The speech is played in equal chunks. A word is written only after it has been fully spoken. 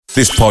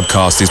This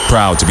podcast is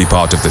proud to be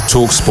part of the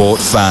TalkSport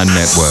Fan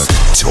Network.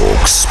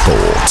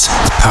 TalkSport.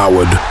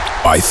 Powered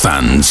by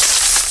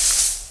fans.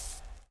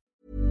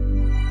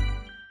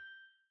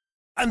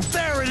 And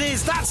there it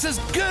is, that's as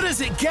good as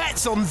it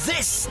gets on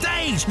this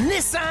stage.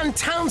 Nissan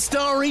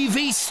Townstar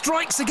EV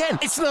strikes again.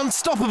 It's an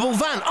unstoppable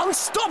van,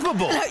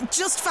 unstoppable.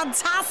 Just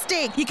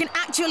fantastic. You can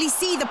actually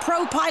see the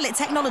ProPilot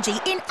technology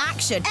in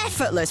action.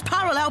 Effortless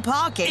parallel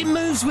parking. It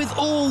moves with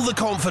all the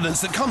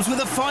confidence that comes with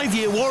a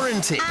 5-year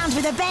warranty. And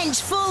with a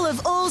bench full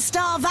of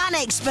all-star van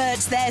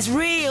experts, there's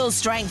real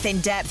strength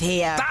in depth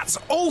here. That's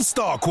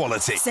all-star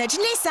quality. Search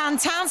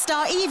Nissan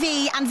Townstar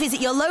EV and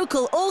visit your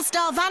local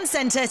all-star van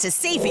centre to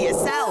see for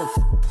yourself.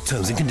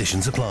 Terms and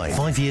conditions apply.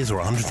 5 years or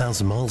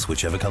 100,000 miles,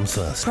 whichever comes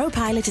first.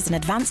 ProPilot is an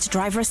advanced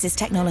driver assist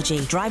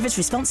technology. Driver's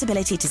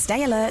responsibility to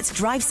stay alert,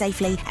 drive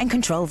safely and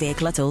control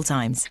vehicle at all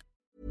times.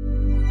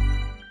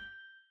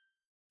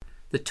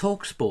 The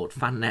TalkSport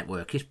Fan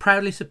Network is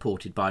proudly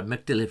supported by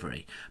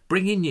McDelivery,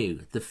 bringing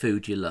you the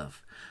food you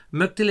love.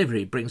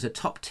 McDelivery brings a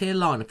top-tier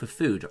lineup of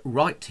food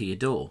right to your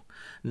door.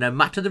 No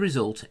matter the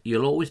result,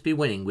 you'll always be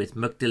winning with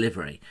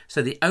McDelivery.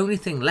 So the only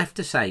thing left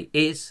to say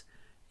is,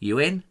 you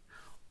in?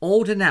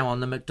 Order now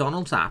on the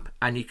McDonald's app,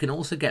 and you can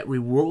also get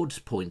rewards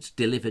points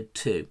delivered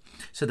too.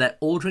 So that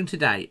ordering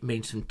today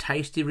means some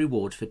tasty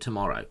rewards for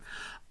tomorrow.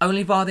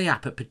 Only via the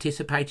app at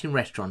participating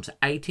restaurants.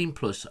 18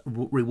 plus,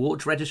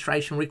 rewards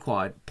registration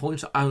required,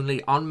 points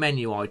only on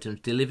menu items,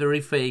 delivery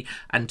fee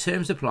and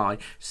terms apply.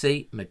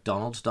 See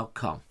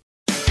mcdonalds.com.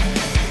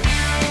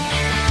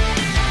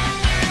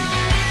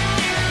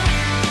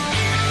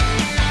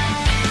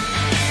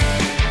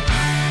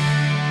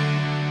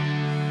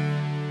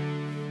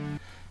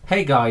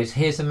 Hey guys,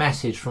 here's a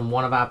message from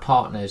one of our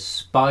partners,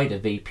 Spider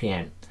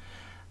VPN.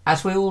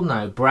 As we all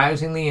know,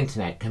 browsing the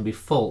internet can be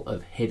full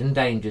of hidden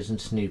dangers and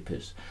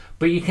snoopers,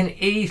 but you can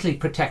easily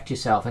protect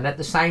yourself and at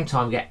the same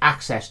time get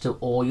access to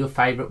all your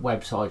favourite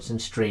websites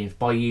and streams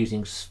by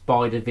using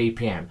Spider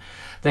VPN.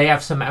 They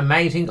have some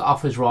amazing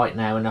offers right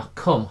now and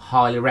come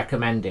highly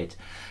recommended.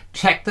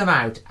 Check them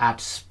out at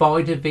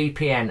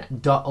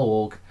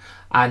spidervpn.org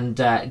and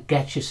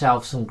get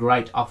yourself some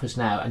great offers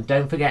now. And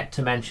don't forget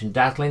to mention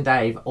Dazzling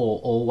Dave or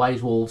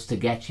Always Wolves to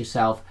get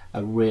yourself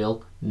a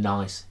real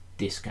nice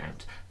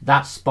discount.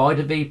 That's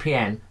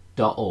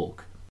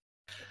spidervpn.org.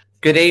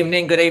 Good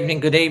evening.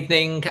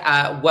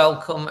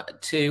 Welcome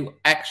to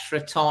Extra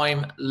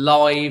Time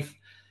Live.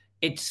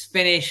 It's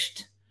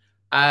finished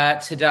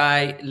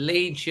today.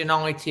 Leeds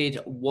United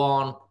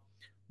 1,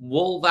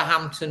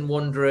 Wolverhampton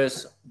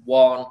Wanderers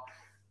 1.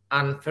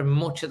 And for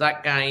much of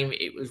that game,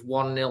 it was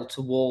 1-0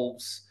 to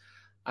Wolves.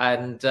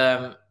 And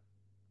the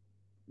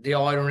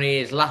irony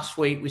is last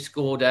week we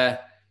scored a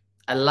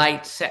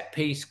late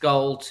set-piece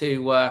goal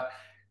to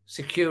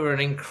secure an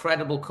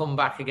incredible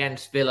comeback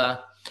against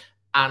Villa.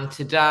 And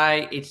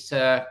today it's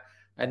a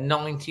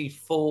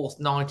 94th,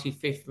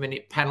 95th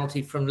minute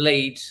penalty from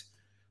Leeds.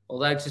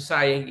 Although to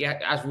say, yeah,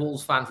 as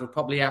Wolves fans, we'll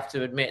probably have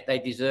to admit they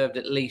deserved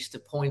at least a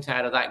point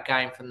out of that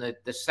game from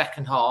the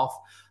second half.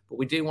 But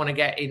we do want to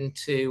get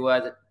into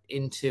it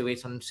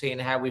and seeing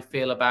how we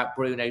feel about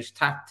Bruno's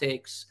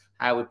tactics,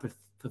 how we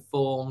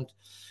performed,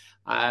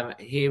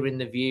 hearing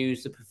the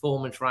views, the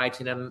performance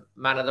rating and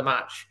man of the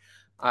match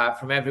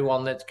from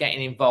everyone that's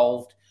getting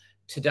involved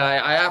today.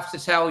 I have to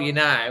tell you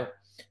now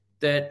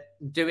that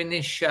doing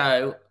this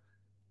show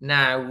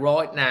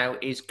right now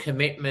is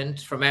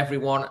commitment from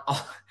everyone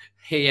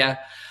here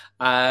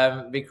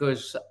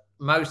because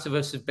most of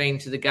us have been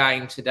to the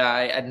game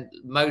today and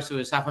most of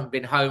us haven't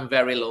been home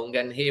very long,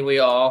 and here we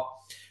are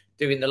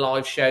doing the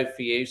live show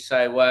for you.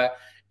 So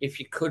if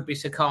you could be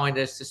so kind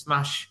as to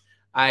smash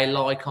a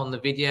like on the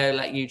video,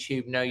 let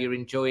YouTube know you're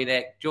enjoying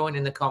it, join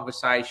in the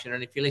conversation.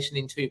 And if you're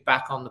listening to it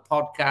back on the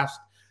podcast,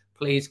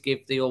 please give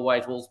the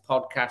Always Wolves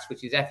podcast,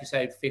 which is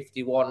episode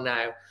 51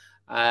 now,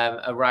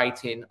 a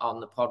rating on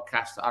the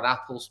podcast on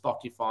Apple,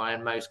 Spotify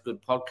and most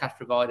good podcast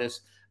providers.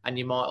 And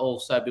you might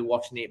also be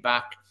watching it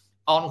back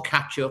on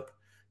catch up,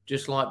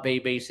 just like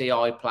BBC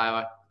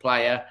iPlayer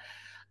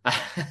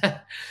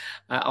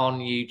on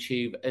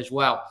YouTube as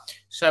well.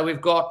 So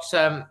we've got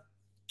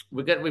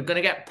we're going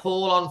to get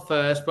Paul on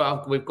first,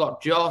 but we've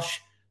got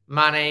Josh,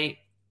 Manny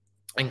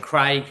and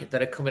Craig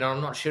that are coming on.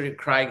 I'm not sure if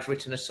Craig's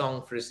written a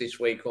song for us this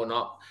week or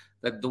not.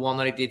 The one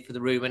that he did for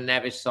the Ruben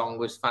Neves song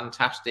was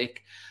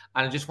fantastic.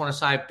 And I just want to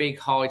say a big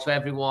hi to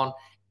everyone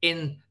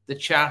in the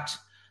chat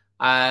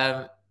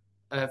for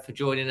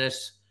joining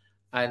us.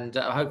 And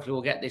hopefully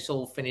we'll get this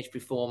all finished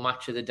before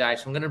match of the day.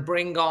 So I'm going to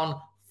bring on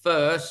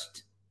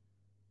first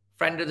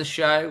friend of the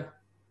show,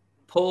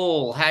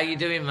 Paul. How you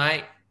doing,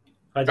 mate?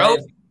 Hi, Dave.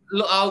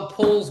 Look,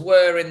 Paul's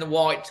wearing the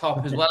white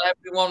top as well.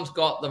 Everyone's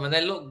got them and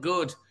they look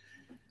good.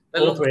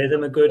 All three of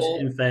them are good,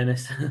 in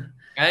fairness.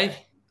 Eh?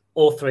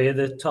 All three of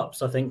the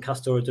tops, I think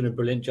Castor has done a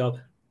brilliant job.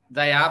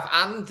 They have,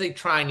 and the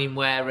training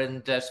wear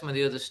and some of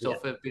the other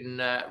stuff have been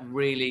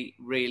really,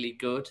 really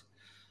good.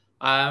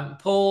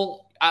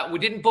 Paul, we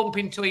didn't bump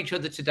into each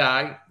other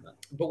today,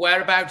 but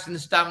whereabouts in the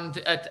stand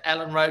at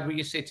Ellen Road were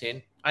you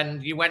sitting?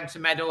 And you went to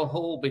Meadow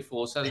Hall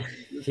before, so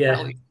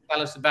tell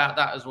tell us about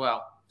that as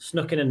well?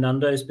 Snuck in a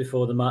Nando's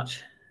before the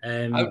match.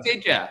 Oh,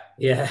 did you?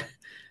 Yeah.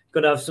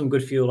 Got to have some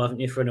good fuel, haven't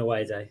you, for an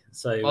away day?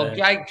 So, well,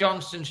 Jake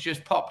Johnston's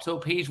just popped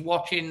up. He's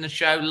watching the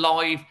show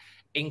live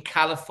in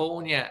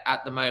California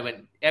at the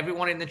moment.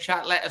 Everyone in the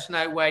chat, let us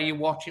know where you're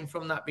watching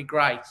from. That'd be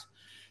great.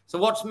 So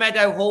what's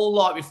Meadow Hall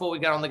like before we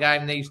get on the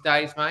game these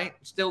days, mate?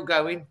 Still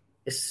going?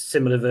 It's a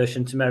similar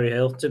version to Merry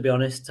Hill, to be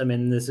honest. I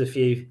mean, there's a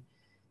few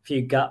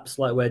gaps,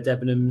 like where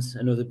Debenhams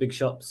and other big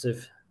shops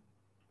have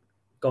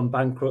gone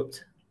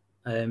bankrupt.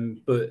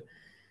 But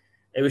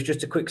it was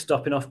just a quick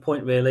stopping off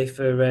point, really,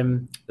 for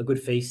a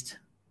good feast.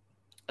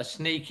 A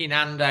sneaky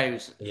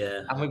Nando's.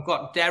 Yeah. And we've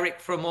got Derek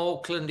from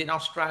Auckland in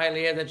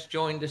Australia that's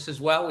joined us as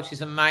well, which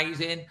is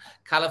amazing.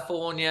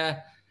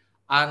 California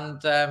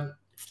and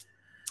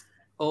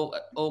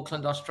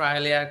Auckland,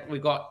 Australia.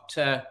 We've got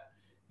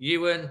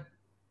Ewan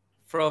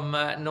from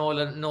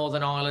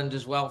Northern Ireland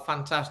as well.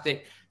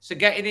 Fantastic. So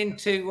getting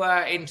into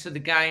the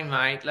game,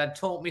 mate,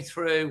 talk me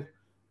through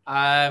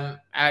how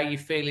you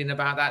feeling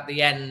about that at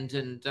the end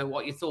and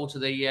what you thought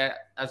of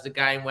as the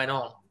game went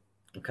on.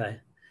 Okay.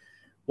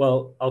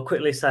 Well, I'll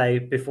quickly say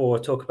before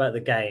I talk about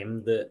the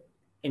game that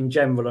in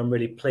general I'm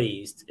really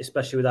pleased,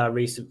 especially with our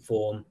recent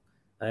form.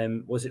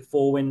 Was it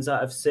 4 wins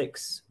out of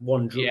 6?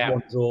 One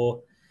draw.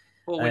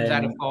 4 wins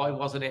out of 5,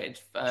 wasn't it?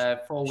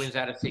 It's 4 wins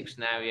out of 6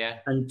 now, yeah.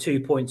 And 2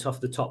 points off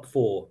the top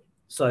 4.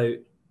 So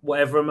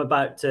whatever I'm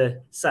about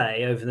to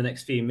say over the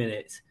next few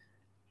minutes,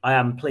 I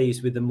am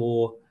pleased with the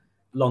more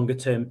longer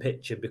term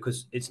picture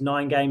because it's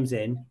 9 games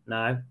in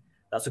now.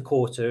 That's a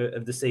quarter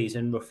of the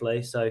season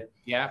roughly. So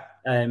yeah.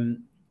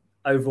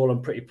 Overall,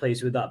 I'm pretty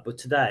pleased with that. But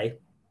today,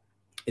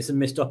 it's a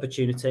missed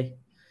opportunity.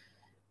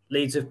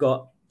 Leeds have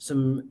got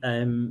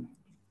some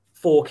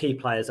 4 key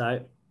players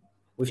out.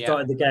 We've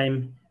started the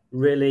game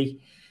really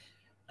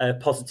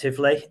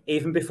positively.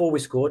 Even before we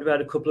scored, we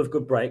had a couple of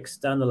good breaks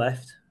down the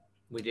left.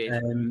 We did.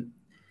 And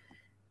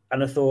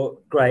I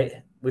thought, great,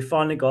 we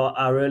finally got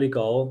our early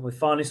goal. We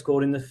finally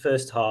scored in the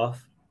first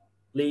half.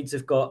 Leeds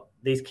have got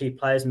these key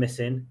players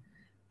missing.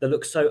 They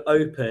look so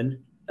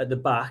open at the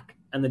back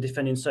and they're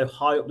defending so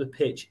high up the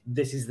pitch.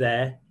 This is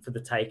there for the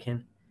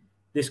taking.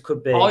 This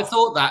could be... I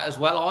thought that as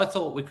well. I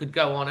thought we could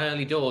go on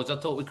early doors. I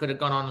thought we could have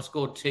gone on and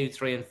scored 2,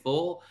 3 and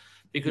 4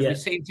 because we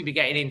seemed to be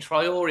getting in.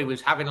 Traore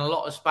was having a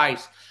lot of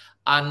space.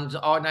 And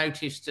I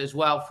noticed as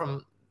well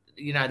from,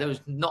 there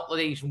was not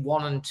these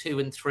 1 and 2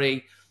 and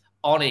 3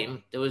 on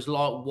him. There was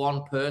like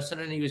one person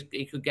and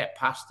he could get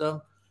past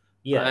them.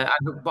 Yeah.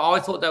 But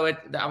I thought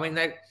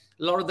a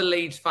lot of the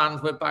Leeds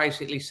fans were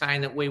basically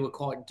saying that we were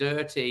quite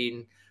dirty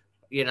and,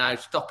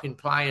 stopping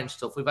play and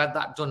stuff. We've had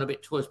that done a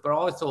bit to us. But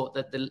I thought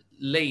that the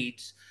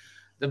Leeds,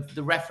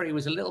 the referee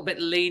was a little bit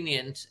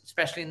lenient,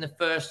 especially in the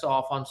first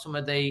half on some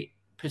of the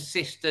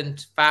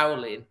persistent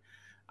fouling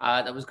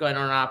that was going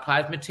on in our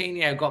players.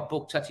 Moutinho got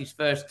booked at his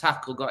first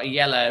tackle, got a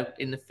yellow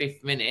in the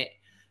 5th minute.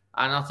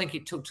 And I think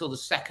it took till the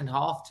second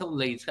half till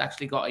Leeds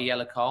actually got a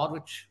yellow card,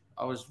 which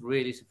I was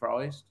really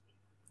surprised.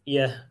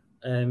 Yeah.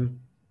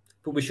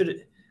 But we should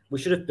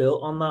have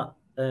built on that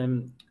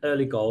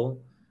early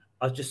goal.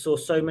 I just saw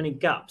so many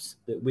gaps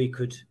that we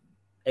could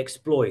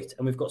exploit,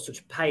 and we've got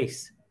such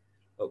pace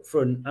up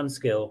front and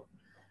skill.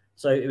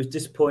 So it was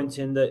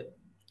disappointing that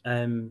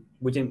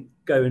we didn't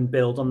go and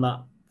build on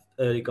that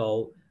early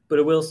goal. But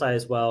I will say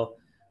as well,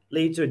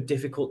 Leeds are a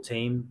difficult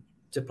team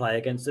to play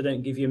against. They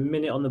don't give you a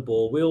minute on the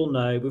ball. We all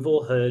know, we've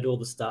all heard all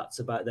the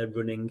stats about their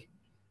running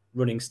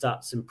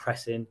stats and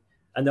pressing,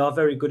 and they are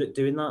very good at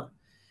doing that.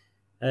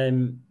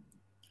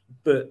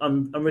 But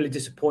I'm really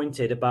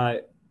disappointed about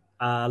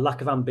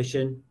lack of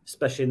ambition,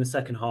 especially in the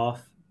second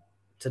half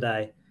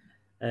today.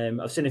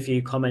 I've seen a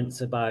few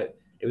comments about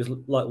it was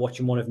like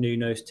watching one of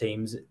Nuno's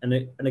teams,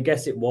 and I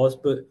guess it was.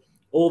 But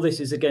all this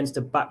is against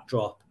a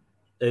backdrop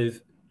of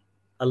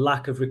a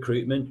lack of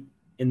recruitment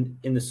in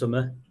the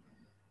summer.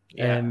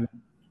 Yeah.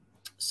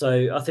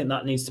 So I think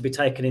that needs to be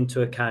taken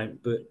into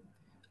account. But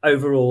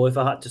overall, if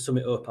I had to sum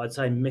it up, I'd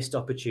say missed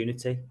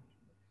opportunity.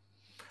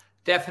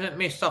 Definite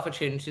missed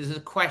opportunities. There's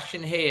a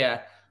question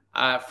here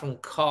from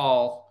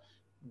Carl.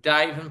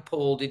 Dave and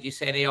Paul, did you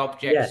see any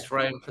objects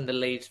thrown from the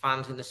Leeds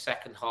fans in the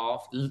second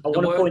half? I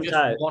want to point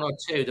out 1 or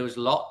 2. There was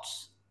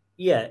lots.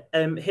 Yeah,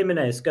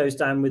 Jimenez goes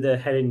down with a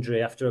head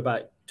injury after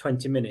about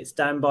 20 minutes,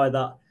 down by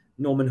that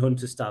Norman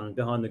Hunter stand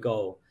behind the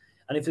goal.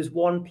 And if there's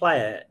one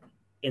player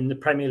in the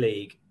Premier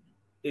League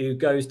who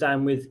goes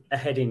down with a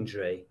head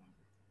injury,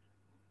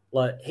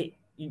 they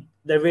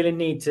really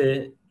need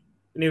to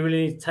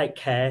take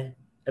care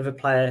of a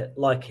player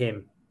like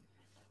him.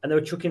 And they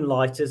were chucking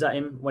lighters at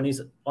him when he's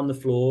on the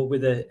floor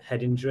with a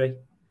head injury.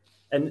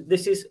 And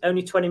this is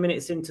only 20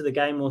 minutes into the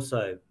game or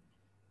so.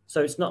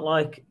 So it's not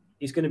like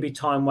he's going to be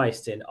time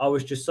wasting. I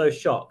was just so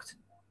shocked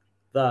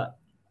that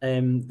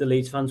the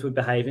Leeds fans were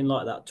behaving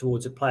like that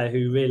towards a player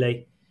who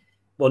really,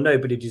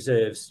 nobody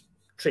deserves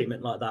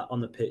treatment like that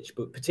on the pitch,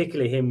 but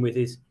particularly him with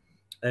his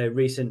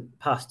recent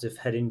past of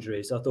head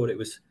injuries. I thought it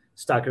was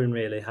staggering,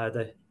 really, how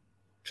they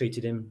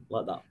treated him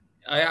like that.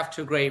 I have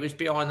to agree. It was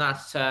behind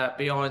that,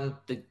 behind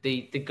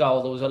the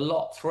goal. There was a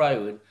lot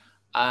thrown,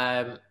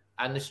 and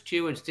and the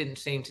stewards didn't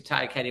seem to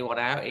take anyone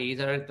out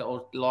either,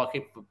 or like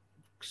it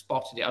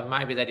spotted it. Or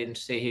maybe they didn't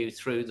see who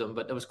threw them,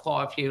 but there was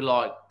quite a few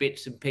like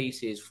bits and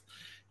pieces,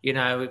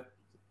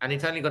 and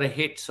it only got to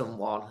hit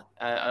someone.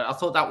 I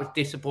thought that was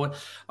disappointing.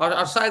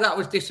 I'd say that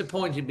was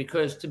disappointing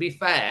because, to be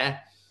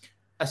fair,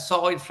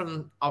 aside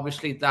from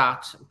obviously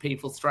that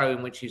people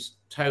throwing, which is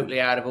totally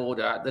out of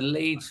order, the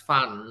Leeds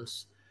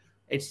fans,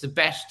 it's the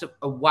best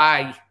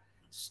away.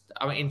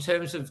 I mean, in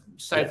terms of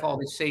so far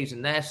this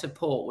season, their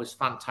support was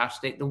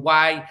fantastic. The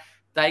way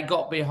they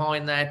got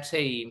behind their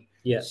team,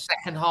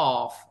 second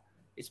half,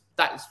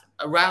 that's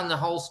around the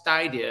whole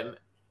stadium.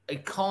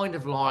 It kind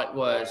of like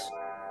was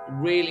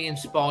really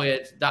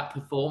inspired that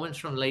performance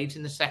from Leeds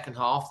in the second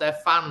half. Their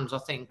fans, I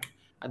think,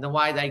 and the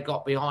way they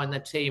got behind their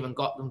team and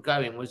got them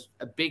going was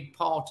a big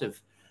part of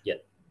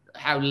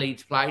how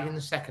Leeds played in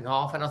the second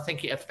half. And I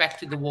think it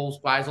affected the Wolves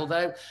players,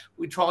 although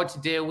we tried to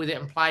deal with it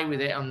and play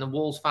with it, and the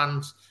Wolves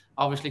fans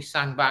obviously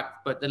sang back.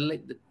 But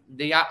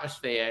the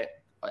atmosphere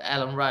at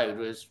Ellen Road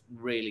was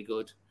really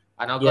good.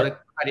 And I've got to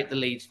credit the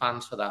Leeds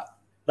fans for that.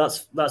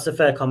 That's a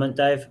fair comment,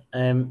 Dave.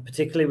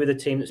 Particularly with a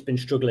team that's been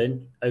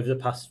struggling over the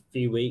past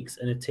few weeks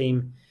and a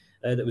team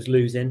that was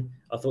losing.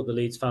 I thought the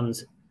Leeds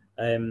fans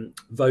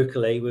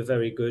vocally were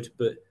very good,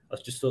 but I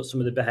just thought some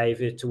of the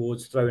behaviour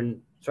towards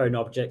throwing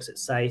objects at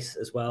Saïss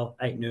as well,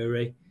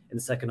 Aït-Nouri in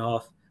the second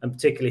half, and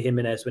particularly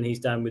Jimenez when he's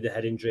down with a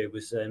head injury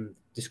was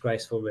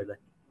disgraceful, really.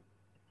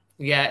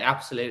 Yeah,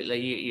 absolutely.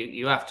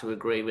 You have to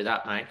agree with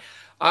that, mate.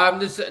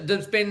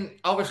 There's been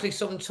obviously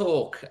some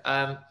talk.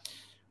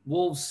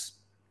 Wolves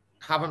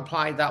haven't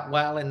played that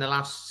well in the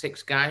last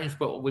 6 games,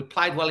 but we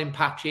played well in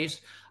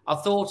patches. I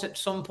thought at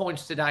some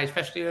points today,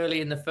 especially early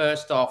in the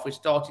first half, we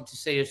started to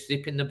see us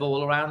zipping the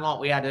ball around like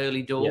we had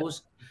early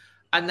doors.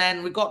 And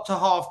then we got to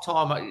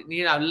half-time.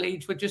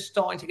 Leeds were just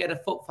starting to get a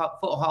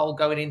foothold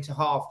going into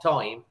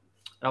half-time.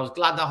 And I was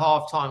glad the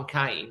half-time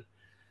came.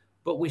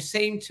 But we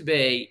seemed to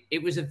be,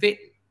 it was a bit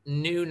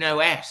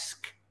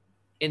Nuno-esque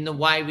in the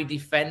way we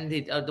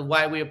defended, the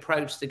way we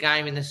approached the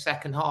game in the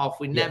second half.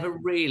 We never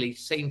really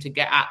seemed to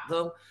get at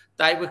them.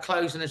 They were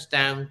closing us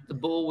down. The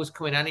ball was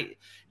coming in.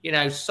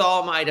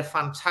 Sarr made a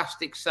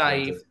fantastic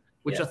save,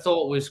 which I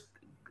thought was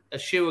a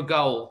sure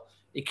goal.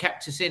 He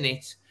kept us in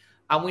it.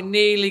 And we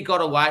nearly got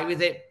away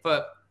with it.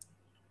 But,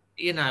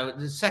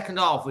 the second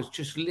half was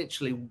just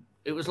literally,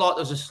 it was like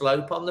there was a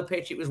slope on the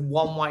pitch. It was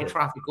one-way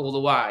traffic all the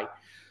way.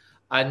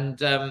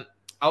 And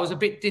I was a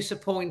bit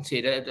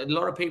disappointed. A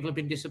lot of people have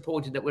been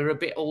disappointed that we're a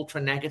bit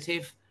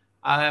ultra-negative.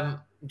 Do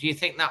you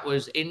think that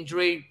was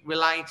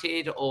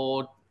injury-related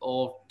or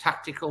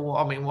tactical?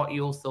 I mean, what are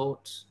your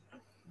thoughts?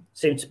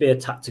 Seemed to be a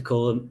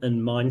tactical and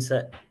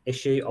mindset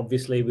issue.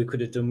 Obviously, we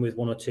could have done with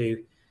 1 or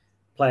 2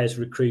 players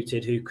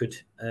recruited who could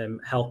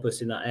help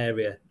us in that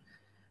area.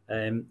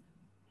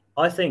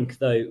 I think,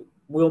 though,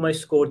 we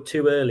almost scored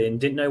too early and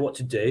didn't know what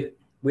to do.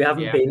 We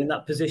haven't been in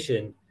that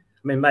position.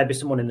 I mean, maybe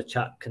someone in the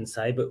chat can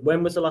say, but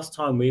when was the last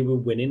time we were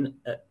winning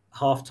at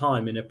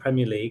half-time in a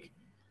Premier League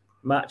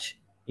match?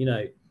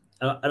 And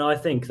I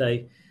think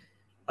I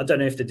don't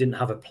know if they didn't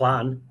have a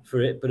plan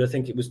for it, but I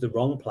think it was the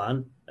wrong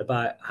plan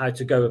about how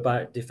to go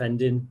about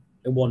defending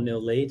a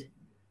 1-0 lead.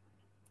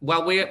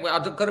 Well,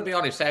 I've got to be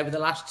honest, over the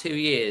last 2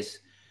 years,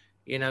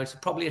 it's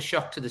probably a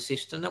shock to the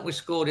system that we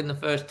scored in the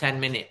first 10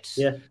 minutes.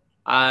 Yeah.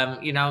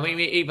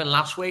 Even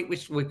last week,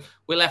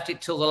 we left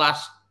it till the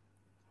last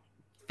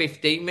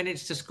 15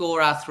 minutes to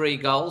score our 3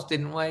 goals,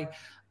 didn't we?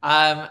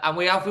 And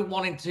we have been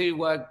wanting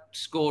to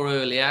score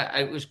earlier.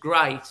 It was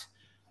great.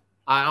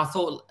 I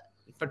thought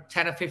for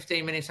 10 or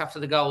 15 minutes after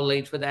the goal,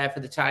 Leeds were there for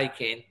the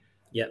taking.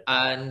 Yeah.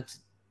 And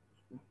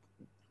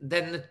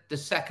then the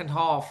second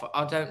half,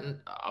 I don't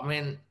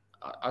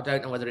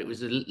know whether it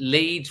was the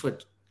Leeds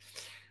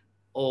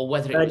or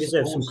whether it was... They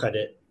deserve some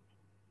credit.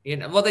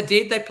 Well, they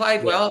did. They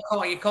played well.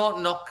 You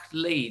can't knock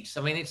Leeds.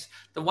 I mean, it's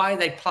the way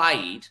they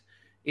played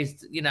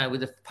is,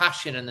 with the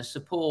passion and the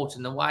support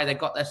and the way they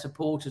got their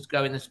supporters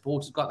going, the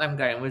supporters got them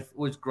going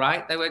was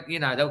great. They were, they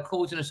were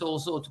causing us all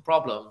sorts of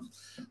problems.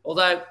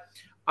 Although,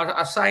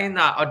 I saying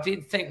that, I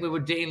did think we were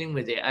dealing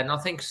with it. And I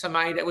think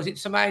Semedo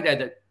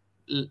that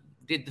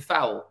did the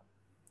foul?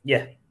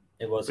 Yeah,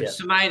 it was, but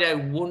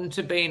Semedo wouldn't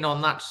have been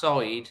on that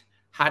side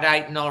had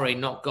Aït-Nouri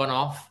not gone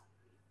off.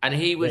 And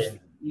he was,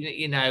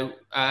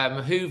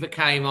 Hoover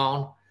came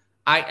on.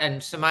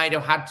 And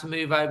Semedo had to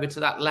move over to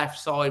that left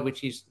side,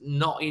 which is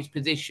not his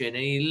position.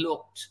 And he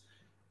looked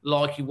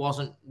like he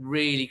wasn't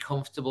really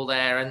comfortable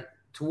there. And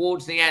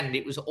towards the end,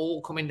 it was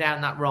all coming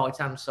down that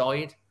right-hand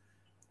side.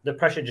 The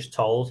pressure just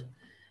told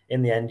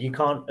in the end. You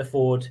can't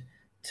afford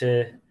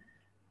to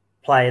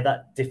play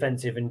that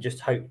defensive and just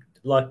hope,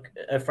 like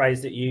a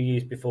phrase that you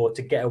used before,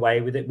 to get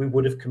away with it. We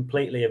would have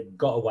completely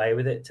got away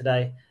with it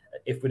today.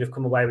 If we'd have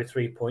come away with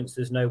 3 points,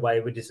 there's no way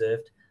we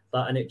deserved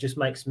that. And it just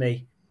makes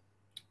me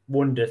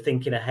wonder,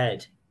 thinking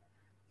ahead.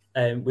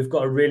 We've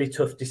got a really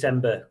tough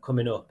December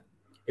coming up.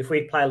 If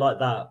we play like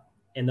that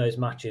in those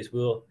matches,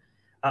 we'll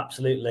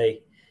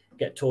absolutely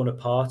get torn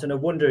apart. And I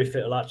wonder if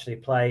it'll actually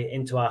play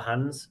into our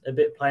hands a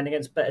bit, playing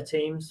against better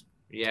teams.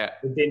 Yeah.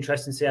 It'd be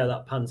interesting to see how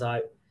that pans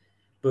out.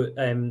 But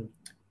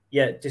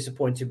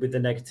disappointed with the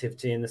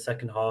negativity in the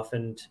second half.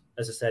 And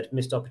as I said,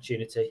 missed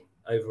opportunity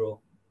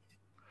overall.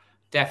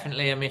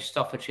 Definitely a missed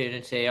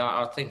opportunity.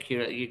 I think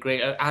you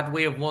agree. Had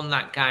we have won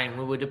that game,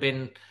 we would have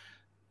been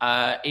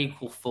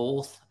equal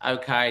fourth.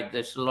 Okay,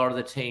 there's a lot of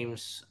the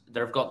teams that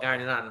have got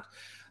going in hand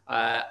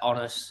on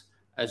us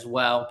as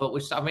well. But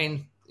is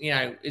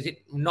it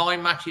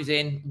 9 matches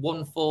in,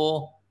 won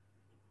 4,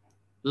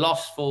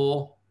 lost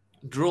 4,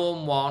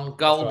 drawn 1,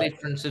 goal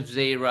difference of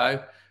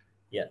 0.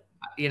 Yeah.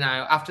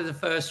 After the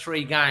first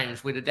 3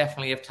 games, we'd have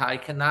definitely have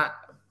taken that.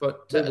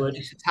 But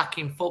this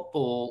attacking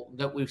football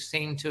that we've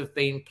seemed to have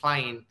been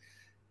playing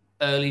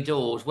early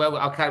doors, we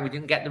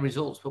didn't get the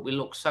results, but we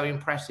looked so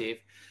impressive.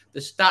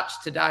 The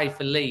stats today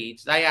for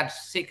Leeds, they had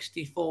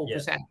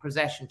 64%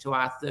 possession to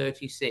our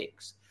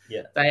 36.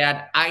 Yeah. They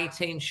had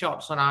 18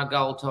 shots on our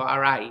goal to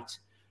our 8.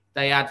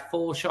 They had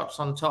 4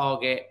 shots on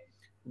target.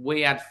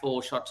 We had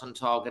 4 shots on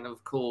target. And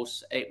of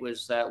course, it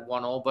was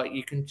 1-1. But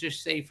you can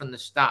just see from the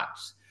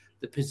stats,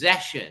 the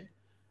possession.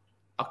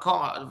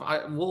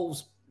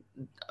 Wolves.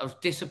 I was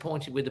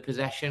disappointed with the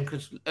possession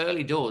because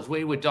early doors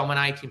we were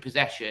dominating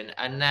possession,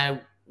 and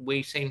now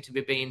we seem to be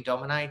being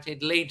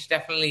dominated. Leeds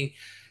definitely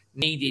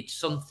needed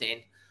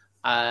something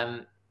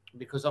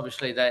because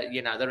obviously they're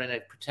in a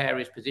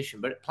precarious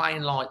position. But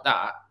playing like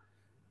that,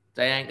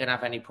 they ain't going to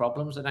have any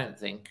problems, I don't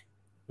think.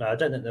 No, I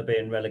don't think they'll be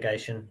in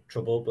relegation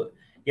trouble. But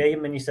yeah,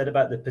 when you said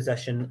about the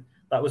possession,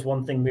 that was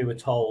one thing we were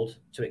told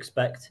to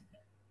expect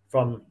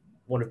from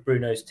one of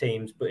Bruno's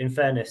teams. But in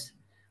fairness,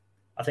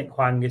 I think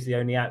Hwang is the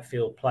only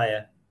outfield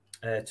player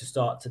to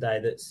start today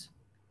that's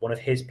one of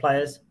his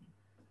players.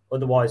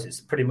 Otherwise,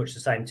 it's pretty much the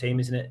same team,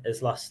 isn't it,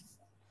 as last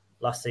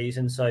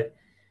season? So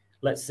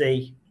let's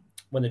see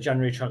when the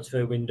January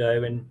transfer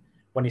window and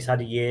when he's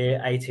had a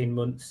year, 18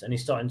 months, and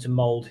he's starting to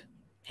mould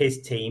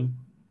his team,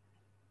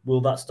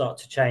 will that start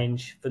to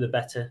change for the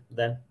better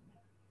then?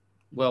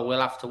 Well,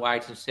 we'll have to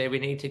wait and see. We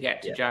need to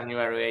get to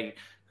January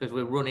because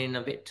we're running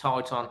a bit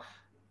tight on...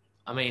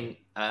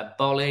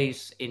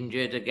 Bolly's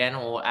injured again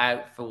or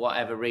out for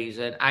whatever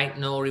reason.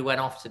 Ait-Nouri went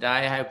off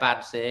today. How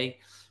bad's he?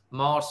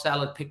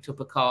 Marcel had picked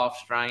up a calf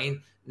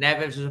strain.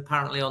 Neves was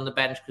apparently on the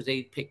bench because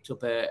he'd picked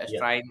up a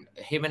strain.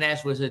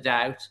 Jimenez was a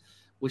doubt.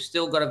 We've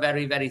still got a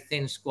very, very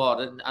thin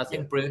squad. And I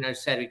think Bruno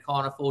said we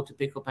can't afford to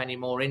pick up any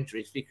more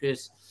injuries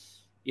because,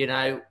 in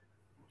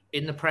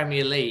the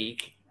Premier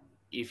League,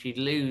 if you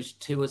lose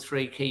 2 or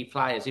 3 key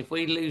players, if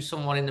we lose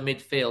someone in the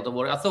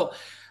midfield, I thought...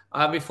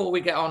 before we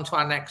get on to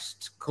our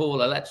next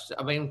caller,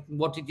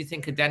 what did you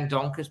think of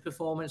Dendoncker's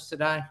performance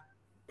today?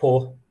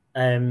 Poor.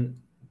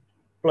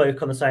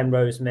 Bloke on the same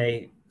row as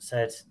me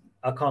said,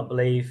 I can't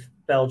believe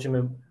Belgium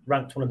are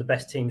ranked one of the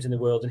best teams in the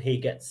world and he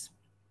gets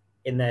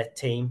in their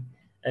team.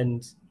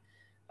 And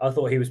I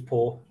thought he was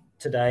poor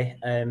today.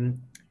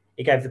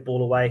 He gave the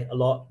ball away a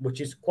lot,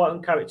 which is quite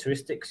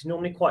uncharacteristic. He's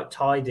normally quite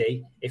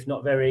tidy, if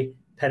not very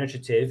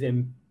penetrative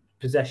in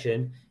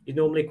possession. He's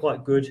normally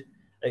quite good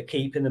at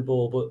keeping the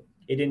ball, but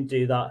he didn't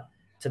do that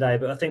today.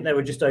 But I think they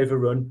were just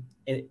overrun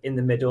in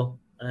the middle,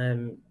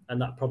 and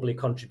that probably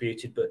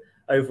contributed. But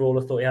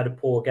overall, I thought he had a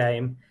poor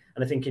game.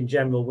 And I think in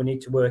general, we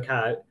need to work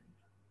out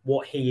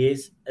what he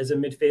is as a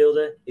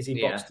midfielder. Is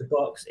he box to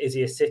box? Is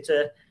he a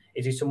sitter?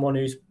 Is he someone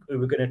who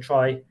we're going to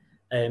try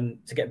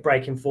to get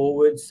breaking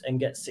forwards and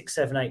get 6,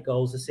 7, 8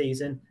 goals a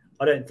season?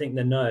 I don't think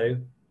they know.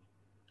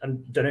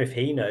 And don't know if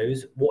he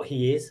knows what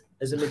he is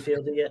as a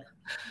midfielder yet.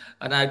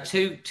 I know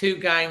 2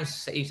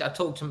 games.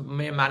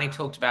 Me and Manny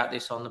talked about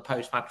this on the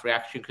post-match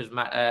reaction because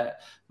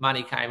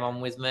Manny came on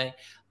with me,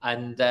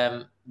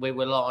 and we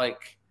were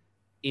like,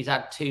 he's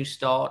had 2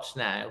 starts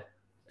now,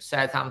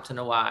 Southampton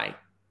away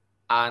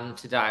and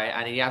today,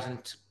 and he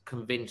hasn't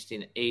convinced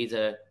in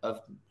either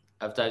of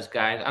those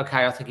games.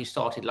 Okay, I think he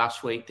started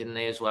last week, didn't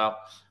he, as well?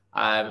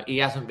 He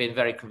hasn't been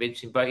very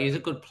convincing, but he's a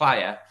good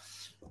player.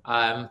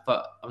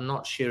 But I'm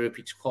not sure if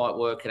it's quite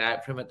working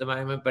out for him at the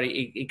moment. But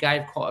he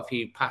gave quite a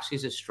few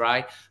passes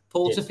astray.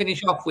 Paul, to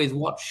finish off with,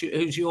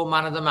 who's your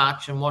man of the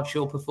match and what's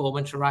your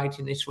performance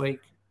rating this week?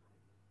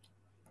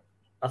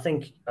 I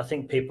think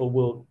people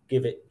will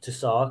give it to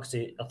Sarr because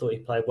I thought he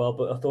played well,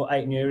 but I thought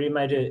Ait-Nouri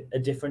made a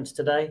difference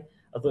today.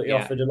 I thought he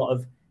offered a lot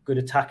of good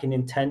attacking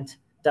intent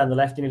down the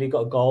left. He nearly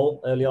got a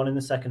goal early on in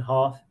the second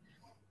half.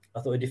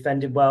 I thought he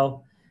defended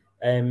well,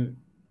 and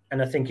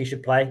I think he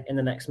should play in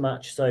the next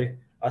match. So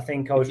I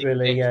think I was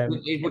really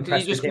Did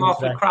he just come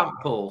off a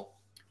cramp, Paul?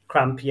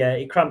 Cramp, yeah.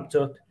 He cramped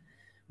up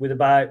with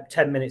about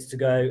 10 minutes to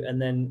go,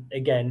 and then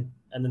again,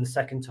 and then the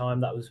second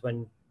time, that was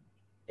when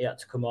he had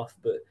to come off.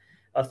 But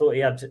I thought he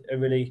had a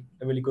really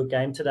good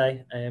game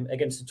today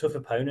against a tough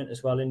opponent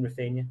as well in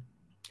Rafinha.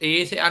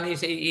 He is, and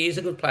he is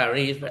a good player.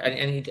 He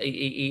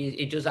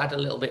does add a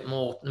little bit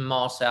more than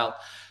Marcel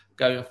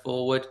going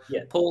forward.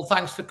 Yeah. Paul,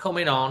 thanks for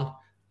coming on.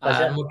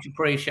 Much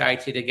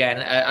appreciated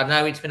again. I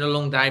know it's been a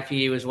long day for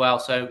you as well,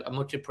 so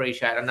much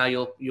appreciated. I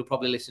know you'll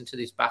probably listen to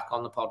this back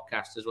on the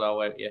podcast as well,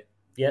 won't you?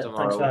 Yeah,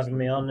 thanks for having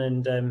me on,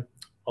 and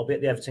I'll be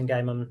at the Everton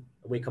game a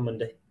week on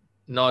Monday.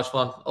 Nice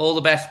one. All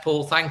the best,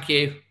 Paul. Thank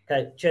you.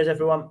 Okay, cheers,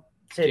 everyone.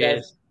 See you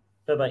guys.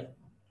 Bye-bye.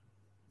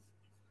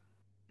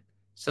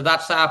 So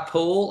that's our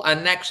pool.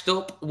 And next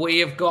up, we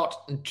have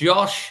got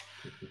Josh.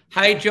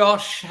 Hey,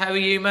 Josh. How are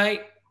you,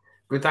 mate?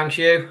 Good, thanks,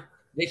 you.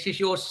 This is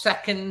your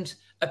second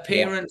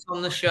appearance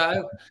on the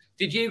show.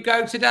 Did you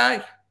go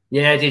today?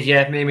 Yeah, I did,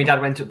 yeah. Me and my dad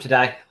went up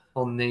today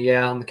on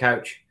the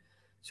couch.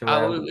 So,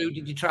 who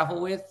did you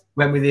travel with?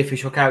 Went with the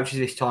official couches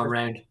this time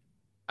round.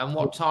 And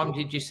what time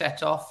did you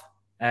set off?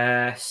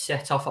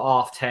 Set off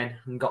at 10:30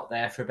 and got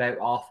there for about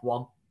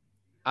 1:30.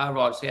 Oh,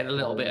 right. So you had a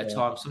little bit of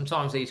time.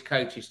 Sometimes these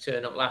coaches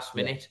turn up last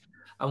minute.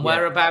 And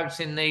whereabouts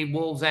in the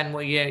Wolves End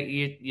were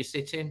you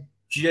sitting?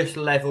 Just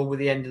level with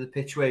the end of the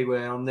pitch where we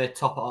were on the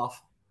top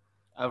half.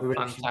 Oh, we were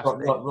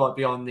fantastic. Right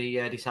beyond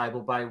the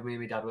disabled bay where me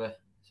and my dad were.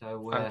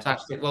 So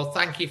fantastic. Well,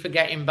 thank you for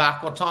getting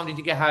back. What time did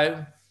you get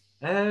home?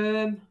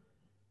 It's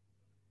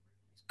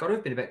got to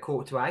have been about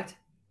 7:45.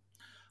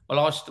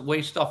 Well,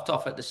 we stopped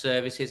off at the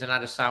services and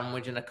had a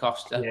sandwich and a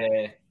Costa.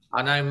 Yeah.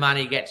 I know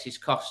Manny gets his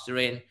Costa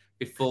in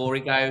before he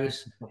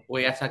goes.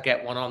 We had to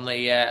get one on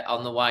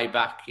the way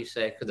back, you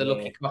see, because the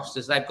Lucky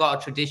Costas, they've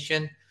got a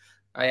tradition.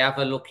 They have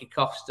a Lucky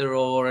Costa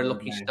or a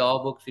Lucky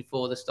Starbucks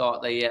before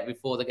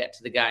they get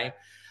to the game.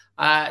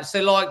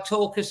 So,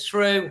 talk us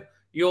through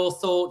your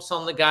thoughts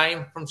on the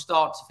game from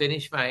start to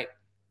finish, mate.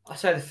 I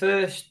say the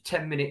first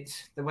 10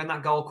 minutes, when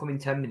that goal come in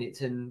 10 minutes,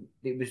 and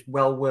it was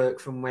well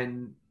worked from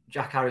when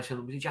Jack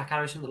Harrison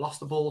that lost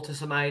the ball to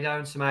Semedo,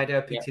 and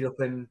Semedo picked it up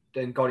and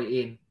got it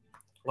in.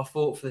 I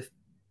thought for the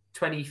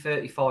 20,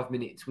 35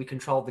 minutes, we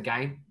controlled the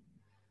game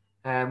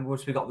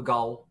once we got the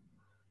goal.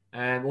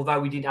 Although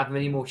we didn't have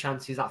many more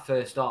chances that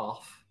first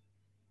half,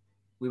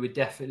 we were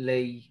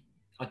definitely,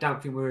 I don't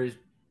think we were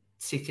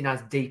sitting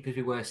as deep as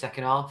we were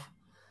second half.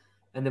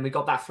 And then we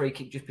got that free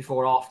kick just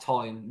before half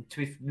time.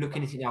 To be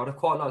looking at it now, I'd have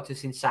quite liked to have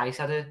seen Saïss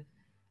have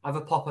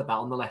a pop at that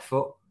on the left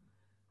foot.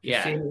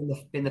 You've seen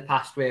it in the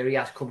past where he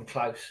has come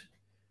close.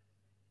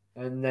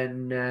 And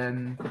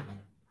then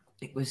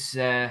it was,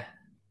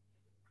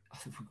 I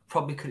think we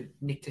probably could have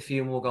nicked a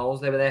few more goals.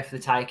 They were there for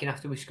the taking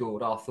after we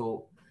scored. I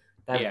thought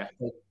the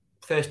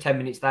first 10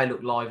 minutes they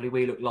looked lively,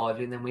 we looked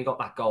lively, and then we got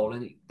that goal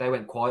and they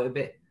went quiet a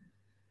bit.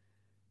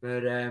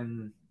 But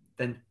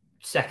then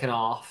second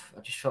half,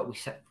 I just felt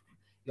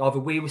either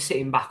we were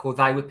sitting back or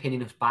they were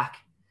pinning us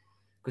back.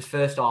 Because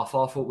first half,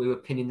 I thought we were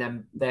pinning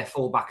their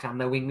full-backs and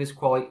their wingers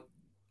quite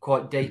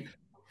deep.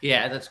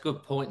 Yeah, that's a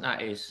good point,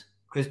 that is.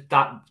 Because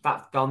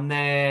that on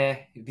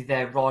their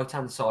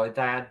right-hand side,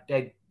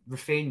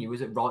 Rafinha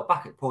was at right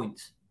back at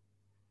points.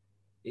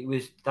 I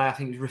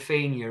think it was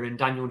Rafinha and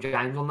Daniel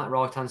James on that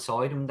right-hand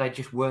side, and they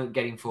just weren't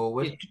getting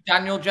forward. Is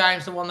Daniel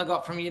James the one that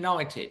got from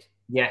United?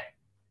 Yeah.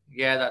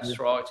 Yeah, that's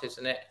right,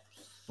 isn't it?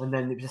 And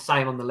then it was the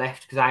same on the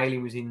left because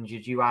Ayling was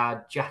injured. You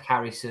had Jack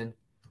Harrison.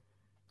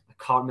 I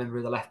can't remember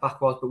who the left back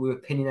was, but we were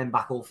pinning them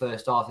back all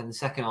first half. In the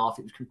second half,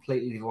 it was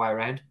completely the way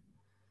around.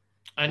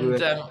 And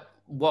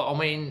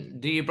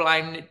do you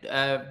blame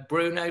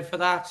Bruno for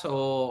that,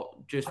 or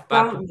just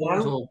back and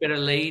forth, or a bit of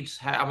Leeds?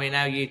 How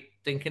are you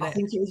thinking? I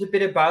think it was a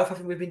bit of both. I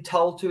think we've been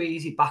told to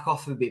ease it back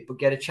off a bit, but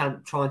get a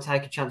chance, try and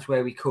take a chance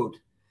where we could.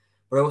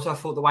 But also, I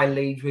thought the way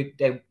Leeds, we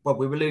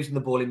were losing the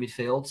ball in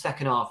midfield.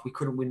 Second half, we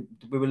couldn't win.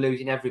 We were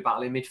losing every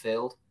battle in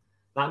midfield.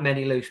 That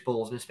many loose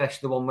balls, and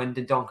especially the one when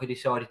Dendoncker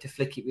decided to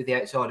flick it with the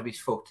outside of his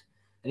foot,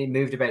 and it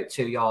moved about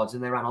 2 yards,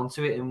 and they ran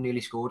onto it and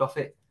nearly scored off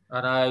it.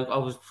 I know. I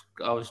was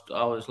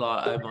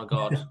like, oh my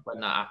god,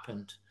 when that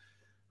happened.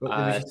 But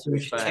there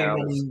was too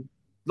many,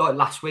 like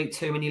last week,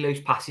 too many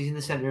loose passes in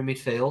the centre of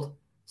midfield.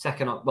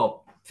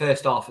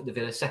 First half at the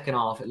Villa, second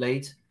half at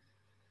Leeds.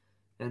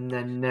 And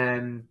then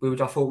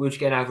I thought we were just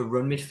getting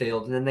overrun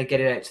midfield, and then they get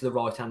it out to the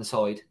right-hand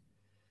side.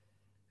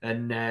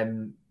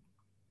 And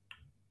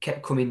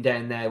kept coming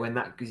down there when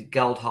that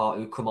Geldhart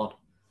who come on.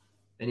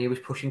 And he was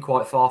pushing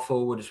quite far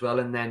forward as well.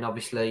 And then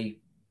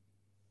obviously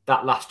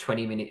that last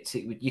 20 minutes,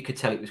 you could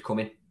tell it was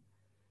coming.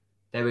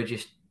 They were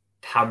just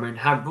hammering.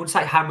 I wouldn't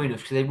say hammering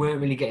us because they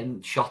weren't really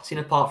getting shots in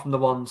apart from the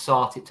one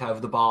Sarr tipped over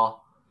the bar.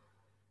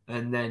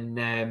 And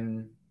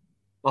then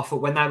I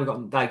thought when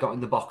they got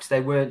in the box,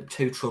 they weren't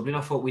too troubling.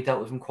 I thought we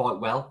dealt with them quite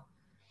well.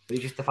 But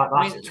it's just the fact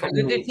that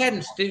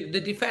the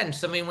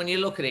defence. I mean, when you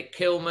look at it,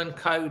 Kilman,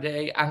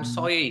 Cody, and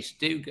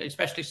Saïss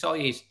especially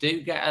Saïss,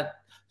 do get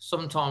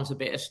sometimes a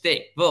bit of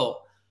stick. But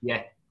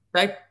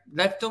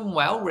they've done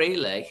well,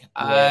 really.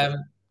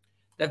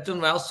 They've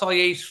done well.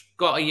 Saïss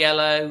got a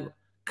yellow.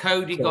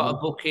 Cody got a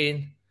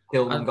booking.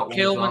 Kilman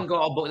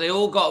got a book. They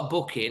all got a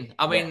booking.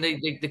 I mean,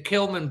 the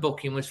Kilman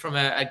booking was from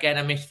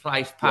a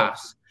misplaced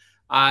pass.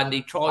 And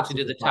he tried to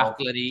do the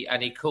tackle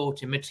and he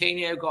caught him.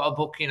 Martinho got a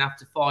booking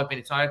after 5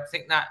 minutes. I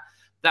think that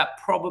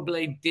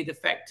probably did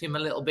affect him a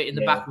little bit in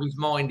the back of his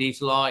mind.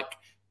 He's like,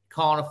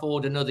 can't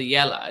afford another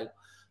yellow.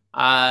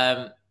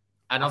 And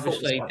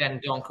obviously,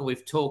 Dendoncker,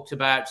 we've talked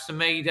about.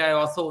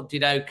 Semedo, I thought,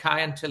 did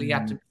okay until he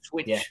had to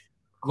switch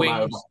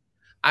wings.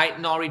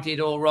 Aït-Nouri did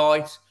all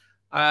right.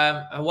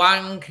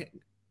 Wang,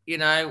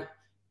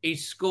 he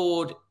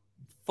scored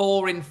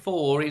 4 in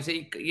 4.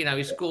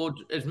 He scored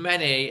as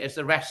many as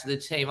the rest of the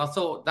team. I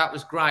thought that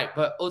was great,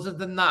 but other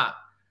than that,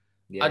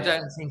 I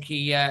don't think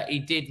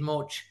he did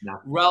much. No,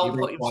 Raul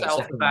put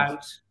himself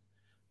about.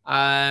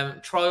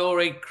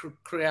 Traore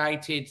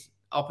created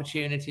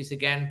opportunities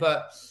again,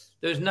 but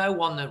there's no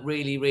one that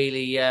really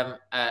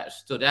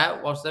stood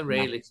out, was there,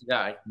 really,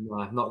 today?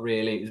 No, not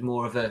really. It was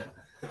more of a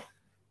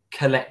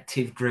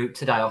collective group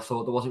today, I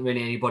thought. There wasn't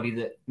really anybody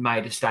that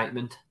made a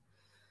statement.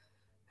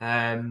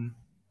 But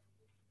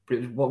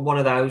it was one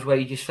of those where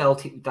you just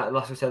felt it, that,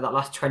 like I said, that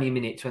last 20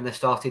 minutes when they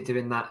started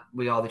doing that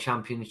 "We are the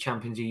champions,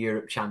 champions of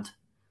Europe" chant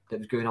that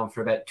was going on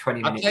for about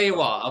 20 minutes. I'll tell you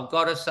what, I've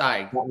got to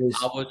say,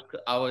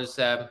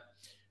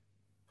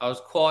 I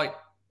was quite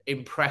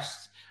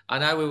impressed. I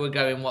know we were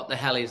going, what the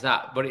hell is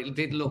that? But it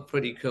did look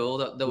pretty cool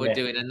that they were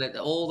doing, and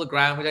all the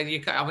ground.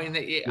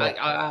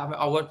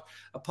 I would,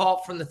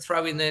 apart from the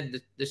throwing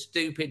the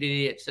stupid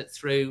idiots that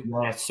threw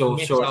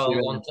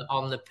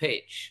on the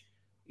pitch,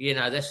 you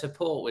know, their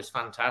support was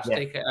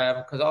fantastic.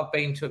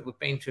 Because we've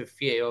been to a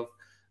few,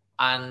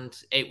 and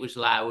it was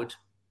loud.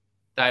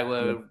 They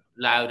were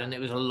loud, and it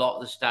was a lot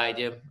of the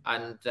stadium,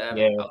 and I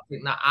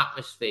think that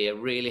atmosphere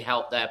really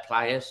helped their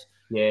players.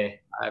 Yeah.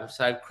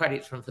 So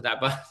credit to them for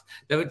that. But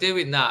they were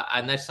doing that,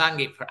 and they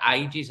sang it for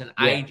ages and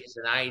ages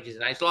and ages.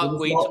 And it's like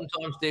we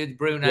sometimes do the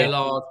Bruno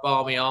Lage,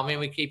 Barmy Army, and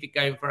we keep it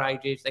going for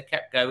ages. They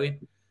kept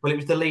going. Well, it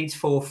was the Leeds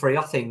 4-3,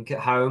 I think, at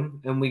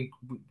home, and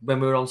when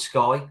we were on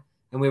Sky,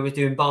 and we were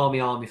doing Barmy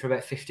Army for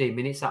about 15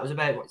 minutes. That was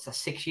about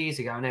 6 years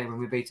ago now when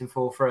we beat them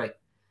 4-3.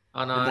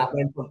 I know. And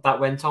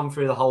that went on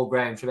through the whole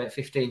ground for about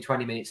 15,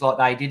 20 minutes, like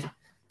they did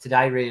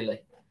today,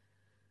 really.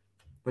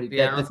 But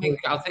I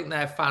think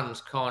their fans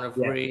kind of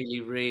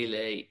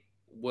really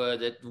were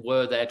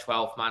their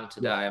 12th man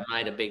today and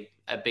made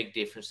a big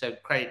difference. So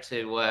credit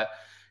to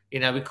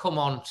we come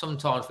on,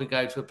 sometimes we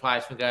go to a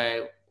place and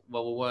go,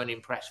 well, we weren't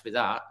impressed with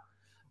that.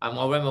 And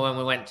I remember when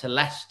we went to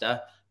Leicester,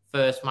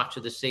 first match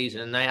of the season,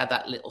 and they had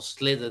that little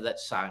slither that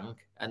sang,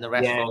 and the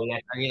rest Ellen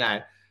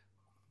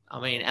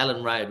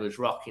Road was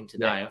rocking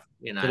today.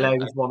 The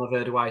loudest one I've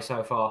heard away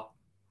so far.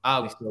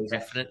 Oh,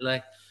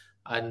 definitely.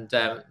 And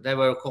they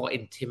were quite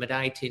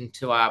intimidating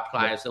to our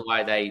players, the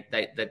way they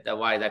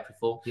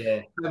perform.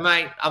 Yeah, but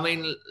mate. I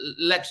mean,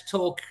 let's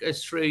talk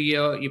us through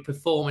your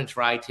performance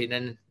rating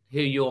and who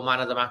your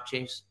man of the match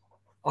is.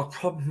 I'd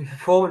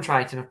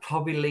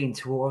probably lean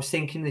toward. I was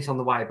thinking this on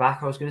the way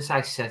back. I was going to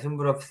say 7,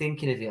 but I'm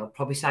thinking of it. I'd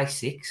probably say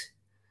 6.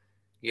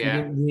 Yeah, he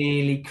didn't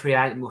really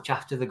create much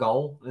after the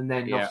goal, and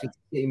then obviously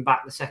sitting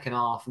back the second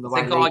half. And I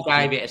think I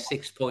gave it a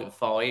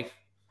 6.5.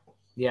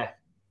 Yeah.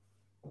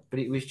 But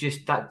it was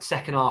just that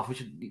second half,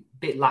 which was a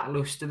bit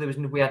lackluster.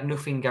 We had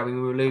nothing going.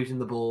 We were losing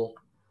the ball.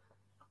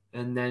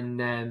 And then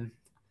man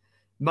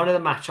of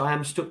the match, I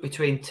am stuck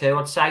between 2.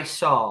 I'd say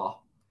Sarr,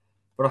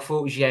 but I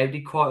thought Zhao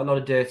did quite a lot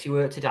of dirty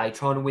work today,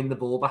 trying to win the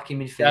ball back in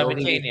midfield.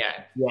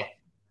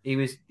 He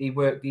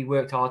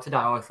worked hard today,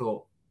 I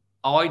thought.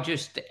 My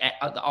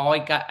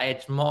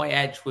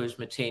edge was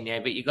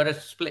Moutinho, but you've got to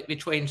split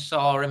between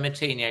Sarr and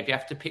Moutinho. If you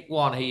have to pick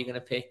one, who are you going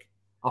to pick?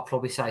 I'll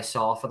probably say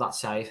Sarr for that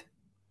save.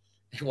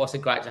 It was a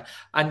great time.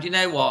 And you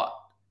know what?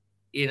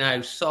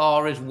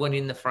 Sarr is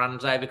winning the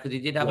fans over because he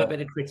did have a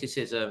bit of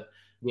criticism,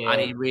 and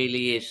he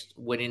really is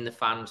winning the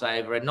fans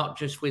over, and not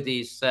just with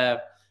his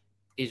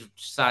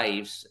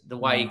saves, the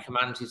way he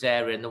commands his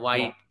area and the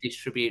way he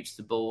distributes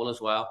the ball as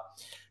well.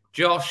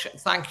 Josh,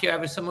 thank you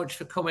ever so much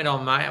for coming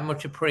on, mate. I'm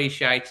much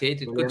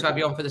appreciated. It's good to have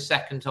you on for the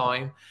second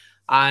time.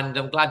 And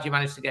I'm glad you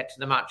managed to get to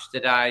the match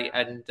today.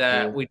 And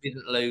we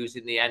didn't lose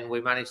in the end.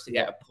 We managed to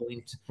get a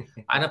point.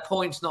 And a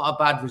point's not a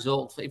bad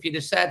result. If you'd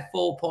have said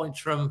 4 points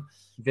from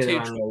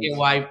Villa 2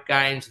 away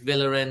games,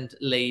 Villa and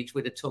Leeds,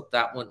 we'd have took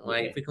that, wouldn't we?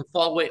 If we can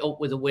follow it up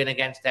with a win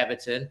against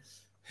Everton,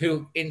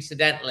 who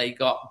incidentally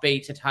got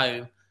beat at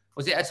home.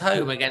 Was it at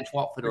home against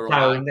Watford or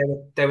away?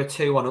 They were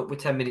 2-1 up with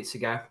 10 minutes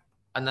ago.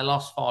 And they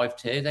lost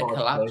 5-2. They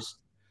collapsed.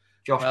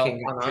 Josh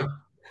King,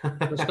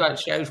 It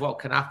shows what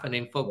can happen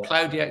in football.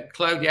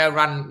 Claudio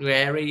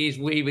Ranieri, he's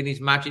weaving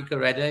his magic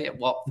already at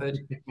Watford.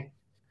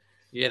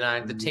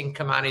 The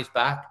Tinker Man is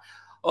back.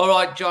 All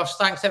right, Josh,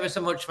 thanks ever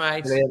so much,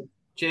 mate. Brilliant.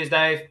 Cheers,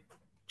 Dave.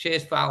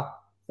 Cheers,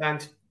 pal.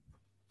 Thanks.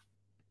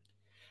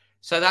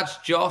 So that's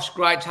Josh.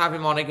 Great to have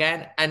him on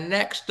again. And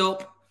next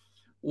up,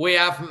 we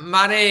have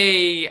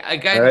Manny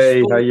again.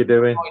 Hey, how you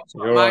doing?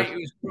 Mate, it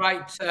was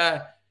great.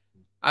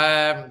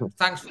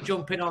 Thanks for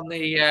jumping on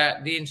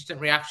the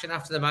instant reaction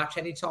after the match.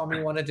 Anytime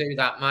you want to do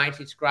that, mate,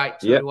 it's great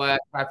to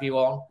have you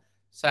on.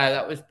 So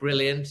that was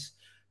brilliant.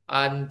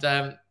 And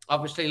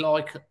obviously,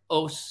 like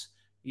us,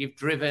 you've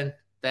driven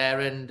there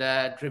and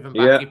driven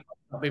back. You've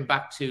not been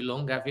back too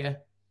long, have you?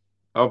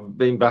 I've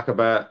been back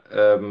about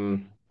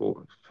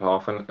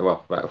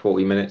about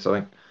 40 minutes, I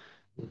think.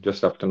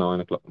 Just after 9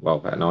 o'clock. Well,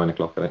 about 9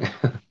 o'clock, I think.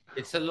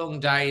 It's a long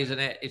day, isn't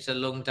it? It's a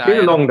long day. It's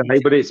been a long day,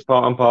 but it's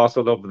part and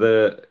parcel of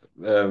the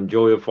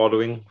joy of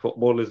following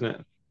football, isn't it?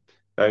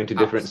 Going to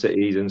different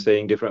cities and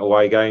seeing different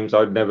away games.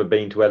 I'd never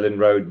been to Ellen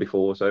Road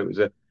before, so it was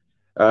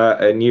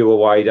a new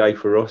away day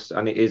for us,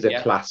 and it is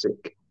a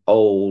classic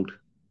old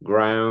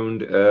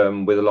ground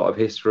with a lot of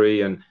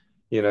history and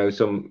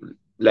some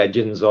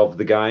legends of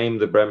the game,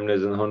 the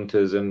Bremners and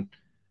Hunters and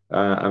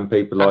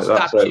people like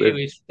that.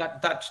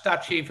 That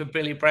statue for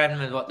Billy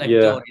Bremner, what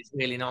they've done is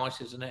really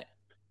nice, isn't it?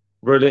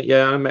 Brilliant.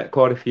 Yeah, I met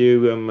quite a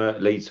few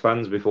Leeds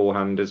fans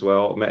beforehand as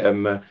well. I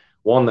met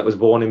one that was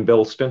born in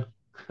Bilston.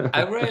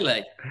 Oh,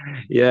 really?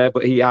 Yeah,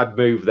 but he had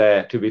moved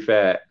there, to be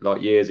fair,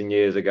 like years and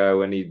years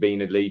ago, and he'd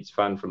been a Leeds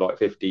fan for like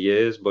 50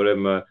 years. But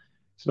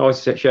it's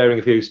nice sharing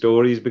a few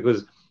stories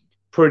because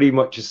pretty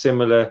much a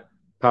similar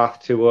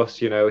path to us,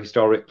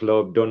 historic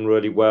club, done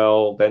really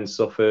well, then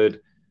suffered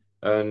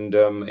and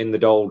in the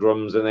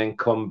doldrums, and then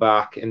come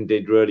back and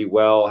did really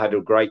well, had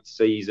a great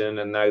season,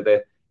 and now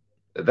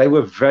they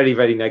were very,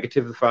 very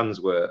negative, the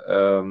fans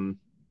were,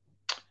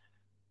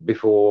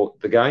 before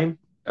the game.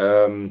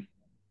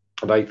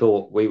 They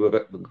thought we were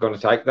going to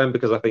take them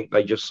because I think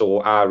they just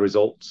saw our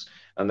results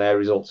and their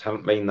results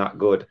haven't been that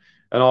good.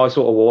 And I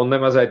sort of warned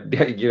them. I said,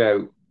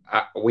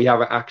 we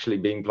haven't actually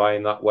been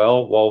playing that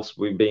well whilst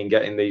we've been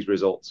getting these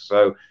results.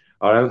 So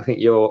I don't think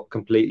you're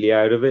completely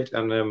out of it.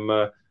 And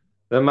the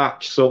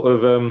match sort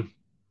of,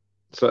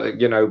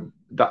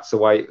 that's the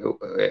way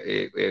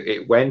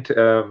it went.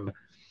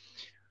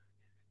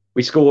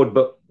 We scored,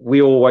 but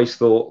we always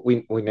thought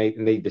we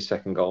need this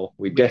second goal.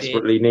 We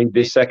desperately need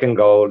this second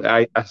goal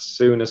as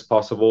soon as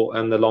possible.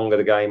 And the longer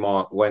the game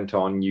went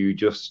on, you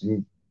just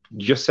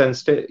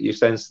sensed it. You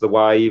sensed the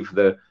wave,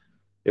 the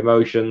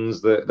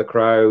emotions, the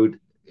crowd,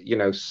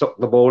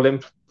 sucked the ball in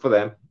for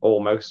them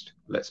almost.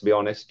 Let's be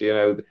honest.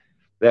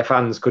 Their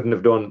fans couldn't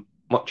have done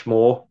much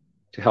more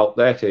to help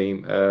their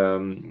team,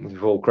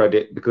 with all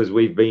credit, because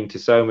we've been to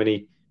so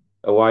many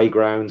away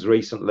grounds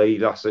recently,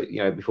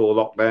 before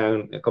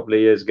lockdown a couple of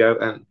years ago,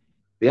 and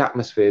the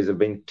atmospheres have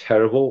been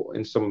terrible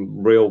in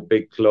some real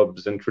big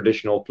clubs and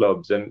traditional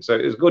clubs, and so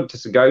it was good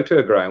to go to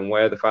a ground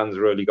where the fans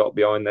really got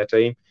behind their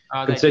team,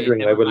 considering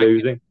they were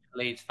losing.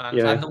 Leeds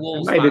fans and the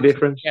Wolves made a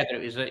difference.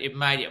 Together, it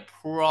made it a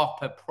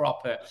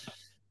proper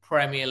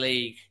Premier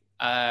League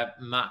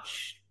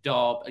match,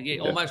 derby,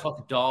 almost like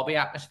a derby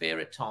atmosphere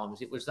at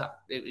times. It was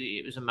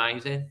was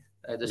amazing.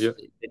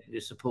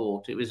 The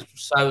support, it was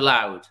so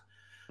loud.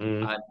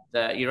 And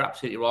you're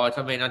absolutely right.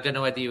 I mean, I don't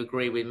know whether you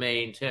agree with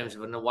me in terms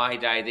of an away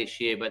day this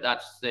year, but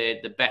that's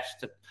the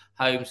best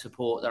home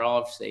support that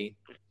I've seen.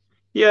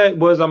 Yeah, it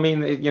was. I mean,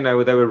 they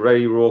were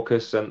very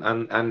raucous,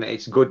 and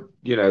it's good.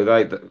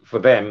 For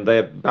them,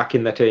 they're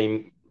backing the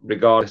team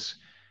regardless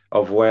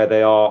of where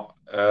they are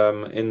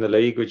in the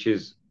league, which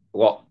is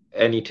what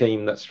any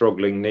team that's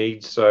struggling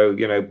needs. So,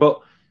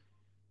 but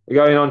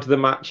going on to the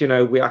match,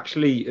 we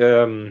actually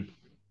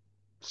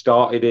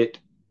started it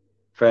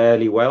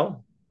fairly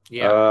well.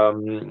 Yeah.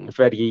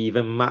 Very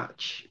even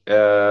match,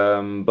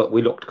 but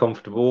we looked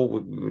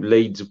comfortable.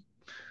 Leeds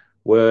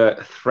were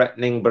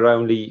threatening, but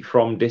only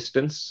from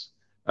distance.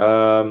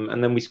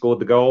 And then we scored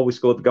the goal. We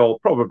scored the goal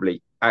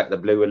probably out the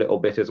blue a little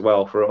bit as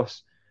well for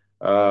us.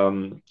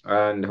 And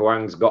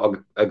Hwang's got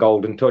a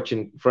golden touch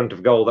in front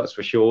of goal, that's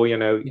for sure. He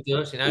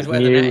does. He knows where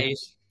the net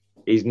is.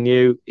 He's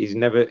new. He's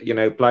never,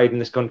 played in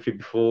this country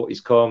before. He's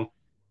come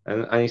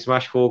and he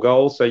smashed 4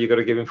 goals. So you've got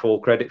to give him full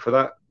credit for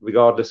that,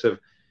 regardless of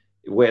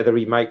whether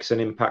he makes an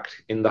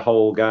impact in the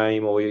whole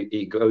game or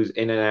he goes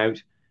in and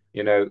out.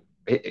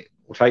 It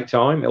will take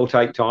time. It'll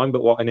take time,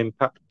 but what an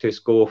impact to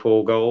score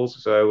 4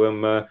 goals.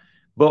 So,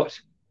 but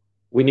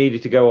we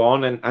needed to go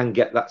on and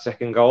get that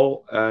second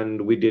goal,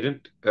 and we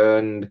didn't.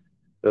 And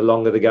the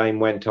longer the game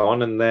went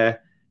on, and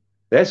their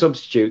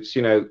substitutes,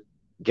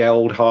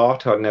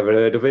 Geldhart, I'd never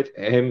heard of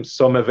it.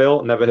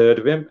 Somerville, never heard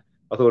of him.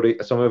 I thought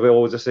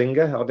Somerville was a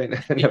singer. I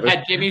didn't.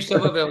 Yeah, Jimmy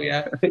Somerville,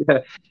 yeah.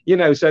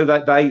 Yeah. So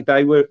that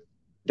they were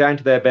down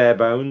to their bare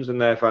bones, and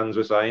their fans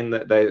were saying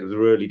that they were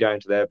really down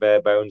to their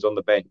bare bones on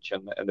the bench,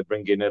 and they're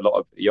bringing a lot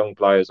of young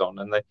players on,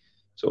 and they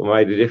sort of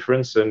made a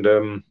difference.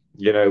 And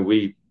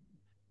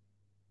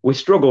we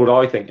struggled,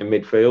 I think, in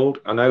midfield.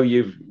 I know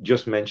you've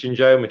just mentioned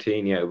Joe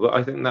Moutinho, but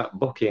I think that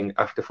booking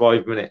after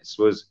 5 minutes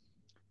was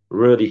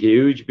really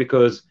huge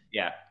because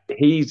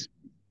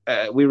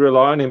we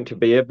rely on him to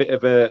be a bit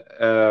of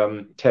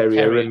a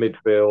terrier in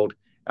midfield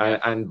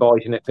and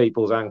biting at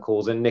people's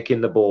ankles and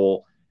nicking the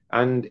ball,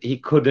 and he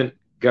couldn't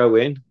go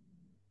in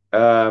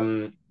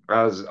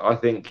as I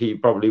think he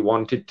probably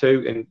wanted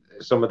to in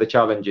some of the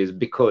challenges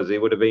because he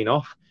would have been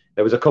off.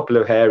 There was a couple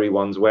of hairy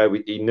ones where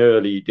he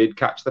nearly did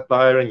catch the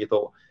player, and you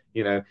thought,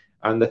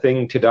 and the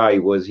thing today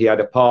was he had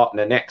a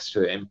partner next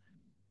to him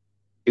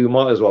who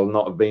might as well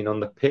not have been on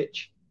the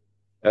pitch.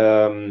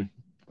 Leander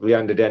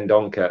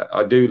Dendoncker.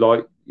 I do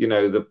like,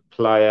 the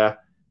player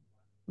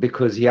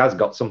because he has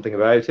got something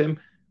about him,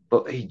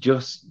 but he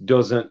just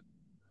doesn't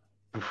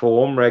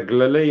perform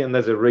regularly, and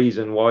there's a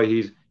reason why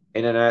he's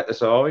in and out the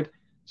side.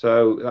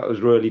 So that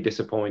was really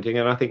disappointing,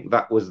 and I think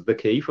that was the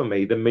key for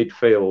me. The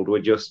midfield were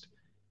just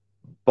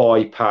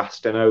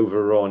bypassed and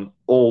overrun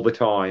all the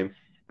time,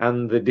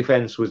 and the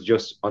defence was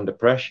just under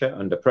pressure,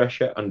 and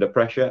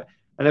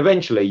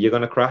eventually you're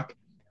going to crack.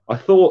 I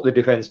thought the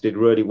defence did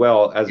really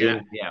well,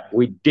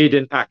 we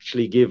didn't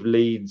actually give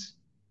Leeds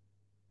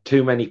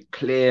too many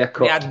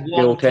clear-cut,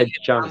 gilt-edged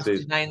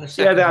chances. They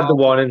had the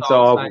one, and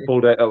so I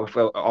pulled it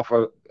off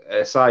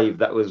a save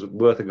that was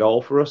worth a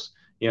goal for us.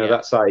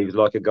 That save's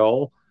like a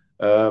goal.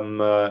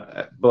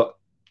 But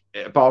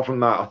apart from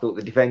that, I thought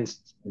the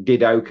defence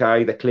did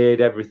okay. They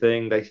cleared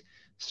everything. They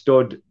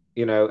stood,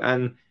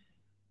 and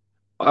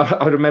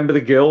I remember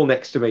the girl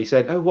next to me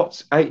said, "Oh,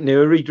 what's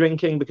Aït-Nouri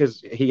drinking?"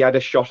 Because he had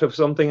a shot of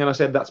something, and I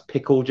said, "That's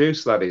pickle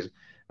juice, that is."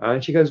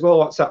 And she goes, "Well,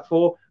 what's that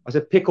for?" I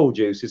said, "Pickle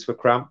juice is for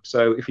cramp.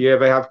 So if you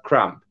ever have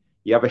cramp,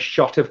 you have a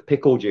shot of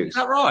pickle juice." Is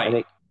that right?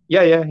 And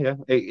yeah.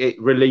 It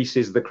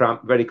releases the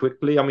cramp very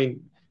quickly. I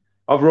mean,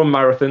 I've run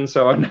marathons,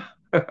 so I know.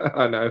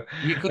 I know.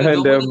 You could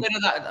have done with a bit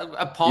of that.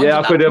 A pint Yeah,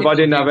 of I could that have. I pickle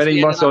didn't have juice any.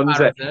 in My that son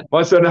said. marathon.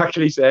 My son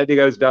actually said, he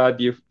goes,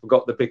 "Dad, you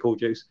forgot the pickle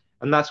juice,"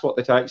 and that's what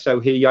they take. So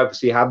he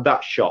obviously had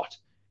that shot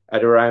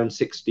at around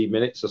 60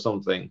 minutes or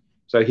something.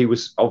 So he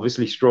was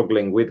obviously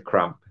struggling with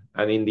cramp,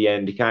 and in the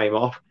end, he came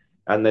off.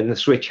 And then the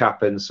switch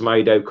happens.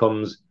 Semedo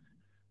comes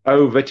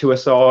over to a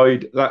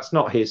side that's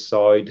not his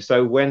side.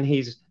 So when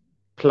he's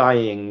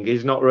playing,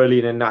 he's not really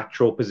in a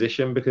natural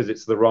position because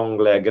it's the wrong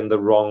leg and the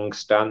wrong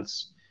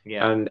stance.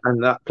 Yeah.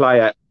 And that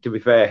player, to be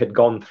fair, had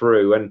gone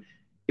through. And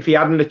if he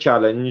hadn't have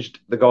challenged,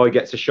 the guy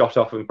gets a shot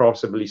off and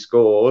possibly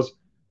scores.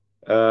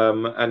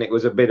 And it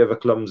was a bit of a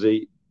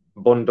clumsy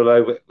bundle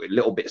over, a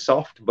little bit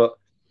soft, but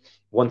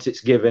once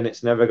it's given,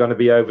 it's never going to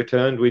be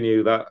overturned. We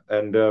knew that.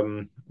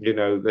 And,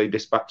 they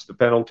dispatched the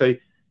penalty.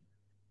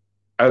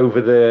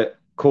 Over the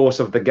course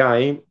of the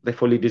game, they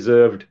fully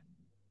deserved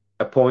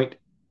a point.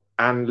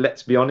 And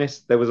let's be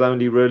honest, there was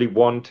only really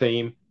one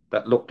team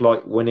that looked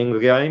like winning the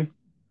game.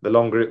 The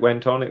longer it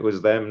went on, it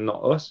was them,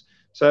 not us.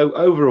 So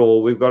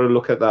overall, we've got to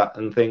look at that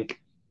and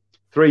think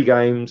 3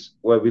 games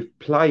where we've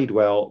played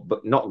well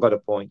but not got a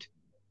point.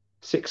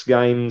 6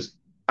 games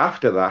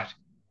after that,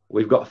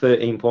 we've got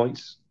 13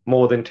 points,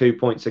 more than 2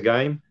 points a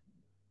game.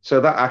 So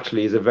that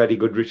actually is a very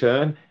good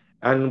return.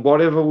 And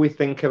whatever we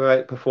think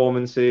about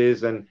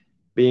performances and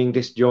being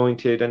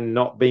disjointed and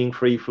not being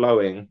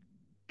free-flowing,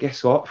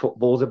 guess what?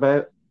 Football's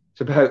about.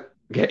 It's about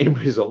getting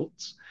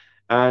results.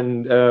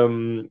 And,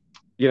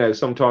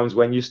 sometimes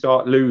when you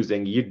start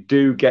losing, you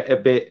do get a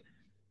bit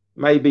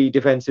maybe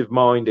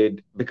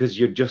defensive-minded because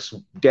you're just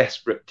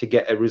desperate to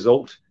get a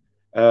result.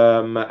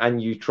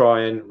 And you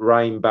try and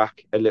rein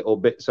back a little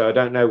bit. So I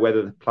don't know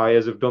whether the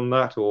players have done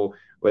that or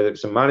whether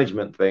it's a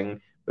management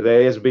thing, but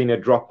there has been a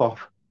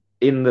drop-off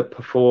in the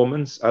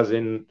performance, as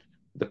in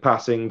the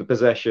passing, the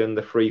possession,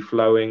 the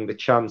free-flowing, the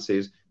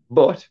chances,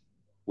 but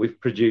we've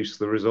produced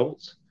the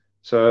results.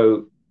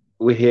 So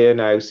we're here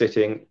now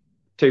sitting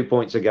 2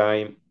 points a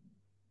game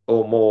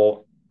or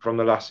more from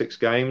the last 6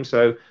 games.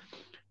 So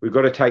we've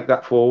got to take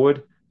that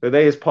forward. So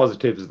there's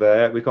positives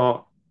there. We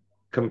can't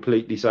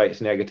completely say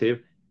it's negative.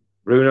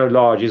 Bruno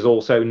Lage is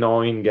also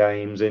 9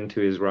 games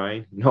into his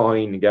reign,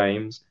 9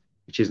 games,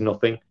 which is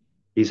nothing.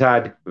 He's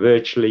had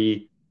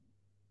virtually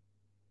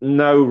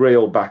no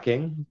real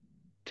backing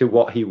to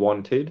what he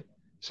wanted.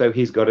 So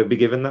he's got to be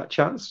given that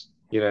chance.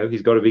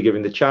 He's got to be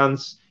given the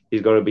chance.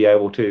 He's got to be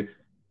able to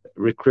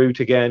recruit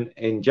again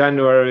in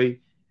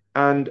January.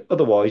 And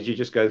otherwise, you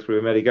just go through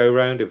a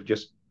merry-go-round of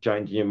just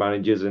changing your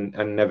managers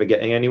and never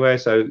getting anywhere.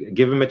 So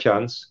give him a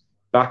chance,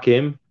 back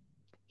him.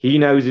 He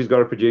knows he's got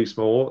to produce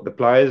more. The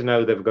players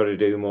know they've got to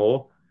do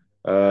more.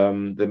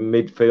 The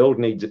midfield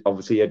needs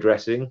obviously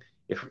addressing.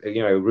 If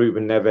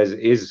Ruben Neves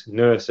is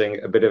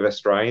nursing a bit of a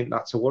strain,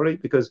 that's a worry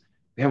because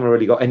we haven't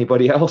really got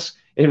anybody else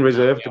in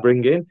reserve to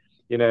bring in.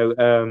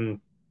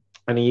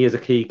 And he is a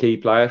key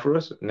player for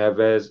us.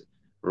 Neves,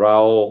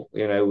 Raul,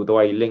 the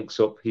way he links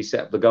up, he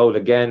set up the goal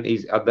again.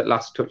 He's had that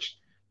last touch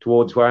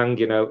towards Hwang.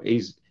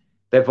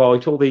 They're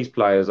vital. These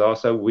players are,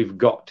 so we've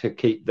got to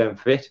keep them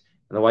fit.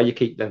 And the way you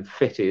keep them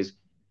fit is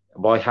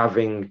by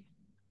having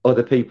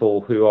other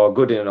people who are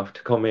good enough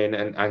to come in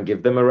and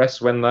give them a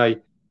rest when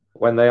they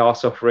are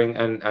suffering.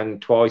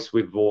 And twice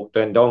we've brought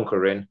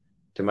Dendoncker in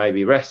to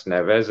maybe rest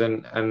Neves,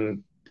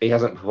 and he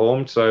hasn't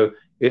performed. So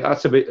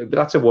that's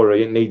a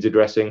worry. It needs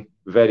addressing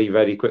very,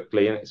 very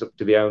quickly, and it's up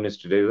to the owners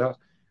to do that.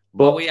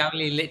 But we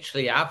only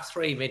literally have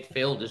 3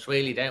 midfielders,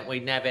 really, don't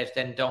we? Neves,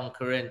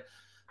 Dendoncker,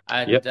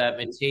 and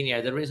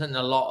Moutinho. There isn't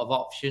a lot of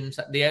options.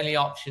 The only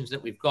options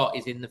that we've got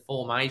is in the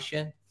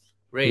formation.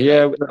 Really?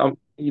 Yeah,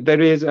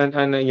 there is, and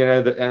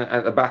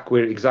at the back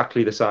we're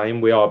exactly the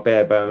same. We are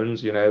bare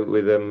bones,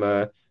 with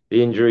the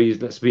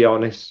injuries. Let's be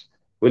honest,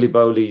 Willy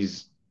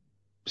Bowley's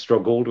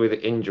struggled with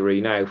injury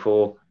now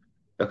for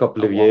a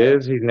couple of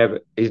years. He's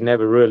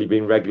never really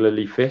been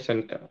regularly fit,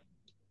 and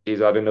he's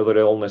had another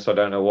illness. I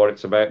don't know what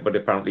it's about, but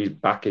apparently he's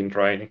back in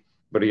training.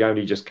 But he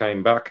only just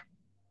came back,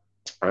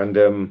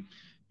 and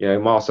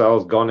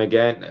Marcel's gone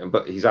again,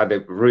 but he's had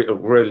a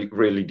really,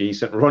 really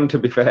decent run, to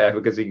be fair,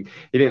 because he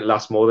didn't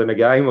last more than a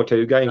game or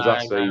 2 games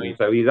last season.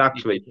 So he's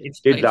actually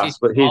did that.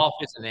 But he's half,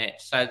 isn't it?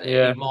 So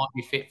he might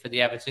be fit for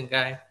the Everton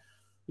game.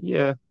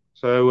 Yeah.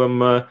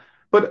 So,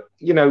 but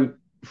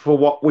for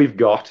what we've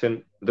got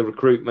and the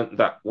recruitment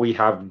that we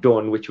have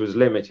done, which was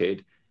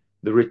limited,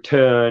 the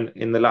return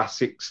in the last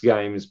 6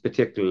 games,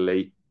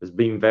 particularly, has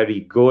been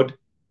very good,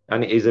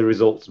 and it is a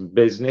results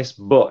business.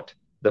 But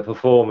the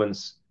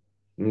performance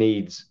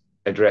needs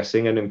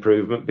addressing and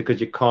improvement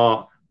because you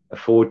can't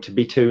afford to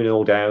be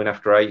 2-0 down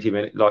after 80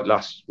 minutes like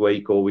last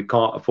week, or we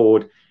can't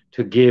afford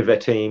to give a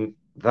team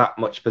that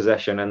much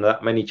possession and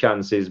that many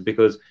chances,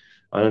 because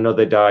on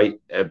another day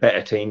a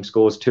better team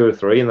scores 2 or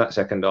 3 in that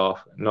second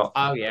half, not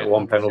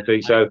one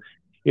penalty. So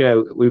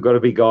we've got to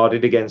be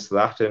guarded against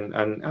that,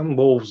 and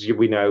Wolves,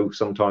 we know,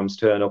 sometimes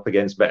turn up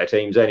against better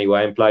teams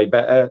anyway and play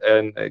better,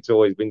 and it's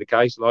always been the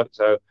case.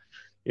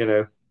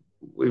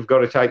 We've got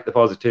to take the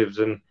positives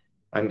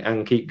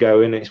and keep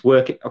going. It's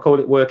work. I call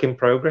it work in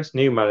progress.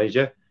 New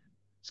manager,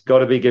 he's got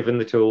to be given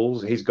the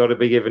tools. He's got to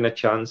be given a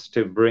chance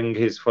to bring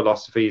his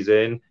philosophies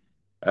in.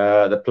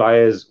 The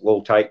players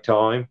will take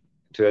time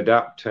to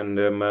adapt, and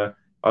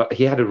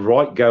he had a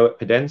right go at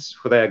Pedence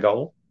for their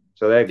goal.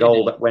 So their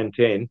goal that went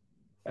in,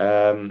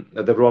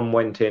 the run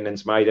went in, and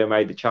Semedo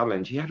made the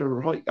challenge. He had a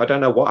right. I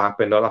don't know what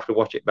happened. I'll have to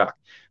watch it back.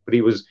 But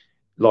he was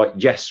like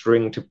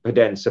gesturing to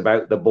Pedence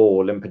about the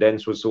ball, and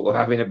Pedence was sort of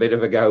having a bit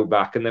of a go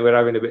back, and they were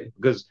having a bit,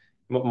 because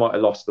he might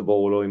have lost the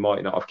ball or he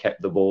might not have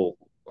kept the ball.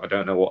 I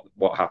don't know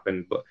what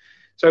happened, but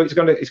so it's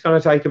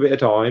gonna take a bit of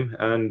time,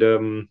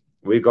 and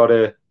we've got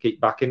to keep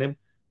backing him.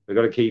 We've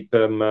got to keep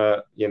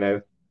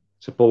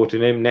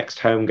supporting him. Next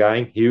home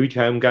game, huge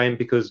home game,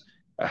 because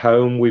at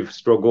home we've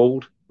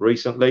struggled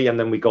recently, and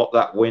then we got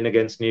that win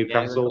against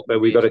Newcastle. So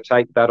we've got to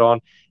take that on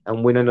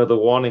and win another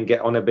one and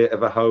get on a bit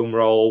of a home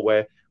roll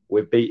where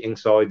we're beating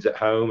sides at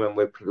home and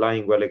we're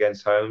playing well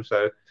against home.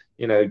 So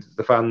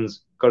the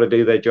fans got to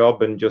do their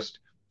job and just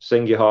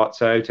sing your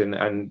hearts out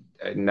and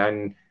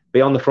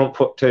be on the front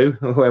foot too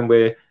when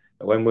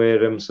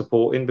we're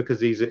supporting, because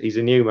he's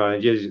a new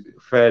manager, he's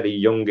a fairly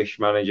youngish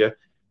manager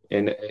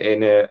in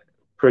a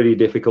pretty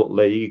difficult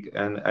league,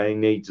 and he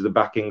needs the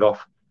backing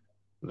off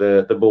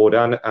the board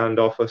and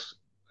off us.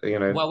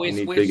 Well,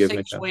 we're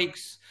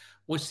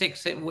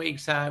 6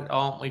 weeks out,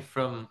 aren't we,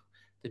 from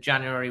the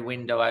January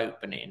window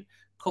opening?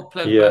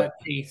 Couple of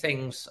key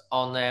things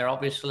on there.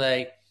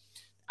 Obviously,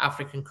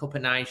 African Cup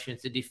of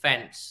Nations, the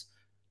defence.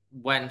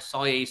 When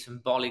Saiss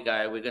and Bolly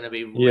go, we're going to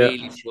be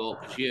really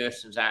short because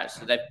Yerson's out,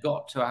 so they've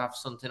got to have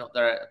something up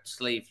their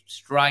sleeve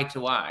straight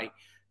away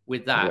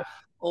with that. Yeah.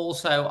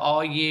 Also,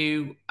 are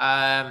you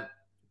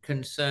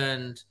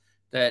concerned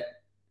that,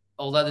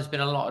 although there's been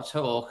a lot of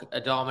talk,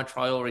 Adama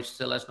Traore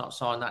still has not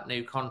signed that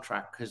new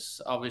contract?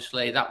 Because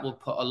obviously that will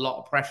put a lot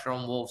of pressure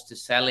on Wolves to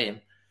sell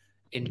him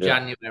in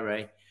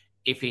January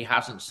if he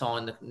hasn't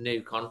signed the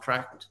new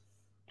contract.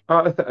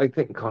 I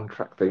think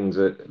contract things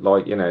are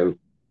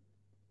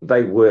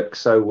they work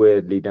so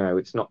weirdly now.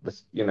 It's not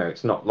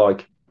it's not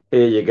like,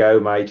 here you go,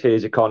 mate,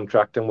 here's your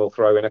contract, and we'll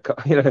throw in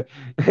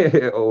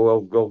or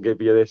we'll give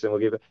you this and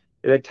we'll give it.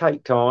 They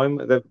take time.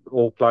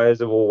 All players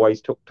have always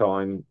took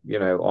time,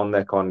 on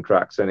their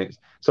contracts, and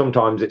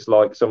sometimes it's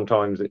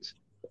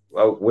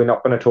well, we're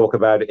not going to talk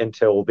about it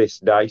until this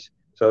date.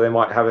 So they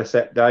might have a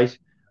set date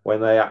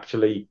when they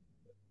actually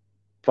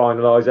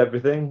finalise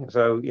everything.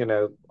 So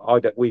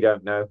we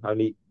don't know.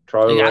 Only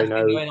Traore has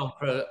been going on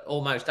for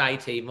almost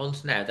 18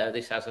 months now, though.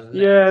 This hasn't.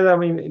 Yeah, I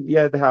mean,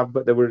 they have,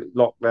 but there were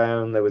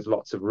lockdown. There was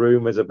lots of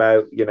rumours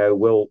about,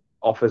 will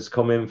offers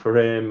come in for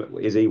him?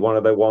 Is he one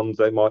of the ones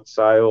they might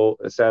sell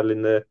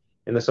in the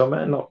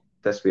summer? Not.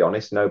 Let's be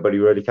honest. Nobody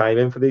really came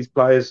in for these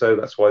players, so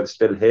that's why they're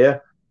still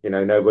here.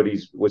 Nobody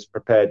was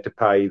prepared to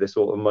pay the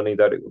sort of money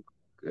that it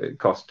would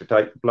cost to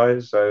take the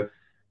players. So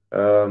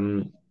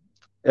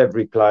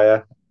every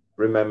player,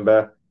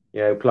 remember.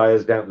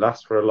 Players don't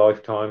last for a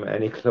lifetime at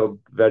any club,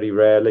 very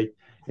rarely.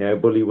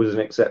 Bully was an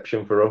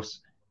exception for us,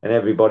 and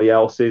everybody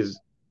else is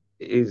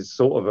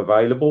sort of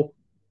available,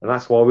 and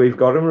that's why we've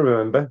got them.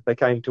 Remember, they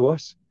came to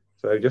us,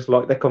 so just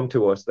like they come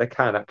to us, they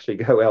can actually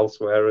go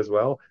elsewhere as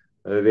well.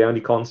 The only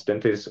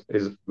constant is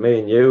me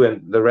and you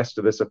and the rest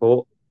of the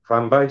support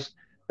fan base.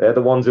 They're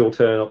the ones who'll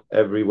turn up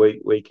every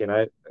week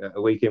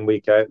in,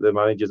 week out. The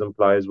managers and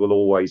players will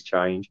always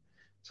change.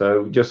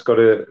 So just got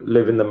to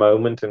live in the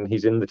moment, and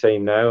he's in the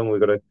team now, and we've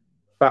got to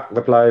back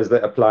the players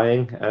that are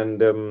playing, and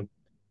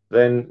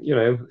then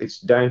it's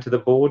down to the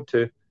board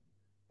to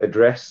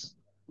address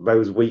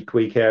those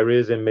weak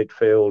areas in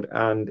midfield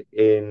and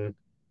in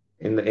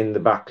the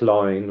back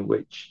line,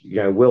 which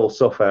will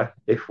suffer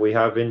if we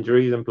have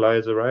injuries and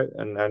players are out.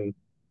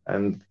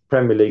 And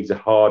Premier League's a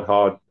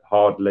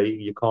hard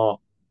league. You can't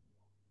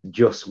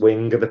just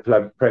wing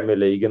the Premier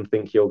League and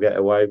think you'll get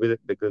away with it,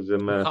 because you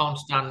can't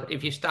stand.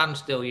 If you stand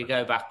still, you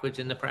go backwards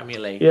in the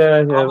Premier League.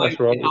 Yeah, that's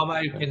right. I'm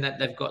hoping that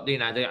they've got,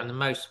 and the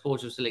most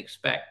supporters will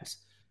expect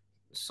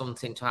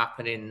something to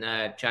happen in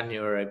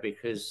January,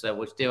 because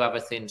we do have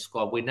a thin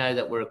squad. We know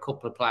that we're a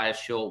couple of players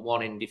short,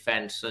 one in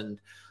defence and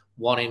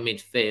one in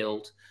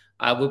midfield.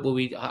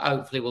 We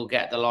hopefully we'll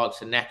get the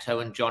likes of Neto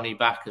and Johnny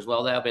back as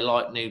well. They'll be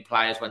like new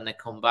players when they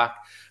come back.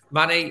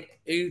 Manny,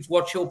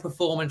 what's your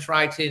performance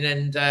rating,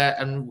 and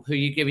who are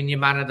you giving your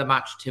man of the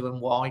match to,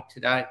 and why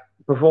today?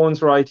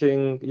 Performance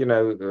rating,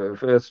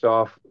 first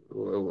half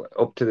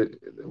up to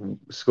the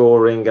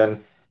scoring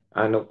and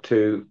up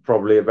to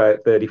probably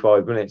about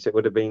 35 minutes, it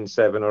would have been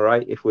 7 or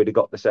 8 if we'd have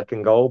got the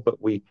second goal. But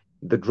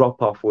the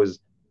drop off was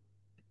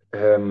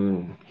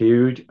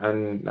huge,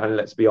 and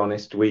let's be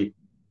honest, we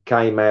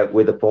came out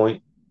with a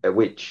point,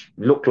 which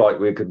looked like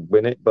we could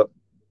win it, but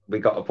we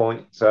got a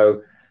point.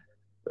 So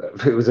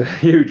it was a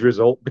huge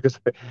result because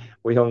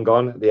we hung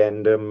on at the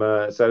end.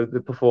 So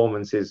the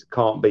performances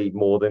can't be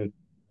more than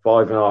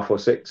 5.5 or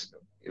 6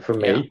 for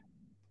me. Yeah.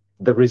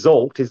 The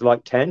result is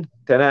like 10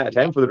 out of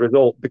 10 for the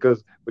result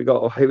because we got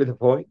away with a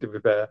point, to be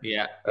fair.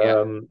 Yeah.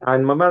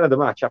 And my man of the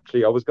match,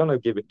 actually, I was going to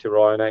give it to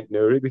Ryan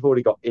Aït-Nouri before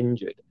he got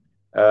injured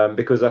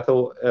because I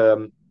thought,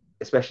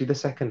 especially the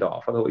second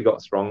half, I thought he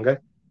got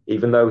stronger.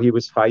 Even though he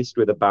was faced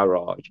with a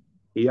barrage,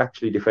 he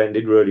actually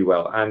defended really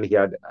well and he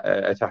had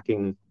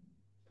attacking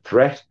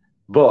threat.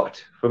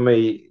 But for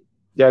me,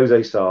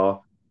 Jose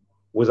Sarr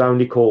was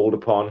only called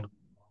upon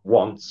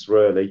once,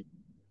 really,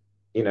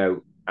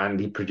 and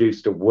he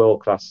produced a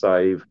world-class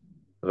save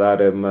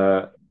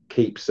that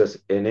keeps us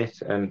in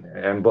it.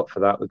 And but for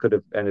that, we could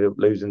have ended up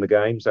losing the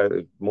game. So it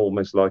was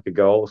almost like a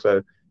goal.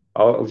 So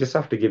I'll just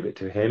have to give it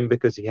to him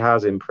because he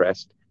has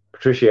impressed.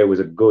 Patricio was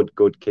a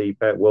good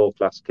keeper,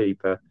 world-class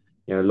keeper,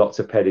 lots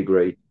of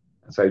pedigree.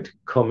 So to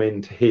come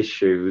into his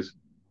shoes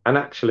and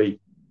actually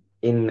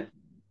in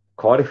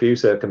quite a few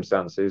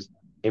circumstances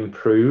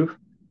improve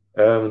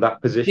that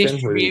position.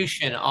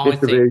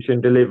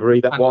 Distribution,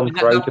 delivery, that one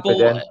throw to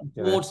Podence.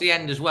 Towards the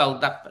end as well,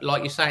 that,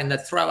 like you're saying, the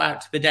throw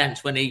out to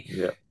Podence when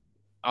he...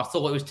 I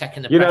thought it was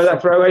taking the pressure.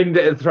 That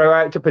throw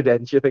out to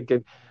Podence, you're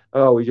thinking,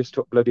 oh, we just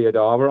took bloody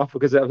Adama off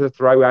because that was a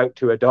throw out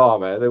to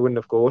Adama. They wouldn't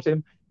have caught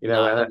him.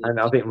 And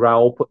I think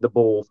Raul put the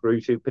ball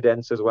through to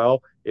Podence as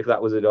well. If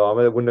that was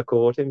Adama, they wouldn't have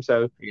caught him.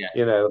 So,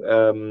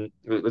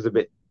 it was a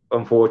bit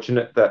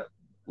unfortunate that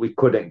we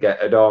couldn't get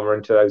Adama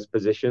into those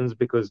positions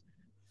because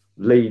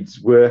Leeds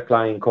were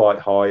playing quite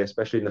high,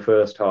 especially in the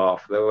first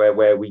half,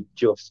 where we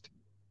just,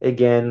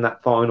 again,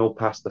 that final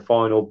pass, the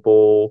final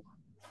ball,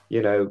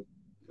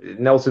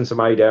 Nelson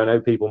Semedo, I know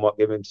people might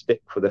give him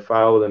stick for the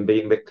foul and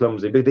being a bit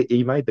clumsy, but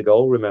he made the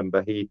goal,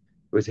 remember. It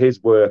was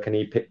his work and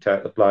he picked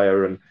out the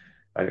player and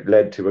it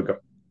led to a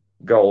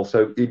goal.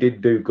 So he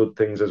did do good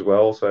things as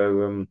well.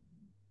 So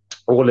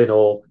all in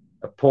all,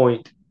 a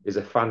point is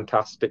a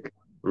fantastic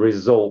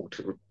result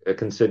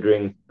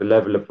considering the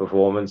level of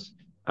performance.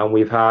 And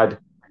we've had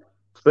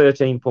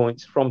 13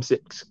 points from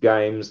 6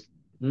 games.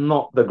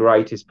 Not the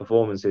greatest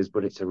performances,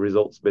 but it's a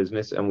results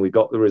business and we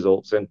got the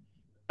results and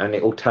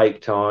it'll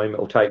take time.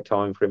 It'll take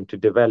time for him to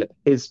develop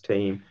his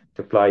team,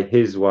 to play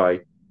his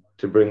way,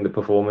 to bring the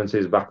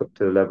performances back up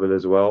to the level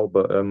as well.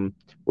 But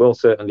we'll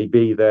certainly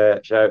be there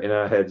shouting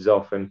our heads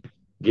off and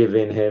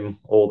giving him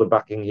all the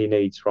backing he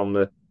needs from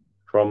the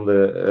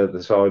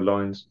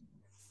sidelines.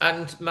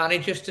 And Manny,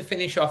 just to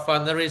finish off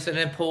on, there is an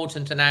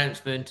important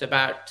announcement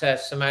about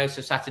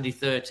Samosa Saturday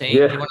 13.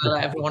 Yeah. Do you want to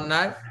let everyone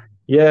know?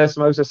 Yeah,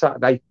 Samosa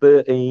Saturday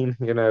 13.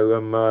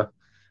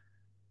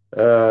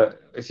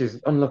 Which is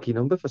an unlucky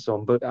number for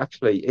some, but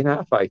actually in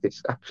our faith,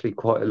 it's actually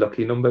quite a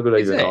lucky number,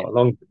 believe it or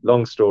not.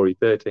 Long story,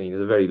 13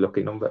 is a very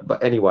lucky number.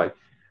 But anyway,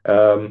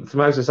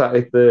 Samosa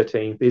Saturday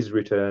 13th is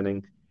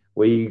returning.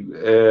 We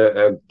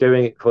are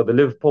doing it for the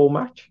Liverpool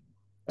match,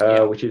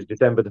 which is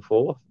December the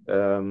 4th.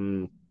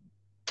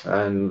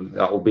 And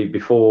that will be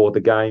before the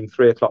game,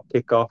 3:00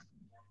 kickoff.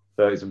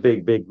 So it's a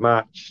big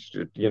match,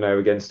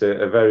 against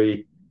a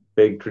very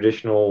big,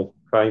 traditional,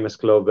 famous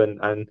club and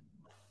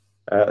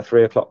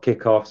 3:00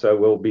 kickoff. So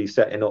we'll be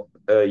setting up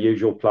a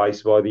usual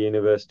place by the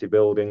university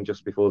building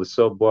just before the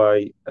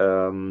subway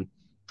from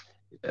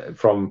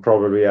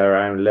probably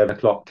around 11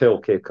 o'clock till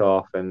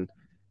kickoff. And,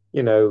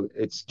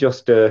 it's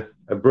just a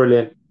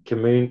brilliant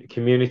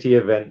community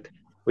event,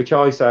 which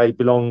I say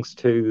belongs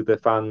to the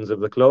fans of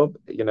the club.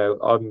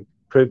 I'm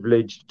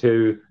privileged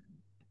to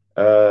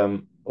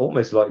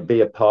almost like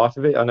be a part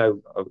of it. I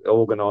know I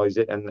organise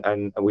it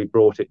and we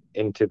brought it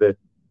into the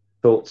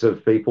thoughts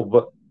of people,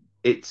 but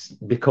it's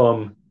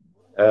become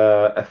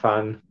a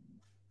fan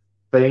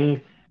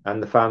thing,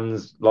 and the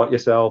fans like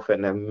yourself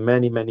and then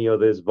many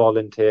others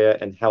volunteer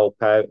and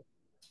help out,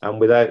 and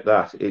without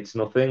that it's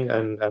nothing.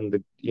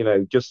 And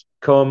just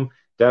come,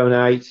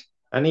 donate,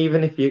 and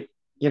even if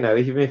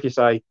you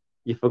say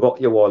you forgot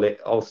your wallet,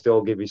 I'll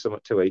still give you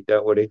something to eat.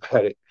 Don't worry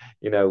about it.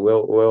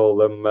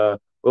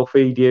 We'll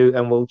feed you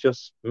and we'll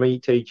just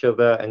meet each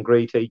other and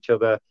greet each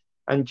other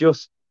and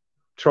just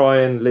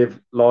try and live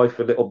life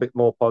a little bit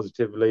more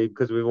positively,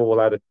 because we've all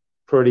had a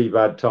pretty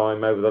bad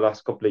time over the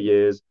last couple of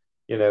years,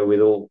 with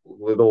all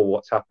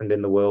what's happened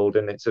in the world.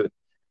 And it's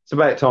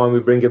about time we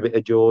bring a bit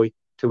of joy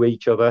to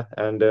each other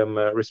and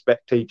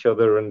respect each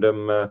other and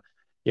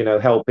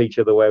help each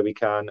other where we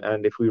can.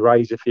 And if we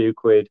raise a few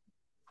quid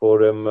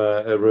for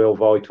a real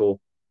vital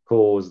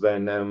cause,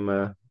 then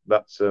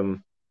that's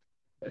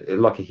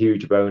like a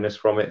huge bonus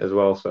from it as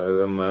well.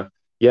 So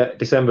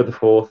December the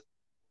 4th,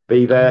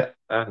 be there.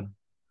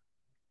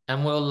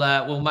 And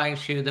we'll make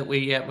sure that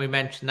we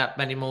mention that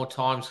many more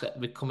times that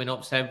we're coming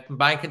up. So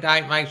make a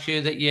date, make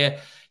sure that you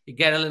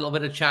get a little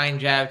bit of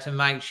change out, and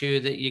make sure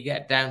that you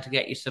get down to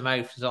get your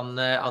samosas on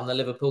the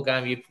Liverpool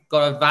game. You've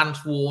got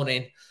advance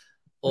warning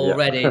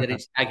already that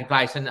it's taking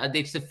place, and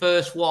it's the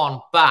first one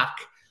back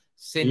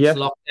since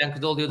lockdown,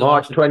 because all the other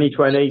March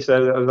 2020.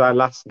 So that was our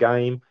last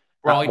game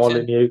at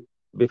Molineux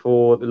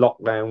before the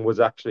lockdown was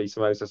actually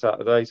Samosa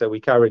Saturday. So we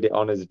carried it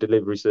on as a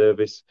delivery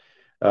service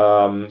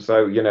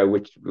So,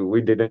 which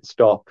we didn't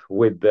stop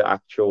with the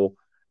actual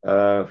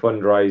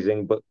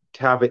fundraising, but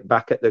to have it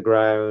back at the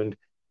ground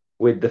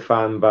with the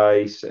fan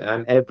base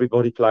and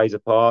everybody plays a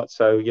part.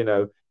 So,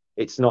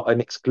 it's not an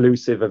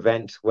exclusive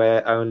event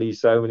where only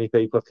so many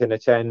people can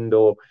attend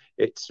or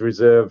it's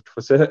reserved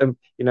for certain,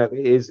 it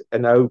is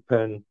an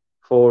open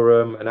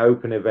forum, an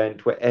open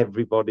event where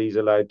everybody's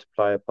allowed to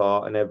play a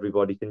part and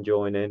everybody can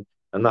join in.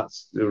 And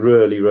that's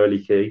really,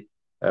 really key.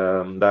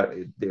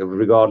 That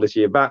regardless of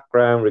your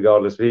background,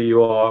 regardless of who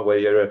you are, whether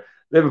you're a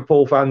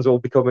Liverpool fans all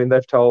becoming,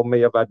 they've told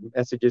me, I've had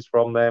messages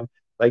from them.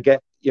 They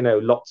get,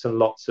 lots and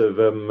lots of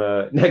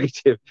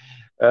negativity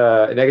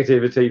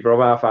from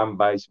our fan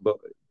base, but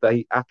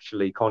they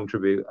actually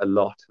contribute a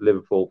lot,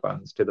 Liverpool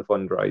fans, to the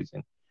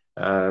fundraising.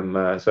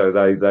 So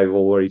they've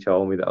already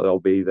told me that they'll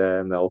be there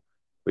and they'll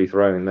be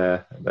throwing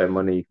their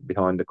money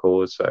behind the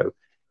cause. So,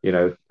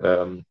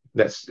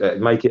 let's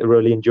make it a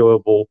really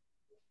enjoyable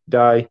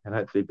day and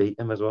hopefully beat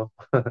them as well.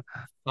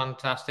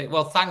 Fantastic.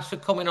 Well, thanks for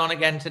coming on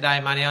again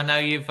today, Manny. I know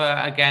you've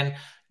again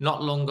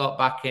not long got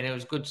back in. It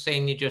was good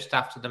seeing you just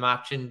after the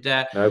match. And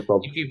no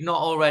problem. If you've not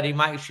already,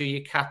 make sure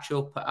you catch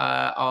up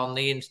on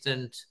the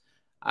instant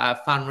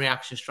fan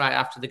reaction straight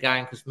after the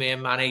game, because me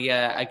and Manny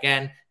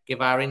again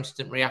give our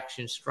instant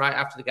reaction straight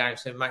after the game.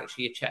 So make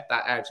sure you check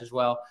that out as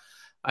well.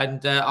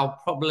 And I'll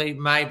probably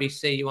maybe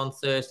see you on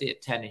Thursday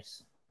at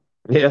tennis.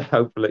 Yeah,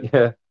 hopefully.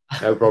 Yeah,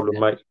 no problem,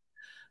 mate.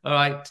 All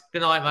right.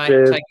 Good night, mate.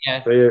 Cheers. Take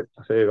care.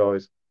 See you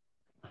guys.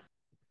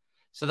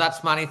 So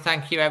that's Manny.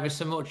 Thank you ever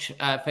so much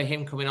for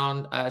him coming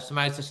on.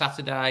 Samosa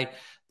Saturday,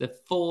 the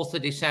 4th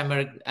of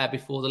December,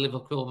 before the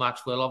Liverpool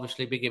match. We'll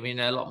obviously be giving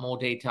a lot more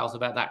details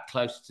about that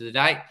closer to the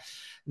date.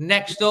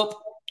 Next up,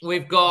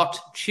 we've got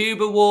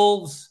Tuber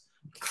Wolves.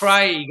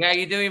 Craig, how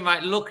you doing,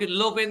 mate?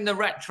 Loving the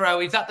retro.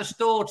 Is that the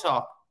store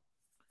top?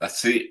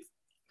 That's it.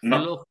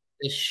 Look,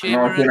 the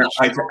shimmer and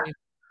the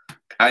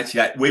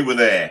 88. We were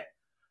there.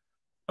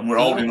 And we're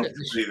old enough to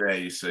be there,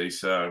 you see.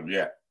 So,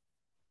 yeah.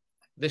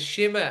 The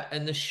shimmer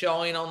and the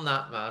shine on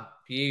that, man.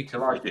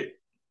 Beautiful. I like it.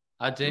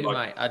 I do,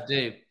 mate. I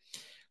do.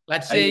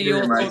 Let's hear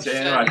your thoughts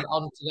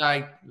on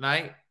today,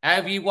 mate. How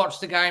have you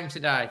watched the game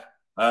today?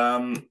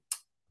 I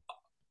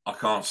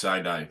can't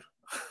say, Dave.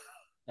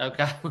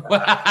 Okay.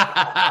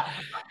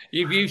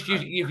 You've used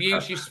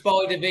your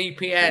Spider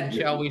VPN,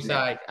 shall we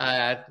say?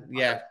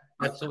 Yeah,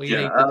 that's what you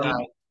need to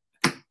know.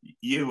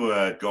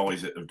 You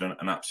guys that have done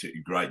an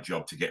absolutely great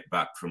job to get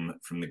back from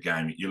the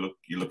game. You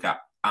look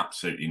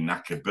absolutely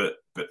knackered, but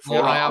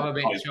I am a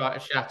bit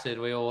shattered.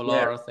 We all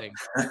are, I think.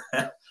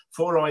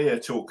 Before I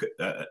talk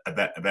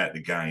about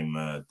the game,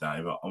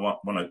 Dave, I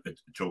want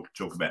to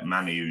talk about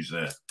Manny, who's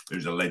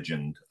a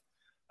legend.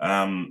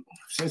 I've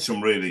seen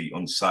some really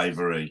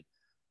unsavoury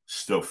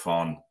stuff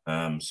on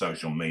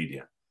social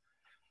media,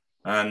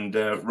 and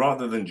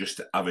rather than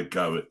just have a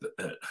go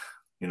at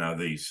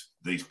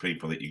these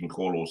people that you can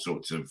call all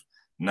sorts of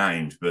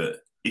names, but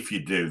if you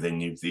do, then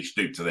you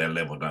stoop to their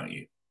level, don't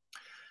you?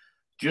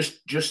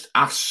 Just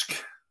ask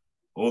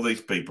all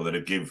these people that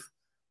have give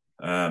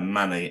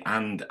Manny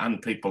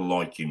and people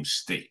like him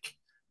stick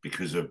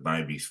because of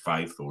maybe his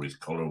faith or his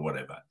colour or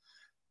whatever.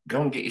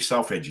 Go and get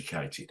yourself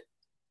educated.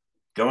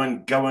 Go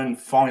and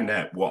find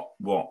out what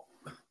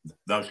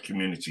those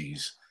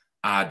communities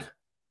add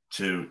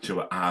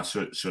to our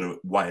sort of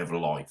way of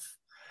life.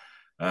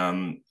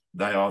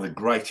 They are the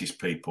greatest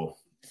people.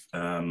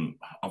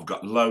 I've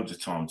got loads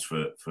of times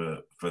for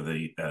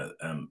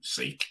the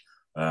Sikh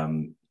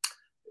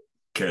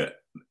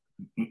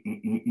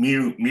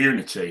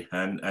community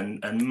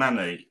and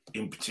Manny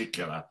in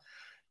particular.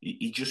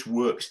 He just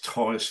works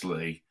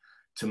tirelessly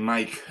to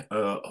make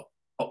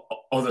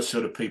other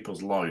sort of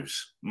people's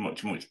lives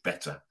much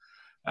better,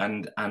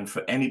 and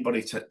for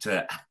anybody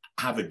to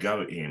have a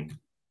go at him,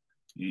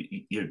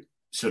 you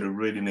sort of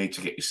really need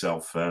to get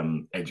yourself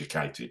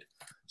educated.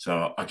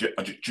 So I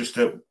just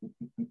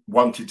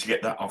wanted to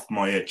get that off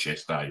my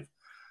chest, Dave.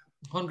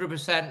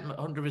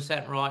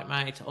 100% right,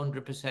 mate.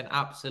 100%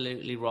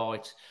 absolutely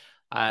right.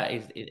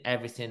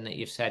 Everything that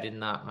you've said in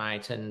that,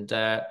 mate. And,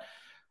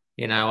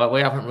 we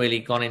haven't really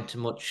gone into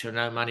much. I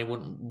know Manny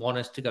wouldn't want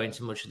us to go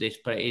into much of this,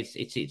 but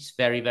it's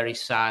very, very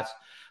sad.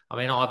 I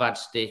mean, I've had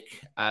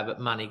stick,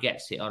 but Manny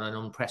gets it on an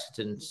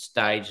unprecedented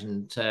stage,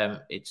 and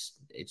it's.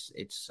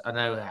 I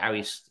know how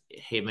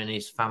him and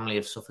his family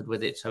have suffered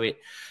with it. So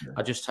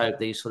I just hope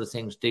these sort of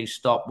things do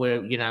stop.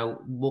 We're,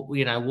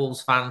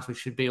 Wolves fans, we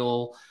should be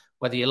all,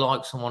 whether you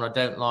like someone or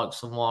don't like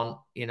someone,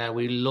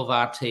 we love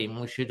our team.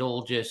 We should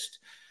all just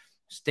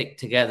stick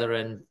together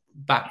and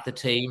back the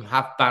team,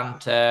 have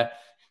banter.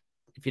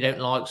 If you don't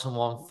like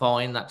someone,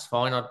 fine, that's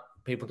fine.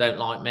 People don't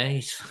like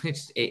me.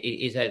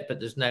 But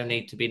there's no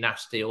need to be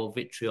nasty or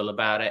vitriol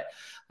about it.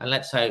 And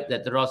let's hope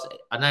that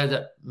I know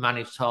that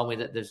Manny's told me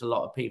that there's a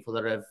lot of people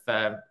that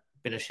have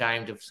been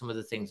ashamed of some of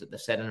the things that they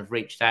said and have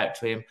reached out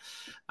to him.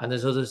 And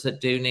there's others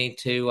that do need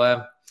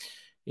to,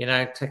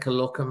 take a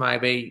look and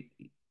maybe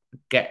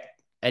get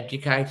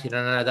educated.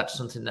 And I know that's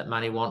something that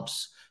Manny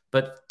wants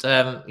But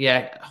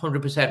yeah,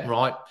 100%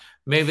 right.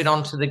 Moving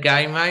on to the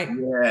game, mate.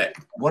 Yeah,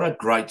 what a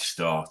great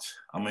start.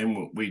 I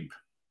mean, we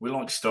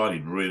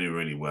started really,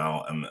 really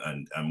well,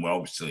 and we're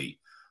obviously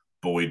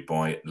buoyed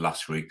by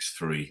last week's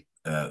three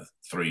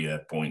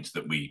points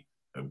that we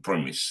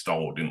pretty much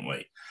stole, didn't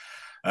we?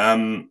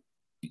 And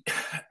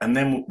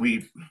then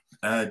we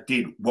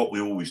did what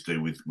we always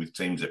do with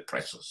teams that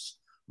press us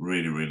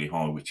really, really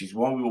high, which is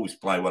why we always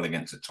play well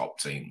against the top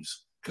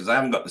teams, because they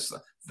haven't got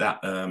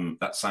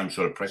that same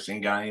sort of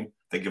pressing game.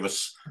 They give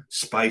us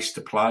space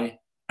to play,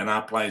 and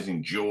our players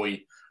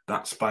enjoy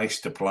that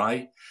space to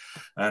play.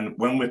 And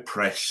when we're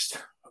pressed,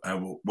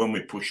 when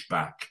we push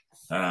back,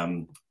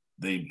 the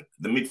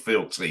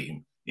midfield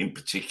team in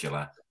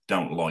particular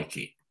don't like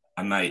it,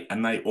 and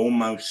they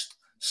almost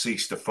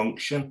cease to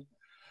function.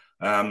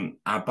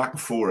 Our back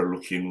four are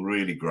looking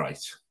really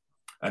great,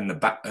 and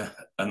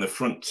the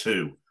front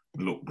two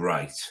look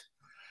great.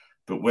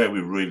 But where we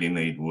really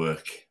need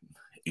work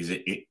is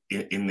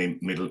in the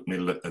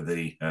middle of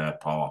the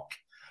park.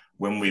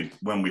 When we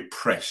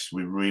press,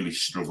 we really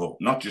struggle.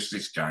 Not just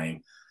this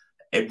game,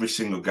 every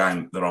single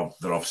game that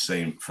I've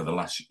seen for the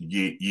last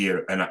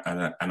year and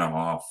a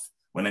half.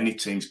 When any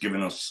team's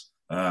given us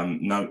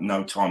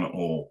no time at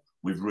all,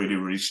 we've really,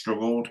 really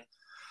struggled.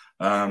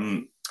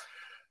 But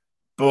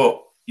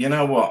you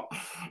know what?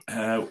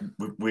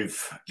 We've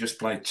just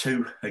played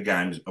 2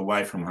 games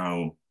away from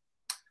home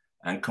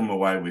and come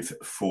away with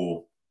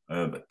 4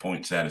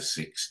 points out of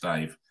 6,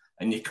 Dave.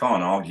 And you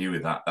can't argue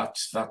with that.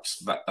 That's.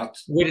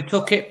 We'd have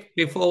took it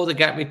before the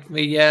gap,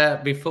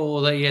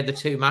 before the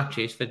 2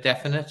 matches for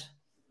definite.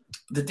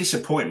 The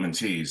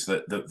disappointment is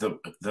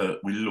that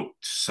we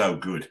looked so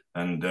good,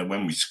 and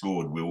when we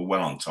scored, we were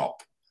well on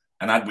top.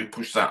 And had we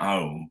pushed that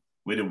home,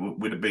 we'd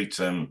have beat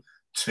 2-3-0,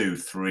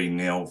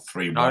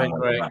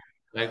 3-1.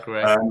 I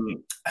agree.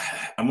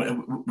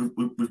 And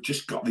we've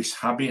just got this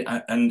habit,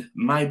 and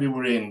maybe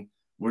we're in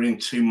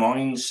 2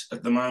 minds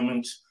at the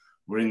moment.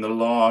 We're in the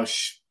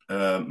large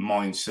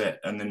mindset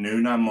and the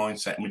Nuno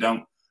mindset, and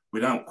we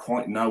don't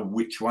quite know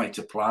which way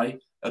to play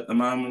at the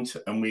moment,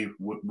 and we're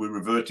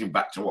reverting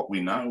back to what we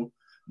know,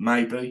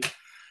 maybe.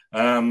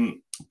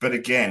 But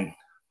again,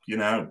 you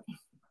know,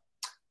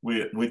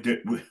 we're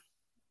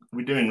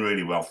doing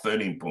really well.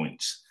 13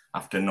 points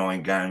after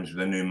 9 games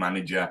with a new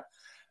manager,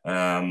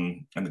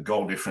 and the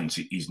goal difference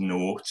is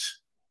 0.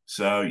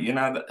 So you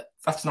know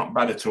that's not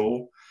bad at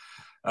all.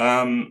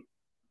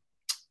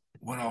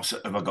 What else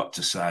have I got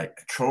to say?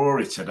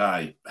 Traore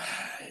today,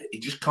 he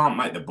just can't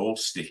make the ball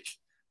stick.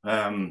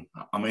 I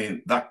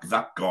mean, that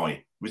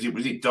guy, was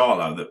it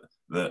Darlow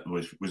that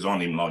was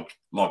on him like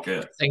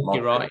a? I think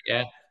you're right,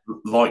 yeah.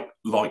 Like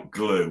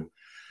glue.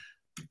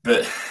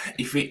 But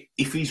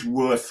if he's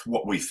worth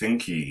what we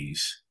think he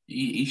is,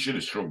 he should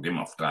have shrugged him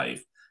off,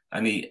 Dave.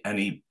 And he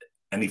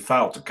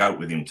failed to cope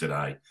with him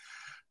today.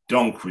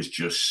 Donk was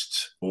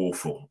just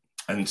awful.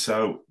 And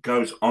so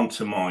goes on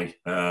to my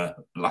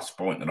last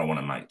point that I want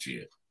to make to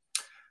you.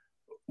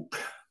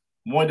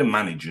 Why do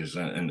managers,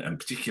 and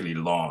particularly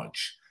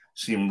large,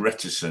 seem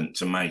reticent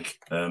to make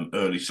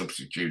early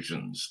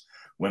substitutions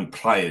when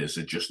players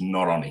are just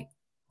not on it?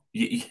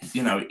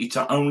 You know, it's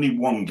only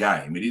 1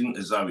 game. It isn't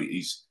as though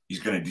he's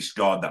going to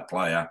discard that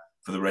player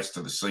for the rest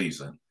of the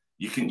season.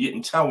 You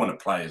can tell when a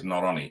player's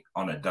not on it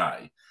on a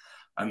day,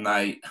 and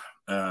they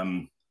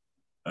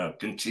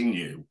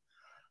continue.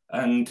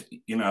 And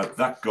you know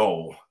that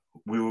goal,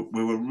 we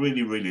were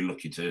really, really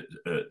lucky to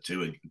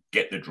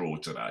get the draw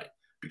today,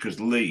 because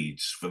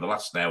Leeds for the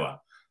last hour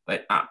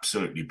they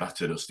absolutely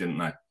battered us, didn't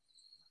they?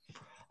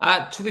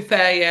 To be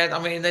fair, yeah. I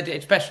mean, they did,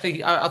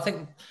 especially. I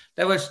think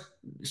they were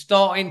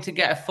starting to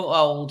get a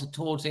foothold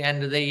towards the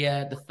end of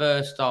the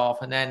first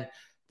half, and then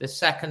the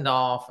second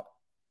half.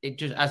 It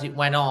just, as it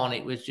went on,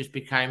 it was just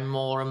became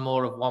more and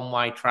more of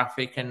one-way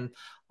traffic, and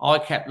I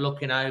kept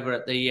looking over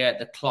at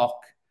the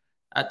clock.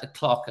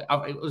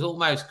 It was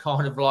almost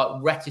kind of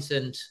like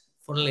reticent,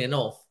 funnily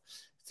enough,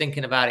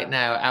 thinking about it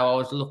now, how I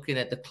was looking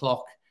at the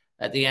clock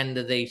at the end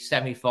of the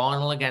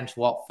semi-final against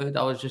Watford.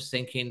 I was just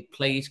thinking,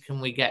 please,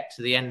 can we get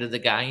to the end of the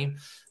game?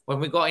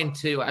 When we got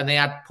into, and they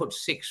had put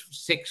six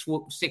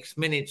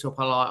minutes up,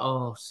 I'm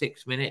like,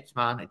 6 minutes,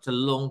 man. It's a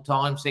long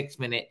time, 6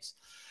 minutes.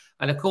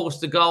 And of course,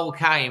 the goal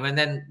came, and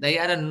then they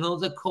had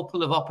another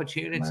couple of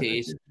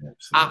opportunities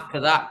after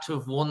that to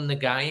have won the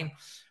game.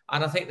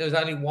 And I think there was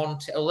only one,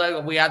 although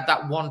we had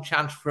that one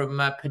chance from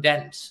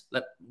Podence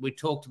that we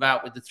talked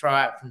about with the throw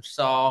out from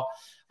Sarr.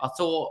 I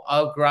thought,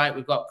 oh, great,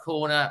 we've got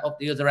corner up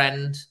the other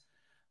end.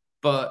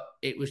 But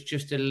it was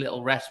just a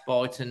little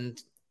respite.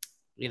 And,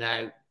 you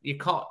know, you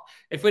can't,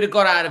 if we'd have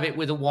got out of it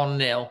with a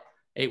 1-0,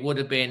 it would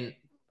have been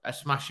a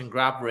smash and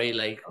grab,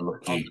 really, on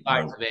the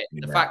back of it.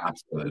 The fact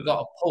that we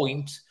got a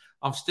point,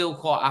 I'm still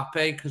quite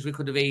happy, because we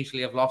could have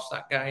easily have lost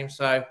that game.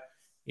 So,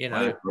 you know,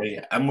 I agree.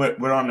 And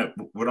we're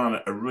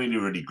on a really,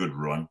 really good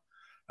run,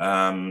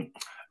 and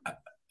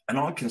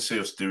I can see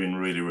us doing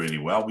really, really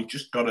well. We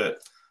just got to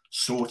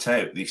sort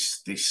out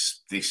this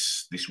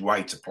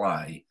way to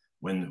play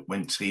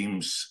when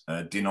teams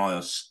deny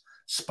us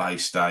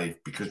space, Dave,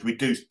 because we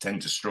do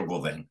tend to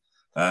struggle then.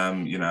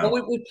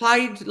 Well, we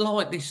played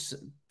like this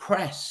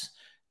press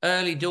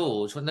early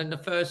doors, and then the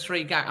first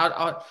 3 games.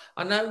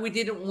 I know we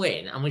didn't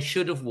win, and we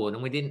should have won,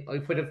 and we didn't. We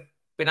could have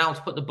been able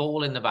to put the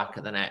ball in the back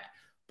of the net,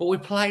 but we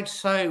played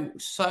so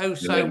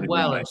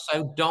well and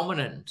so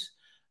dominant.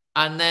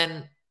 And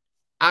then,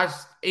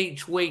 as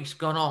each week's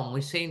gone on,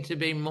 we seem to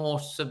be more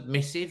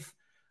submissive,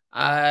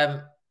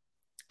 and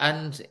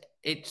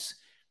it's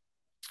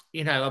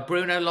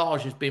Bruno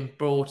Lage has been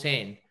brought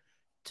in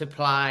to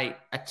play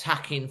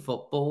attacking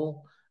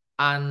football,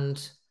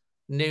 and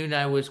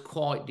Nuno was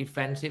quite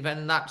defensive.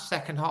 And that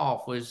second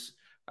half was,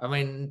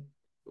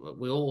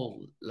 we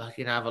all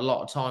have a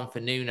lot of time for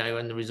Nuno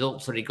and the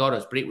results that he got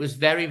us, but it was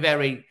very,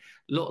 very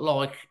looked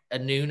like a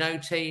Nuno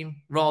team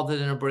rather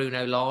than a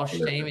Bruno Lage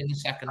team in the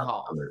second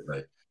half.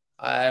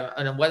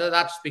 And whether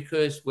that's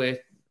because we're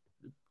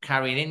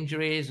carrying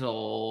injuries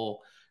or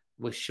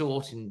we're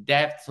short in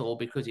depth or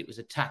because it was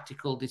a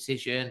tactical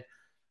decision,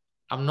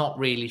 I'm not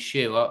really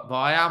sure, but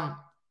I am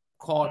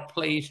quite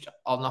pleased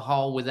on the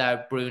whole with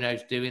how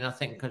Bruno's doing. I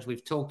think because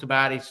we've talked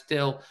about he's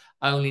still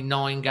only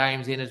 9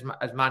 games in, as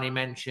Manny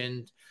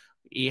mentioned.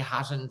 He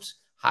hasn't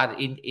had.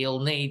 He'll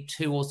need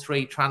 2 or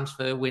 3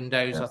 transfer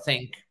windows. I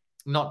think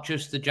not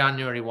just the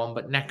January one,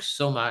 but next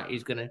summer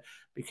he's going to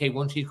be key.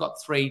 Once he's got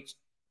 3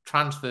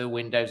 transfer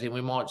windows in,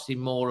 we might see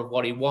more of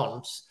what he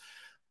wants.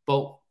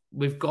 But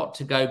we've got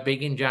to go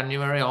big in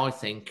January, I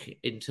think,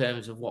 in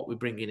terms of what we're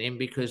bringing in,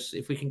 because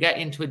if we can get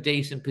into a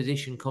decent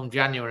position come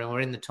January and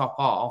we're in the top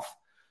half,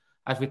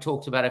 as we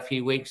talked about a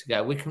few weeks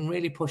ago, we can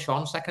really push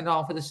on second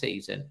half of the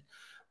season,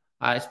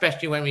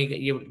 especially when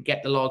you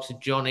get the likes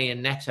of Johnny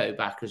and Neto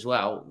back as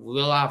well.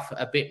 We'll have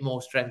a bit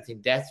more strength in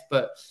depth,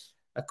 but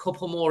a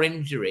couple more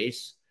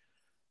injuries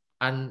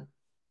and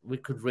we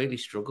could really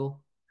struggle.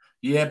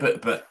 Yeah,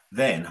 but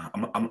then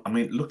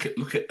look at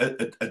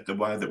the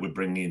way that we're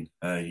bringing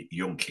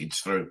young kids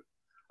through.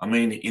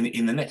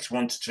 In the next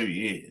 1 to 2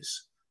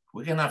 years,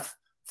 we're going to have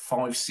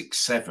 5, 6,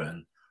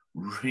 7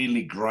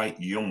 really great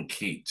young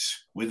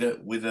kids with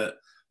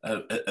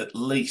at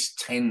least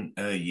 10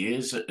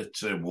 years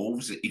at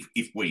Wolves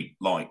if we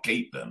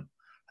keep them,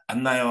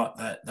 and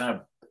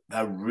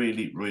they're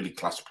really, really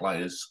class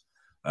players,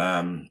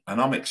 and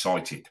I'm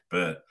excited.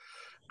 But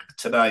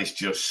today's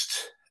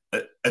just.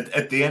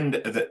 At the end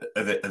of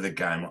the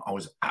game, I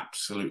was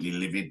absolutely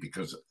livid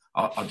because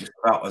I just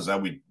felt as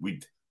though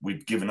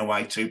we'd given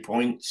away 2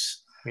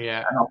 points.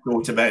 Yeah, and I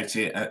thought about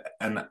it,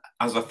 and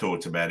as I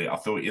thought about it, I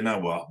thought, you know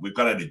what, we've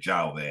got out of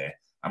jail there,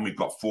 and we've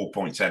got 4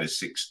 points out of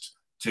 6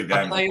 2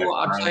 games.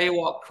 I'll tell you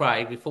what,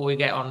 Craig. Before we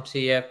get on to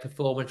your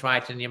performance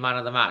rating and your man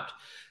of the match,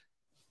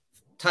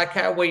 take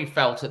how we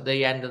felt at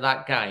the end of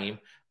that game.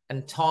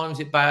 And times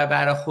it by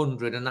about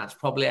 100, and that's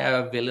probably how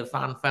a Villa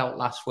fan felt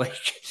last week.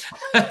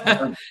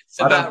 It's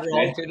about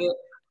right, isn't it?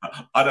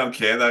 I don't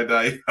care though,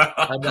 Dave.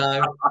 I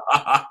know.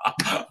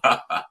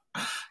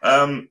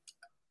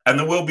 And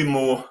there will be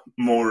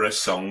more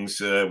songs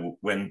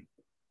when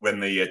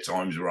the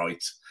time's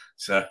right.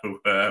 So,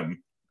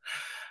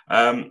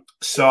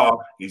 Sarr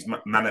is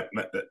man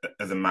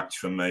of the match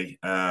for me.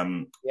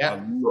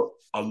 Yeah,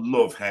 I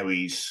love how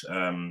he's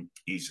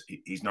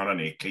not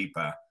only a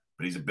keeper,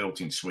 but he's a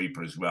built-in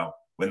sweeper as well.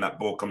 When that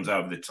ball comes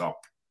over the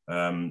top,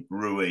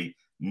 Rui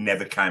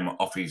never came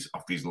off his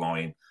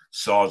line.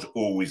 Sarr's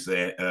always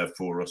there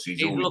for us.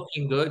 He's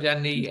looking good,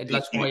 and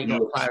that's why he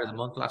got Player of the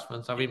Month last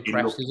month. I'm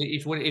impressed.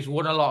 He's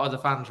won a lot of the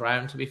fans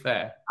round, to be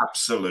fair.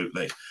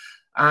 Absolutely.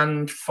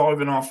 And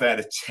 5.5 out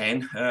of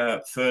 10.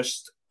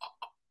 First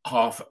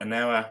half an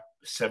hour,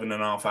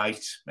 7.5,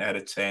 8 out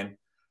of 10.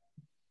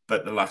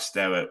 But the last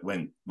hour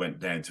went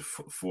down to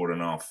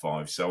 4.5,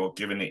 5. So I've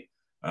given it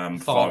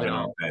 5.5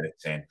 out of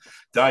 10.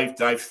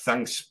 Dave,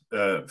 thanks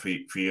for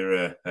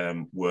your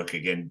work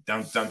again.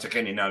 Don't take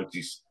any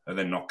notice of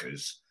the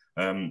knockers.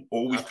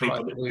 Always that's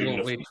people right.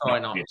 That we try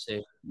not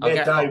to. I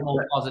get Dave, a lot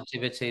more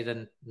positivity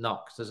than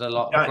knocks. There's a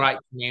lot of great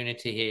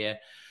community here,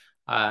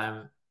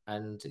 and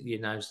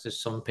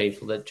there's some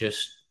people that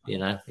just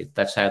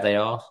that's how they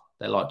are.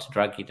 They like to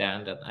drag you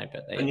down, don't they?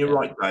 But and you're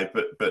right, Dave.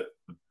 But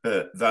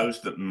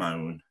those that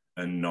moan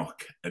and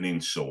knock and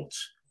insult,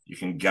 you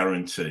can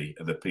guarantee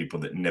are the people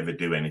that never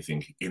do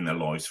anything in their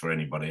lives for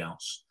anybody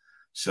else.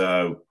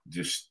 So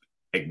just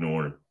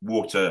ignore them.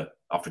 Water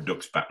off a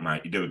duck's back,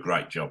 mate. You do a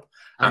great job.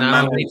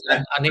 I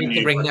need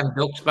to bring them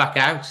ducks back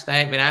out. They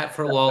ain't been out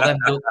for a while, them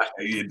ducks.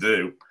 You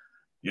do.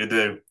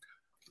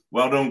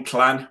 Well done,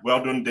 clan.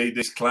 Well done,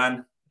 DD's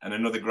clan. And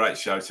another great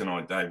show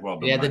tonight, Dave. Well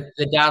done, yeah, the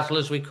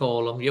Dazzlers, we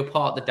call them. You're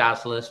part of the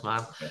Dazzlers,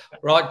 man.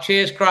 Right,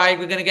 cheers, Craig.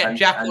 We're going to get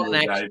Jack on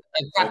next. Dave,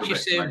 and catch you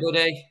soon,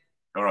 buddy.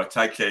 All right,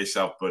 take care of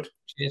yourself, bud.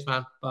 Cheers,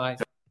 man. Bye.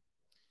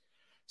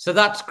 So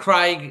that's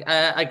Craig.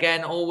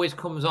 Again, always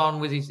comes on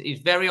with he's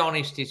very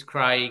honest, is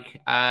Craig.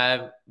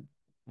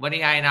 When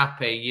he ain't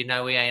happy, he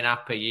ain't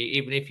happy.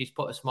 Even if he's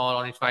put a smile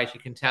on his face, you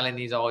can tell in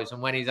his eyes.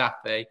 And when he's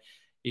happy,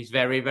 he's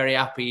very, very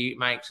happy. He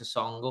makes a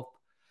song up.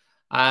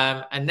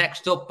 And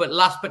next up, but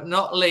last but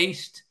not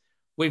least,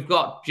 we've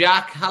got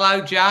Jack.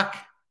 Hello,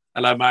 Jack.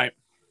 Hello, mate.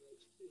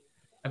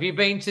 Have you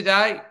been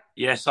today?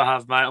 Yes, I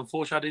have, mate.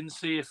 Unfortunately, I didn't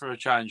see you for a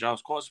change. I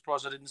was quite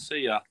surprised I didn't see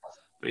you.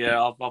 But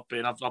yeah, I've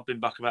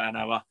been back about an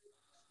hour.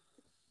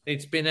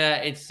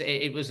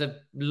 It was a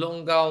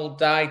long old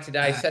day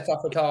today. Set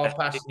off at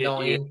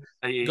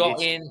 9:30. Got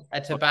in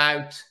at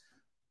about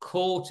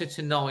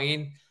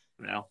 8:45.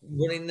 Yeah.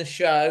 Running the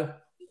show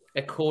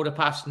at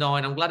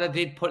 9:15. I'm glad I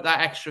did put that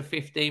extra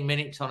 15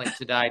 minutes on it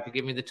today to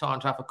give me the time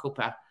to have a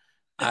cuppa.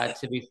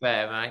 To be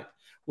fair, mate.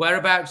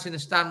 Whereabouts in the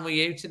stand were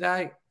you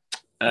today?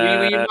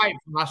 Were you your mate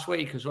from last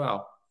week as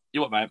well?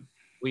 You what, mate?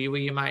 Were you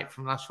your mate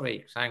from last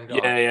week? Same guy?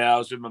 Yeah, I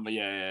was remember.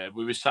 Yeah.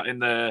 We were sat in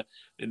the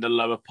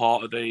lower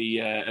part of the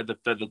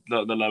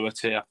lower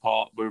tier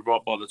part. We were right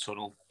by the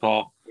tunnel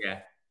part. Yeah.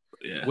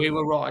 We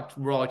were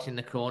right in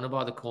the corner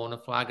by the corner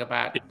flag,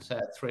 about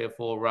 3 or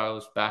 4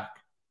 rows back.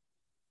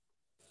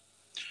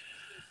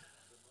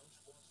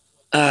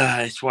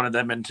 It's one of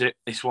them, isn't it?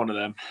 It's one of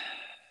them.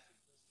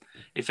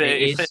 Do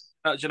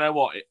you know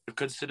what?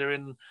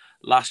 Considering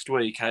last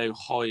week how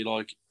high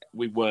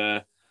we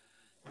were.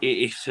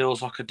 It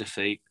feels like a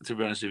defeat, to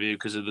be honest with you,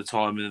 because of the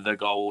timing of the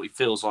goal. It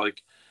feels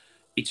like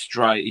it's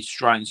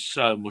drained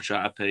so much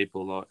out of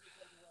people.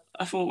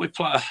 I thought we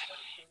played.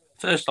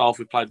 First half,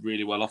 we played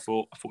really well. I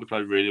thought we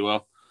played really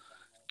well.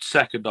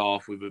 Second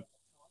half,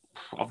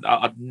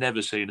 I've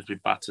never seen us be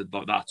battered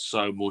like that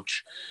so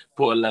much.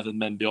 Put 11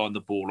 men behind the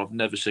ball. I've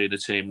never seen a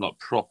team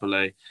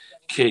properly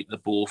keep the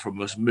ball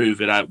from us, move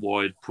it out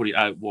wide, put it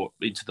out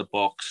into the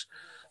box.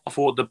 I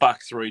thought the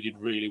back three did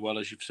really well,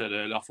 as you've said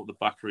earlier. I thought the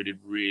back three did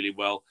really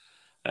well.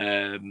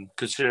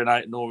 Considering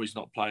Aït-Nouri's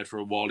not played for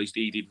a while,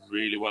 he did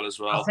really well as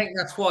well. I think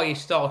that's why he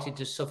started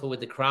to suffer with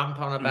the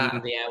cramp on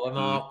about the hour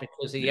mark,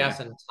 because he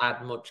hasn't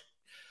had much.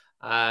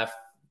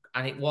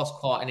 And it was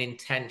quite an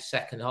intense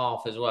second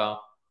half as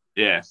well.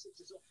 Yeah.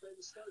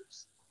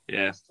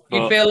 Yeah.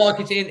 You feel like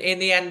it's in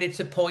the end, it's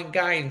a point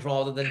gained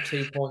rather than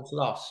 2 points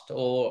lost,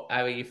 or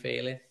how are you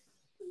feeling?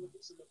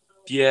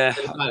 Yeah.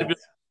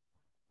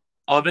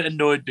 I'm a bit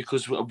annoyed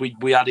because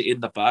we had it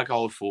in the bag.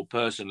 I thought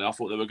personally, I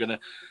thought they were going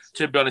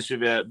to be honest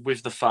with you,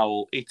 with the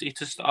foul, I'm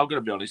going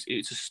to be honest,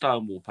 it's a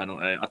Stonewall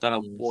penalty. I don't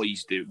know what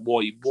he's doing.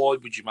 Why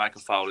would you make a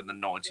foul in the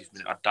 90th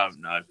minute? I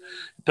don't know.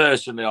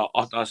 Personally, I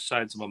was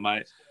saying to my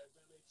mate,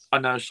 I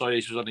know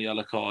Saïss was on a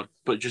yellow card,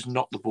 but just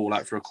knock the ball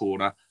out for a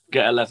corner,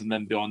 get 11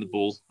 men behind the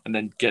ball, and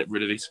then get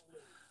rid of it.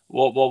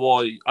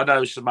 Why? I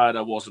know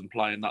Semedo wasn't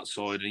playing that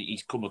side, and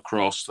he's come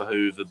across for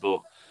Hoover,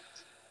 but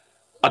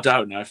I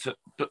don't know.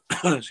 But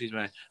excuse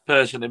me.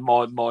 Personally,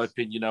 my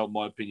opinion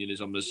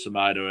is on the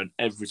Semedo, and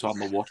every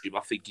time I watch him,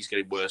 I think he's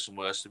getting worse and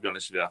worse, to be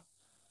honest with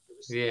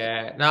you.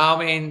 Yeah. No, I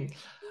mean,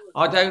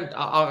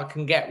 I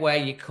can get where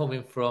you're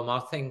coming from. I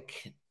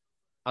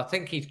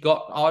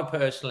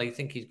personally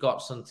think he's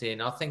got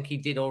something. I think he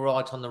did all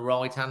right on the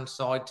right-hand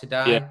side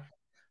today. Yeah.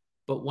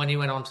 But when he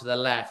went on to the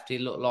left, he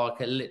looked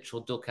like a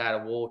literal duck out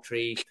of water.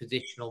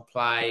 Positional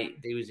play.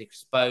 He was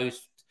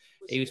exposed.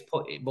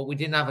 But we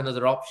didn't have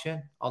another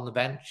option on the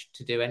bench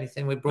to do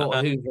anything. We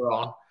brought Hoover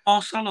on.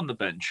 Marcel on the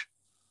bench.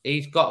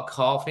 He's got a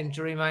calf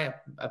injury, mate.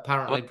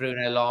 Apparently,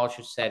 Bruno Lage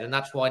has said, and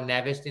that's why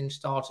Neves didn't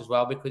start as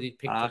well, because he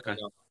picked up.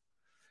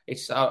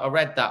 I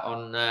read that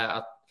on.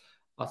 I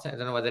don't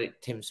know whether it's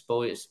Tim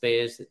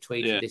Spears that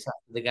tweeted this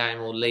after the game,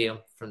 or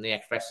Liam from the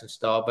Express and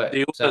Star. But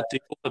the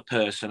other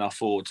person I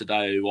thought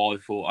today,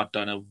 I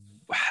don't know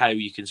how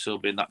you can still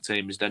be in that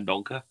team, is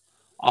Dendoncker.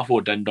 I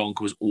thought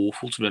Dendoncker was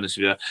awful, to be honest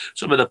with you.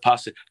 Some of the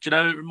passes, do you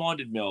know what it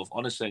reminded me of?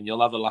 Honestly, and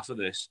you'll have a laugh at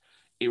this.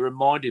 It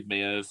reminded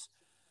me of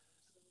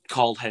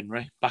Carl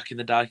Henry back in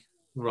the day.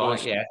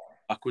 Right, yeah.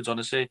 Backwards,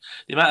 honestly.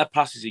 The amount of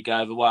passes he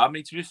gave away. I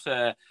mean, to be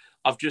fair,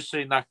 I've just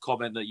seen that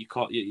comment that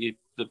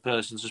the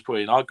person's just put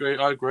in. I agree.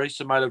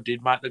 Semedo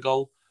did make the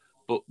goal,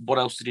 but what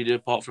else did he do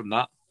apart from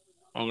that?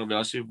 I'm going to be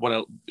honest with you. What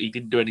else? He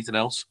didn't do anything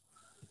else.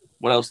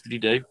 What else did he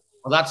do?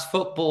 Well, that's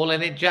football,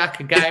 isn't it, Jack?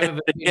 A game of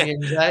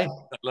opinions, eh?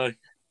 Exactly.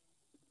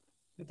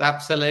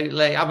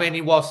 Absolutely. I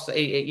mean,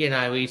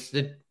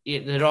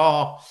 there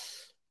are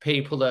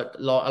people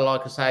that,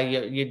 like I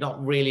say, you're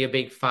not really a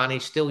big fan.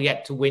 He's still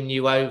yet to win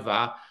you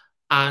over.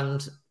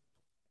 And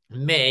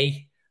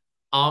me,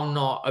 I'm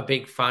not a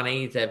big fan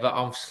either, but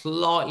I'm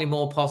slightly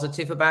more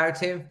positive about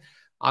him.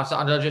 I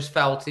just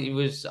felt it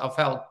was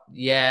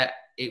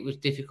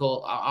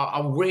difficult.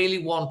 I really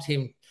want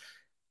him.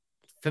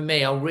 For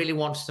me, I really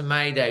want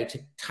Semedo to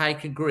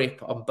take a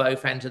grip on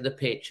both ends of the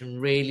pitch and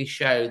really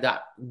show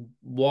that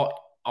what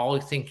I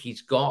think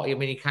he's got. I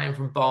mean, he came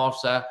from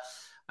Barca.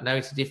 I know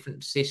it's a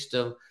different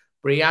system,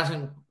 but he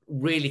hasn't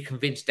really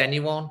convinced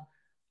anyone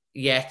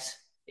yet.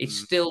 It's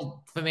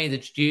still, for me,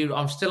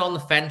 I'm still on the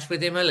fence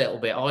with him a little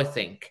bit, I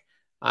think.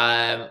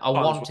 I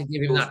want to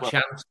give him that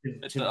chance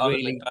to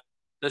really...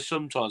 There's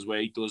sometimes where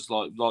he does,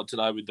 like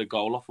today with the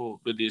goal, I thought,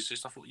 with the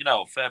assist, I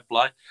thought, fair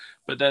play.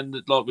 But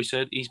then, like we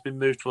said, he's been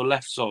moved to a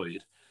left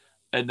side.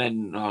 And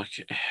then,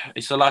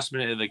 it's the last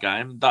minute of the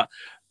game. That,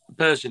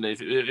 personally,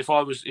 if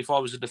I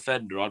was a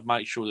defender, I'd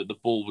make sure that the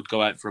ball would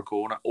go out for a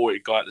corner or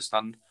it'd go out the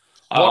stand.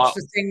 What's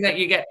the thing that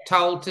you get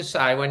told to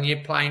say when you're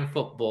playing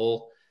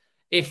football?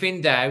 If in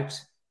doubt...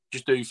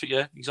 Just do it,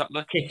 yeah,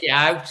 exactly. Kick it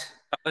out.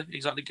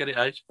 Exactly. Get it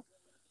out.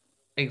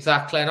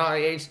 Exactly, and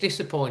it's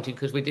disappointing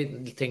because we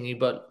didn't think.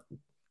 But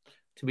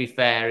to be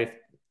fair,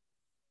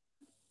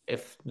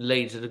 if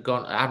Leeds had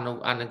gone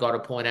hadn't got a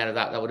point out of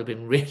that, that would have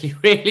been really,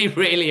 really,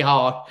 really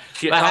hard.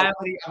 Yeah,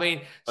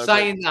 but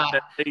saying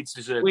that,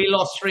 we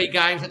lost 3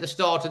 games at the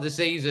start of the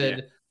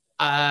season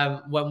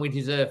when we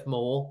deserved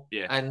more,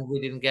 and we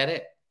didn't get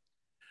it.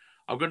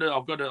 I've got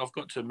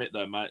to admit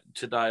though, mate.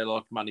 Today,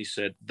 like Manny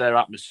said, their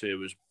atmosphere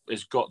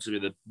has got to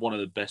be one of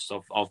the best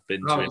I've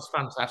been to. It was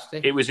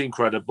fantastic. It was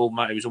incredible,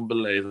 mate. It was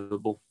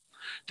unbelievable.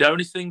 The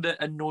only thing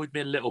that annoyed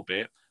me a little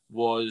bit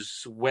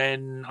was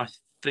when I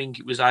think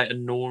it was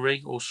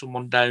Aït-Nouri or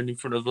someone down in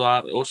front of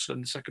us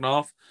in the second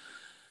half.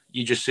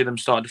 You just see them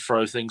starting to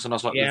throw things, and I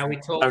was like, "Yeah, we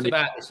talked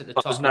about this at the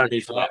top." There's no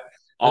need for that.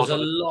 There's a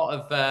lot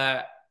of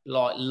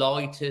like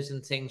lighters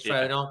and things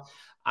thrown on,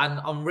 and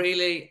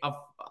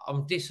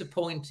I'm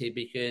disappointed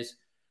because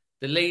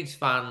the Leeds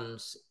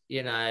fans,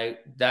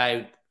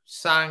 they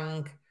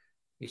sang,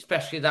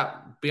 especially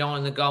that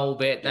behind the goal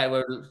bit. They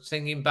were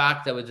singing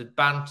back. There was a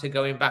banter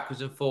going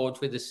backwards and forwards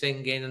with the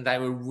singing, and they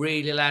were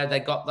really loud. They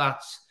got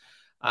that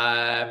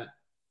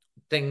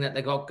thing that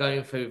they got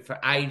going for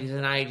ages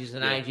and ages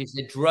and ages.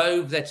 They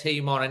drove their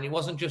team on, and it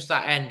wasn't just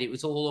that end. It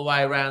was all the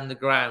way around the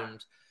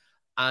ground.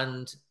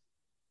 And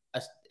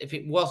if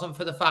it wasn't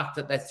for the fact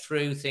that they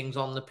threw things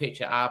on the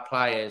pitch at our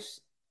players,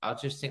 I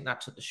just think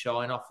that took the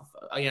shine off.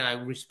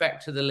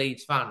 Respect to the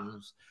Leeds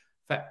fans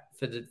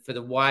for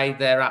the way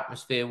their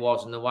atmosphere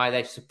was and the way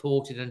they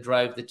supported and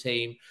drove the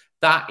team.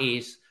 That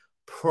is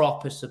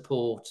proper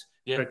support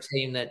for a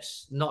team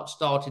that's not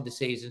started the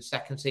season,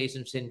 second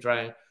season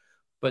syndrome,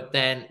 but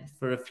then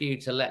for a few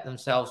to let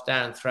themselves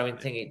down, throwing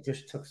things, it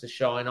just took the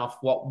shine off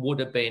what would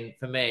have been,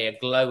 for me, a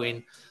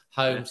glowing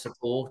home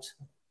support.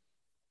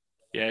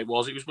 Yeah, it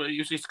was.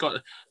 It's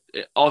got.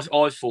 I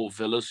thought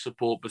Villa's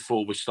support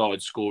before we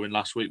started scoring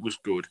last week was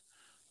good,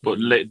 but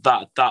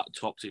that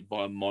topped it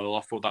by a mile.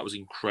 I thought that was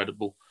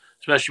incredible,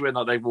 especially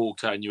when they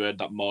walked out and you heard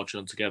that marching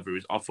on together.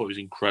 I thought it was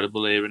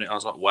incredible hearing it. I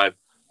was like, wow.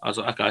 I was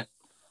like, okay,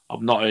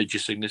 I've not heard you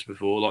sing this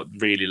before, like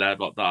really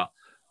loud like that.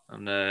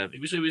 And it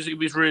was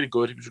really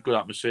good. It was a good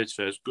atmosphere.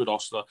 It's good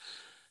hostile.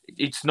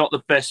 It's not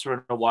the best for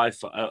an away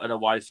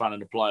fan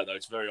and a player though.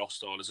 It's very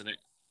hostile, isn't it?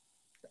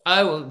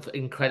 Oh,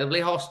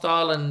 incredibly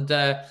hostile, and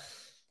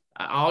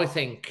I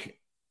think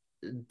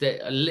they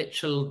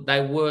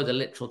were the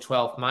literal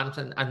 12th man,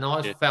 and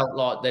I felt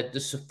like the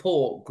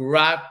support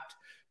grabbed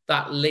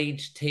that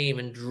Leeds team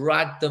and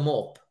dragged them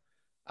up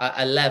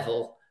a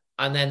level,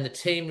 and then the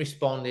team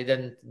responded,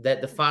 and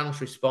the fans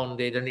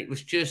responded, and it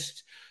was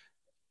just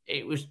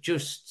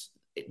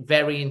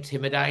very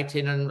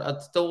intimidating. And I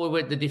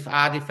thought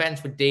our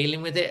defence were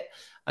dealing with it.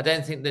 I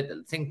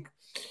think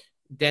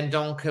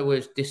Dendoncker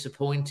was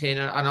disappointing,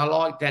 and I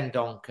like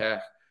Dendoncker.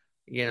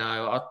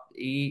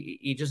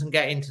 He doesn't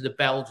get into the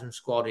Belgian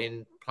squad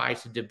in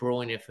place of De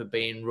Bruyne for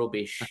being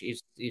rubbish.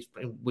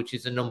 Which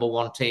is the number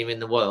 1 team in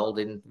the world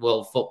in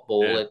world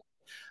football.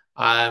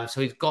 Yeah. So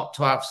he's got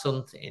to have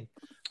something.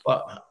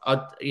 But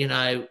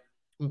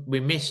we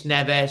missed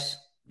Neves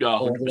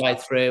all the way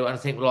through, and I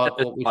think I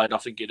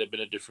think it'd have been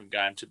a different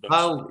game to.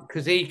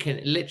 Because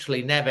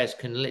Neves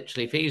can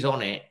literally, if he's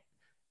on it,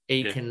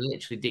 he can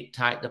literally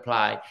dictate the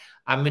play.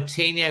 And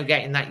Moutinho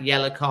getting that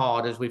yellow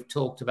card, as we've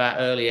talked about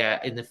earlier,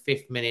 in the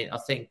 5th minute, I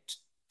think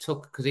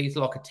because he's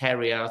like a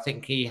terrier, I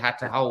think he had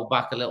to hold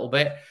back a little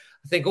bit.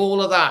 I think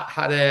all of that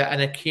had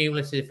an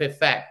accumulative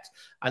effect.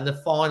 And the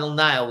final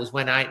nail was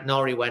when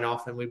Aït-Nouri went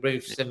off and we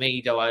moved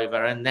Semedo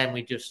over, and then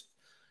we just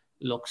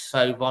looked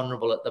so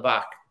vulnerable at the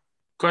back.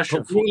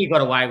 We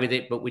got away with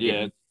it, but we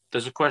didn't.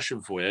 There's a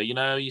question for you.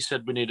 You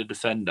said we need a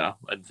defender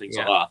and things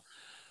like that.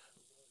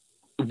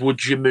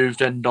 Would you move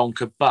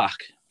Dendoncker back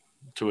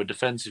to a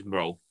defensive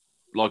role?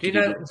 Do you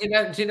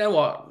know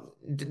what?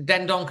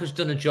 Dendoncker's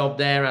done a job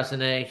there,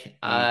 hasn't he?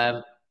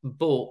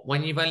 But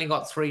when you've only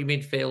got 3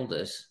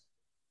 midfielders,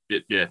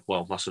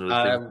 well, that's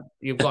another thing.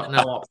 You've got no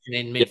option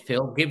in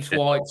midfield. Gibbs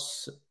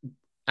White's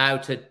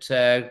out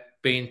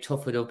at being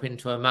toughened up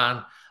into a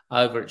man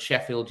over at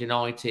Sheffield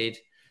United.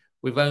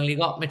 We've only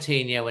got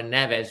Moutinho and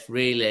Neves,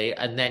 really,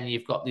 and then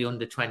you've got the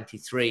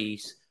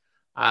under-23s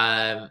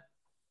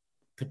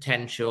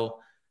potential.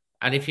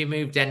 And if you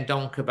move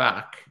Dendoncker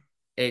back,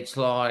 it's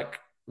like,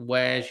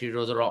 where's your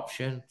other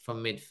option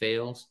from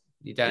midfield?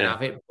 You don't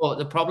have it. But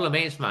the problem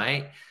is,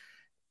 mate,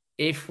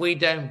 if we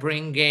don't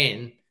bring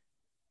in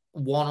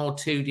 1 or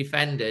 2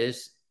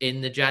 defenders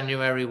in the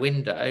January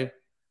window,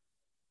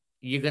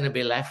 you're going to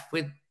be left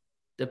with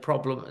the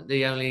problem.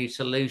 The only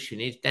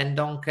solution is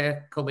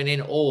Dendoncker coming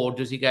in, or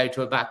does he go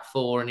to a back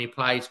 4 and he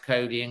plays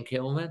Cody and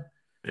Kilman?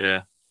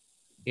 Yeah.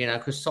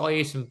 Because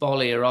Sayus and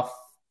Bolly are off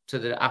to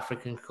the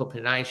African Cup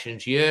of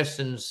Nations.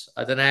 Yerson's,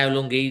 I don't know how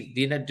long have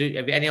you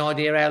any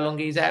idea how long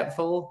he's out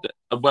for?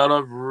 Well,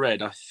 I've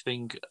read, I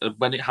think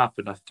when it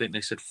happened, I think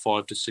they said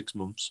 5 to 6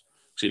 months.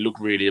 So it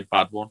looked really a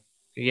bad one.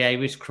 Yeah, he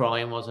was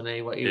crying, wasn't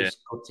he? What he was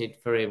gutted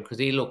for him because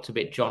he looked a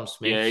bit John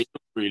Smith. Yeah, he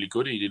looked really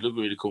good. He did look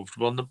really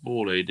comfortable on the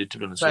ball. He did, to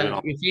be honest.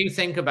 So if you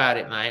think about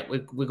it, mate,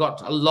 we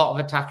got a lot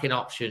of attacking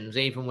options,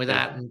 even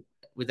without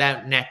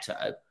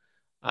Neto,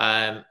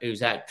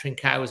 who's out.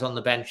 Trincao was on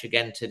the bench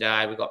again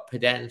today. We've got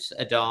Podence,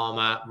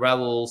 Adama,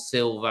 Raul,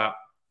 Silva.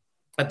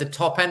 At the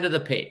top end of the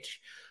pitch,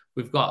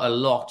 we've got a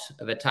lot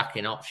of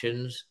attacking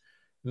options.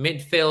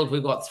 Midfield,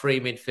 we've got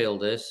 3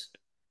 midfielders.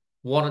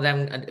 One of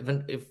them,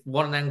 if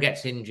one of them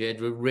gets injured,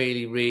 we're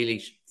really,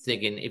 really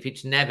thinking. If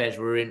it's Neves,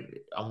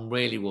 I'm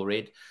really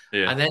worried.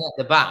 Yeah. And then at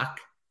the back,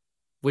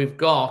 we've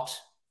got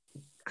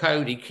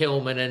Cody,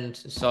 Kilman, and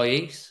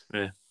Saiss.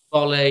 Yeah.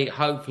 Bolly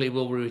hopefully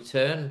will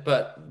return,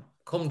 but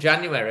come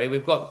January,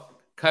 we've got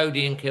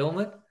Cody and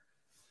Kilman.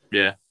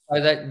 Yeah.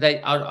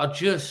 So I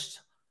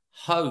just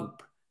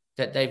hope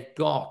that they've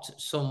got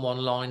someone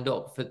lined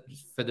up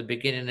for the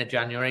beginning of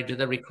January. Do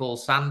they recall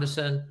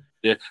Sanderson?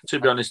 Yeah, to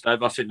be honest,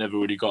 Dave, I think they've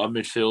already got a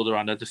midfielder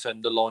and a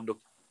defender lined up.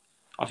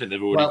 I think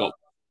they've already got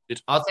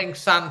it. I think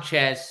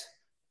Sanchez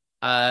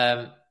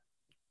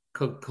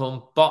could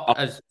come.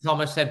 As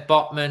Thomas said,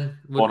 Botman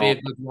would be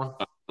a good one.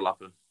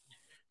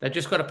 They've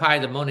just got to pay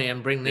the money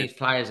and bring these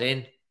players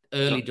in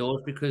early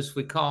doors because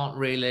we can't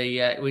really.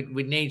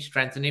 We need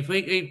strength, and if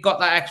we've got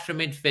that extra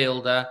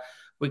midfielder,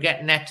 we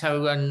get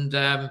Neto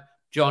and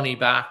Johnny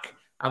back,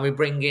 and we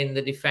bring in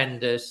the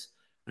defenders.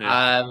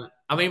 Yeah.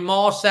 I mean,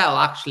 Marcel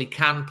actually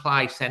can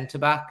play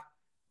centre-back.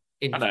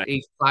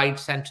 He's played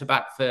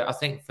centre-back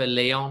for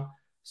Lyon.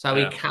 So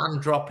he can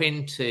drop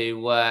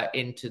into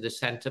the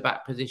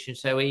centre-back position.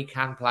 So he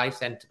can play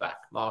centre-back.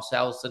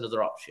 Marcel's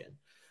another option.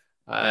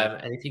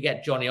 And if you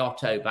get Johnny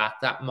Otto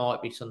back, that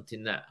might be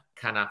something that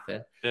can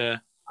happen. Yeah.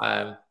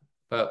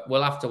 But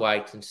we'll have to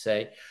wait and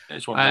see.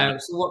 So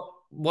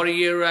what are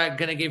you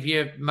going to give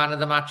your man of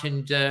the match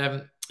and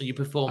your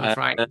performance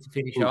rating to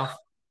finish off?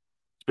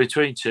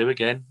 Between two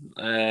again.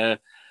 I'm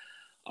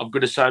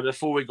going to say,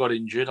 before we got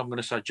injured, I'm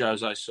going to say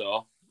Jose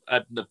Sarr.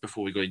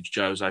 Before we got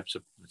injured, Jose.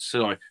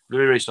 Sorry, let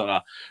me restart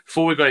that.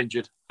 Before we got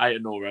injured,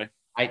 Aït-Nouri.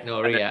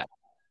 Aït-Nouri, yeah.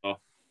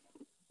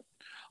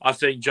 I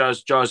think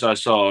Jose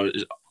Sarr,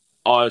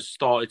 I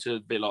started to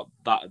be like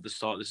that at the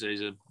start of the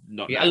season.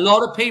 A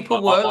lot of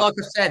people were, like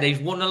I said, he's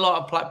won a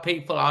lot of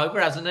people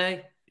over, hasn't he?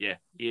 Yeah,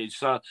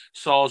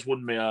 Sarr's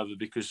won me over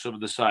because some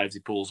of the saves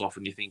he pulls off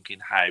and you're thinking,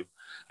 how?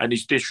 And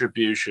his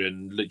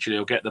distribution, literally,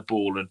 he'll get the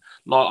ball. And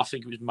like I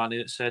think it was Manny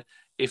that said,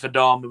 if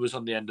Adama was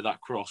on the end of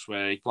that cross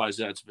where he plays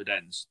it out to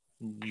Podence,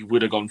 you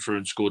would have gone through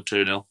and scored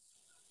 2-0.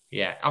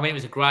 Yeah, I mean, it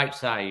was a great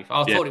save.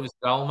 I thought it was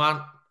goal,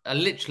 man. I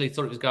literally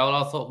thought it was goal.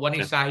 I thought when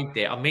he saved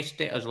it, I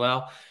missed it as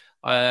well.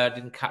 I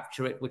didn't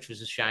capture it, which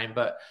was a shame.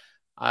 But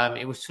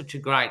it was such a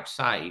great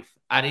save.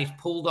 And he's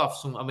pulled off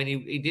some... I mean,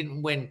 he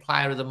didn't win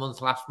Player of the Month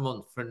last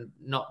month for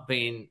not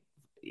being...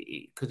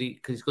 because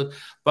he's good.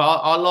 But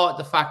I like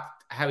the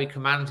fact how he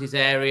commands his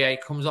area. He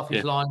comes off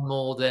his line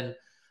more than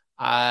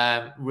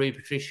Rui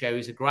Patricio.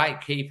 He's a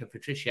great keeper,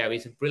 Patricio.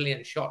 He's a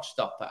brilliant shot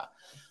stopper.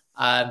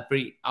 But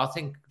I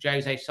think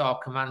Jose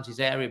Sarr commands his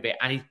area a bit.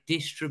 And his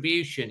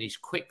distribution, his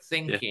quick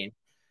thinking.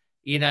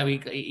 You know,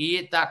 he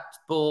hit that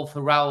ball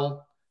for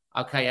Raul.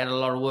 Okay, he had a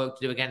lot of work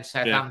to do against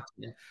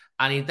Southampton. Yeah.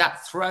 And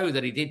that throw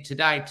that he did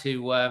today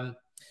to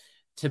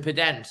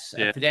Podence,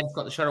 Podence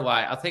got the shot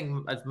away. I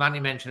think, as Manny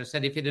mentioned, I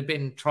said if it had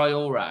been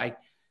Traore,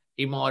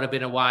 he might have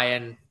been away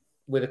and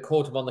would have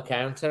caught him on the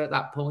counter at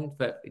that point,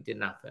 but it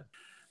didn't happen.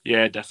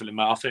 Yeah, definitely,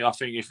 mate. I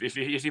think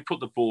if you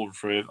put the ball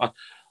through, I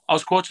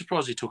was quite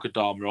surprised he took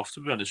Adama off, to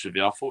be honest with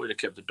you. I thought he'd have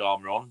kept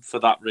Adama on for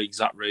that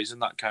exact reason,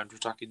 that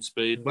counter-attacking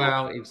speed.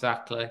 Well,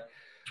 exactly.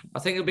 I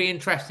think it'll be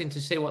interesting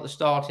to see what the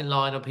starting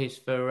lineup is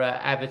for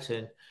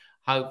Everton.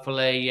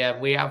 Hopefully,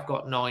 we have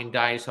got 9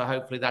 days, so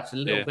hopefully that's a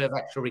little bit of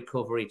extra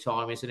recovery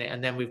time, isn't it?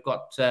 And then we've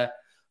got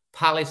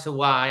Palace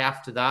away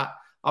after that.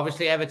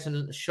 Obviously,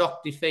 Everton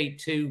shock defeat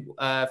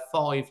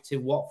 2-5 to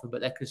Watford,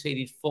 but they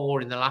conceded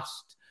 4 in the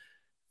last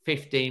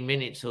 15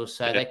 minutes or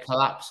so. Yeah. They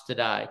collapsed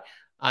today.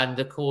 And,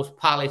 of course,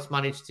 Palace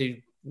managed to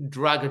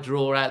drag a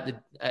draw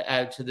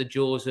out to the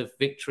jaws of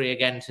victory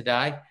again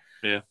today.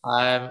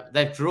 Yeah.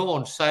 They've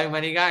drawn so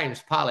many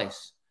games,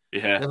 Palace.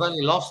 Yeah. They've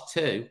only lost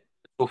 2.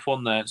 Tough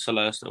one there at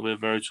Celeste. It'll be a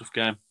very tough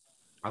game.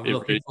 I'm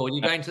looking forward.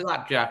 You going to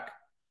that, Jack?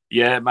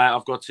 Yeah, mate.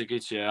 I've got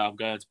tickets. Yeah, I'm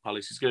going to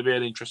Palace. It's going to be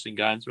an interesting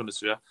game, to be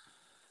honest with you.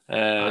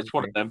 It's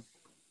one of them.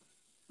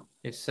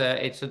 It's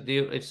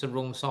the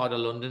wrong side of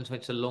London, so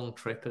it's a long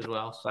trip as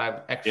well.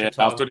 So extra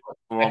time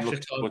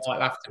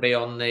might have to be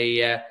on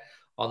the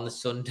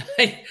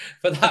Sunday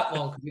for that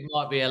one because it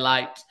might be a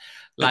late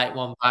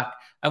one back.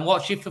 And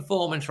what's your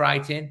performance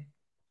rating?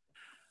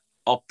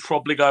 I'll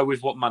probably go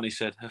with what Manny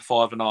said, a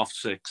 5.5,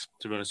 6,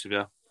 to be honest with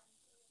you.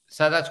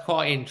 So that's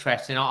quite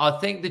interesting. I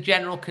think the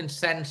general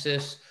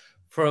consensus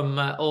from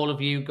all of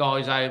you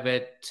guys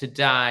over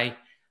today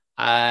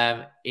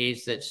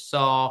is that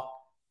Sarr,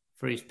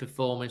 for his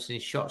performance and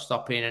his shot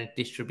stopping and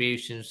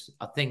distributions,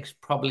 I think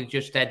probably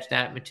just edged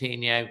out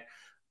Moutinho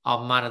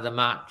on man of the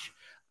match.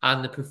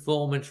 and the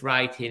performance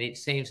rating, it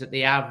seems that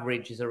the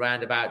average is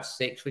around about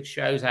 6, which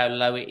shows how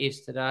low it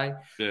is today.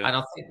 Yeah. And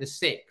I think the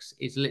 6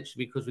 is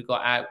literally because we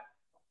got out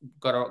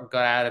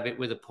of it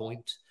with a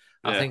point.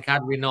 I think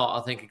had we not,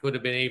 I think it could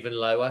have been even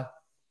lower.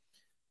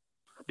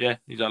 Yeah,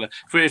 exactly.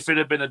 If it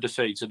had been a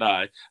defeat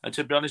today, and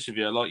to be honest with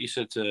you, like you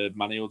said to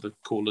Manny or the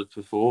callers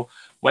before,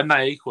 when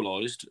they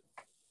equalised,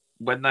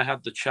 when they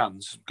had the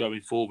chance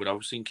going forward, I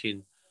was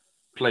thinking,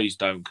 please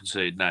don't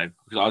concede now.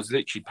 Because I was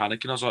literally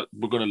panicking. I was like,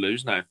 we're going to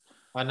lose now.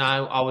 I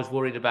know. I was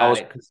worried about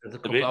it because I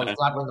was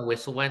glad when the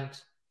whistle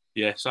went.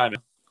 Yeah, same.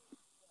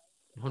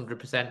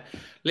 100%.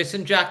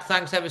 Listen, Jack,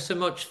 thanks ever so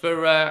much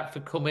for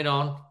coming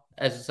on.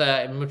 As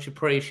much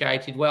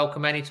appreciated.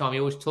 Welcome anytime. You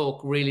always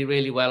talk really,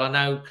 really well. I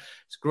know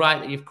it's great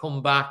that you've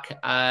come back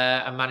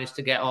and managed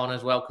to get on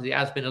as well, because it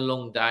has been a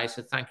long day.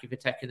 So thank you for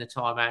taking the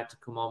time out to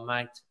come on,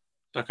 mate.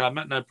 Okay,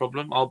 mate, no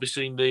problem. I'll be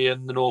seeing the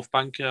North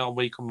Bank on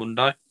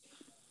Monday.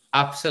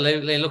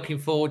 Absolutely. Looking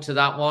forward to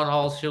that one.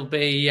 I shall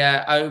be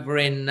over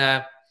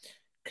in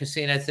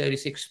Casino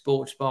 36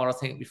 Sports Bar, I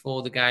think,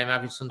 before the game,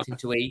 having something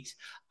to eat.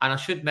 And I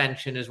should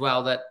mention as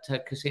well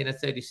that Casino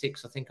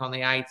 36, I think on the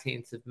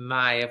 18th of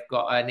May, I've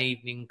got an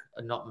evening,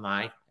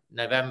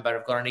 November,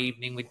 I've got an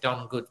evening with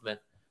Don Goodman.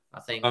 I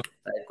think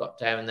they've got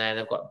down there.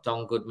 They've got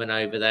Don Goodman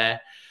over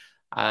there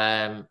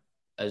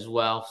as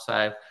well.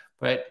 So,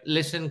 but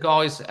listen,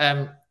 guys,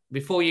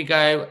 before you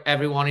go,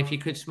 everyone, if you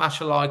could smash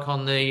a like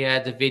on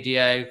the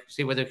video,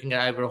 see whether we can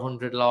get over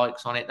 100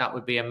 likes on it, that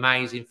would be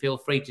amazing. Feel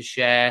free to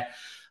share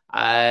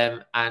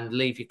and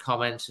leave your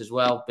comments as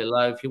well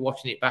below. If you're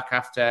watching it back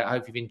after, I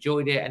hope you've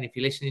enjoyed it. And if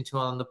you're listening to it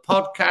on the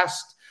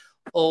podcast,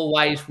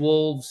 always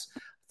Wolves,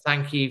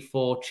 thank you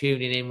for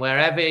tuning in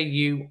wherever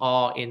you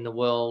are in the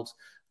world.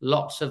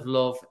 Lots of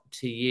love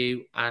to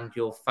you and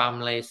your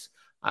families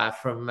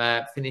from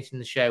finishing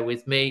the show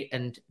with me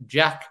and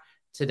Jack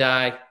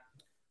today.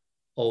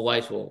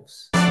 Always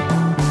Wolves.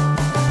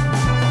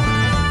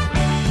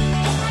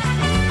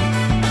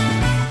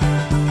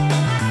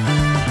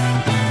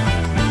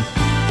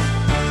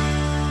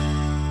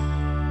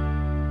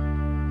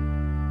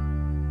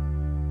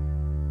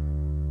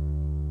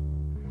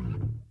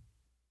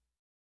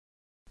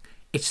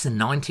 It's the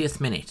 90th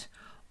minute.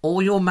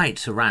 All your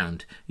mates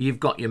around. You've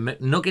got your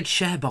McNugget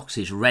share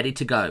boxes ready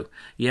to go.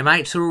 Your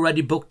mates are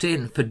already booked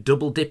in for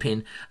double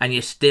dipping and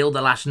you steal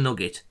the last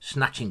nugget,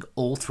 snatching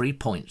all 3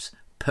 points.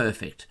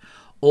 Perfect.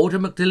 Order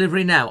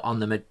McDelivery now on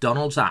the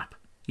McDonald's app.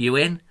 You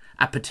in?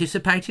 At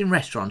participating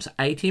restaurants,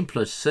 18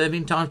 plus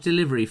serving times,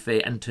 delivery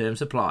fee and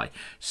terms apply.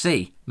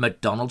 See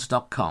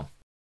mcdonalds.com.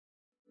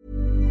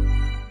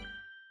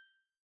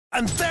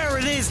 And there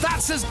it is,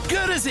 that's as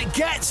good as it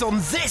gets on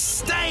this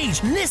stage.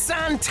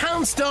 Nissan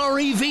Townstar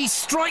EV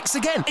strikes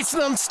again. It's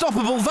an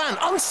unstoppable van,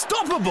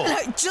 unstoppable.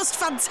 Just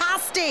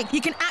fantastic. You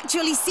can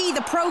actually see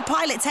the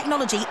ProPilot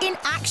technology in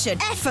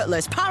action.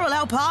 Effortless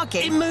parallel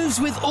parking. It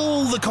moves with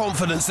all the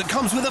confidence that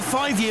comes with a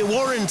 5-year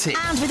warranty.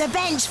 And with a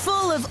bench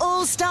full of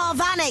all-star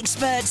van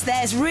experts,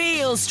 there's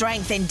real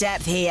strength in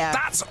depth here.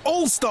 That's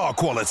all-star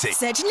quality.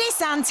 Search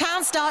Nissan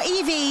Townstar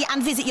EV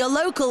and visit your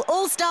local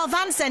all-star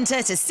van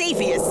centre to see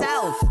for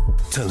yourself.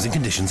 Terms and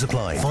conditions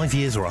apply. 5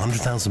 years or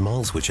 100,000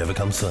 miles, whichever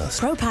comes first.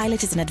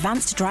 ProPilot is an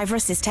advanced driver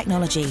assist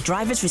technology.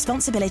 Driver's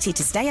responsibility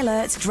to stay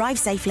alert, drive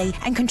safely,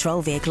 and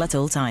control vehicle at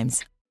all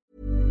times.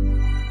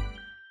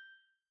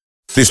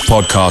 This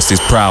podcast is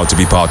proud to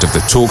be part of the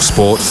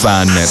TalkSport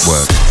Fan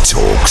Network.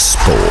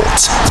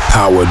 TalkSport.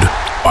 Powered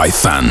by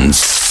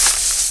fans.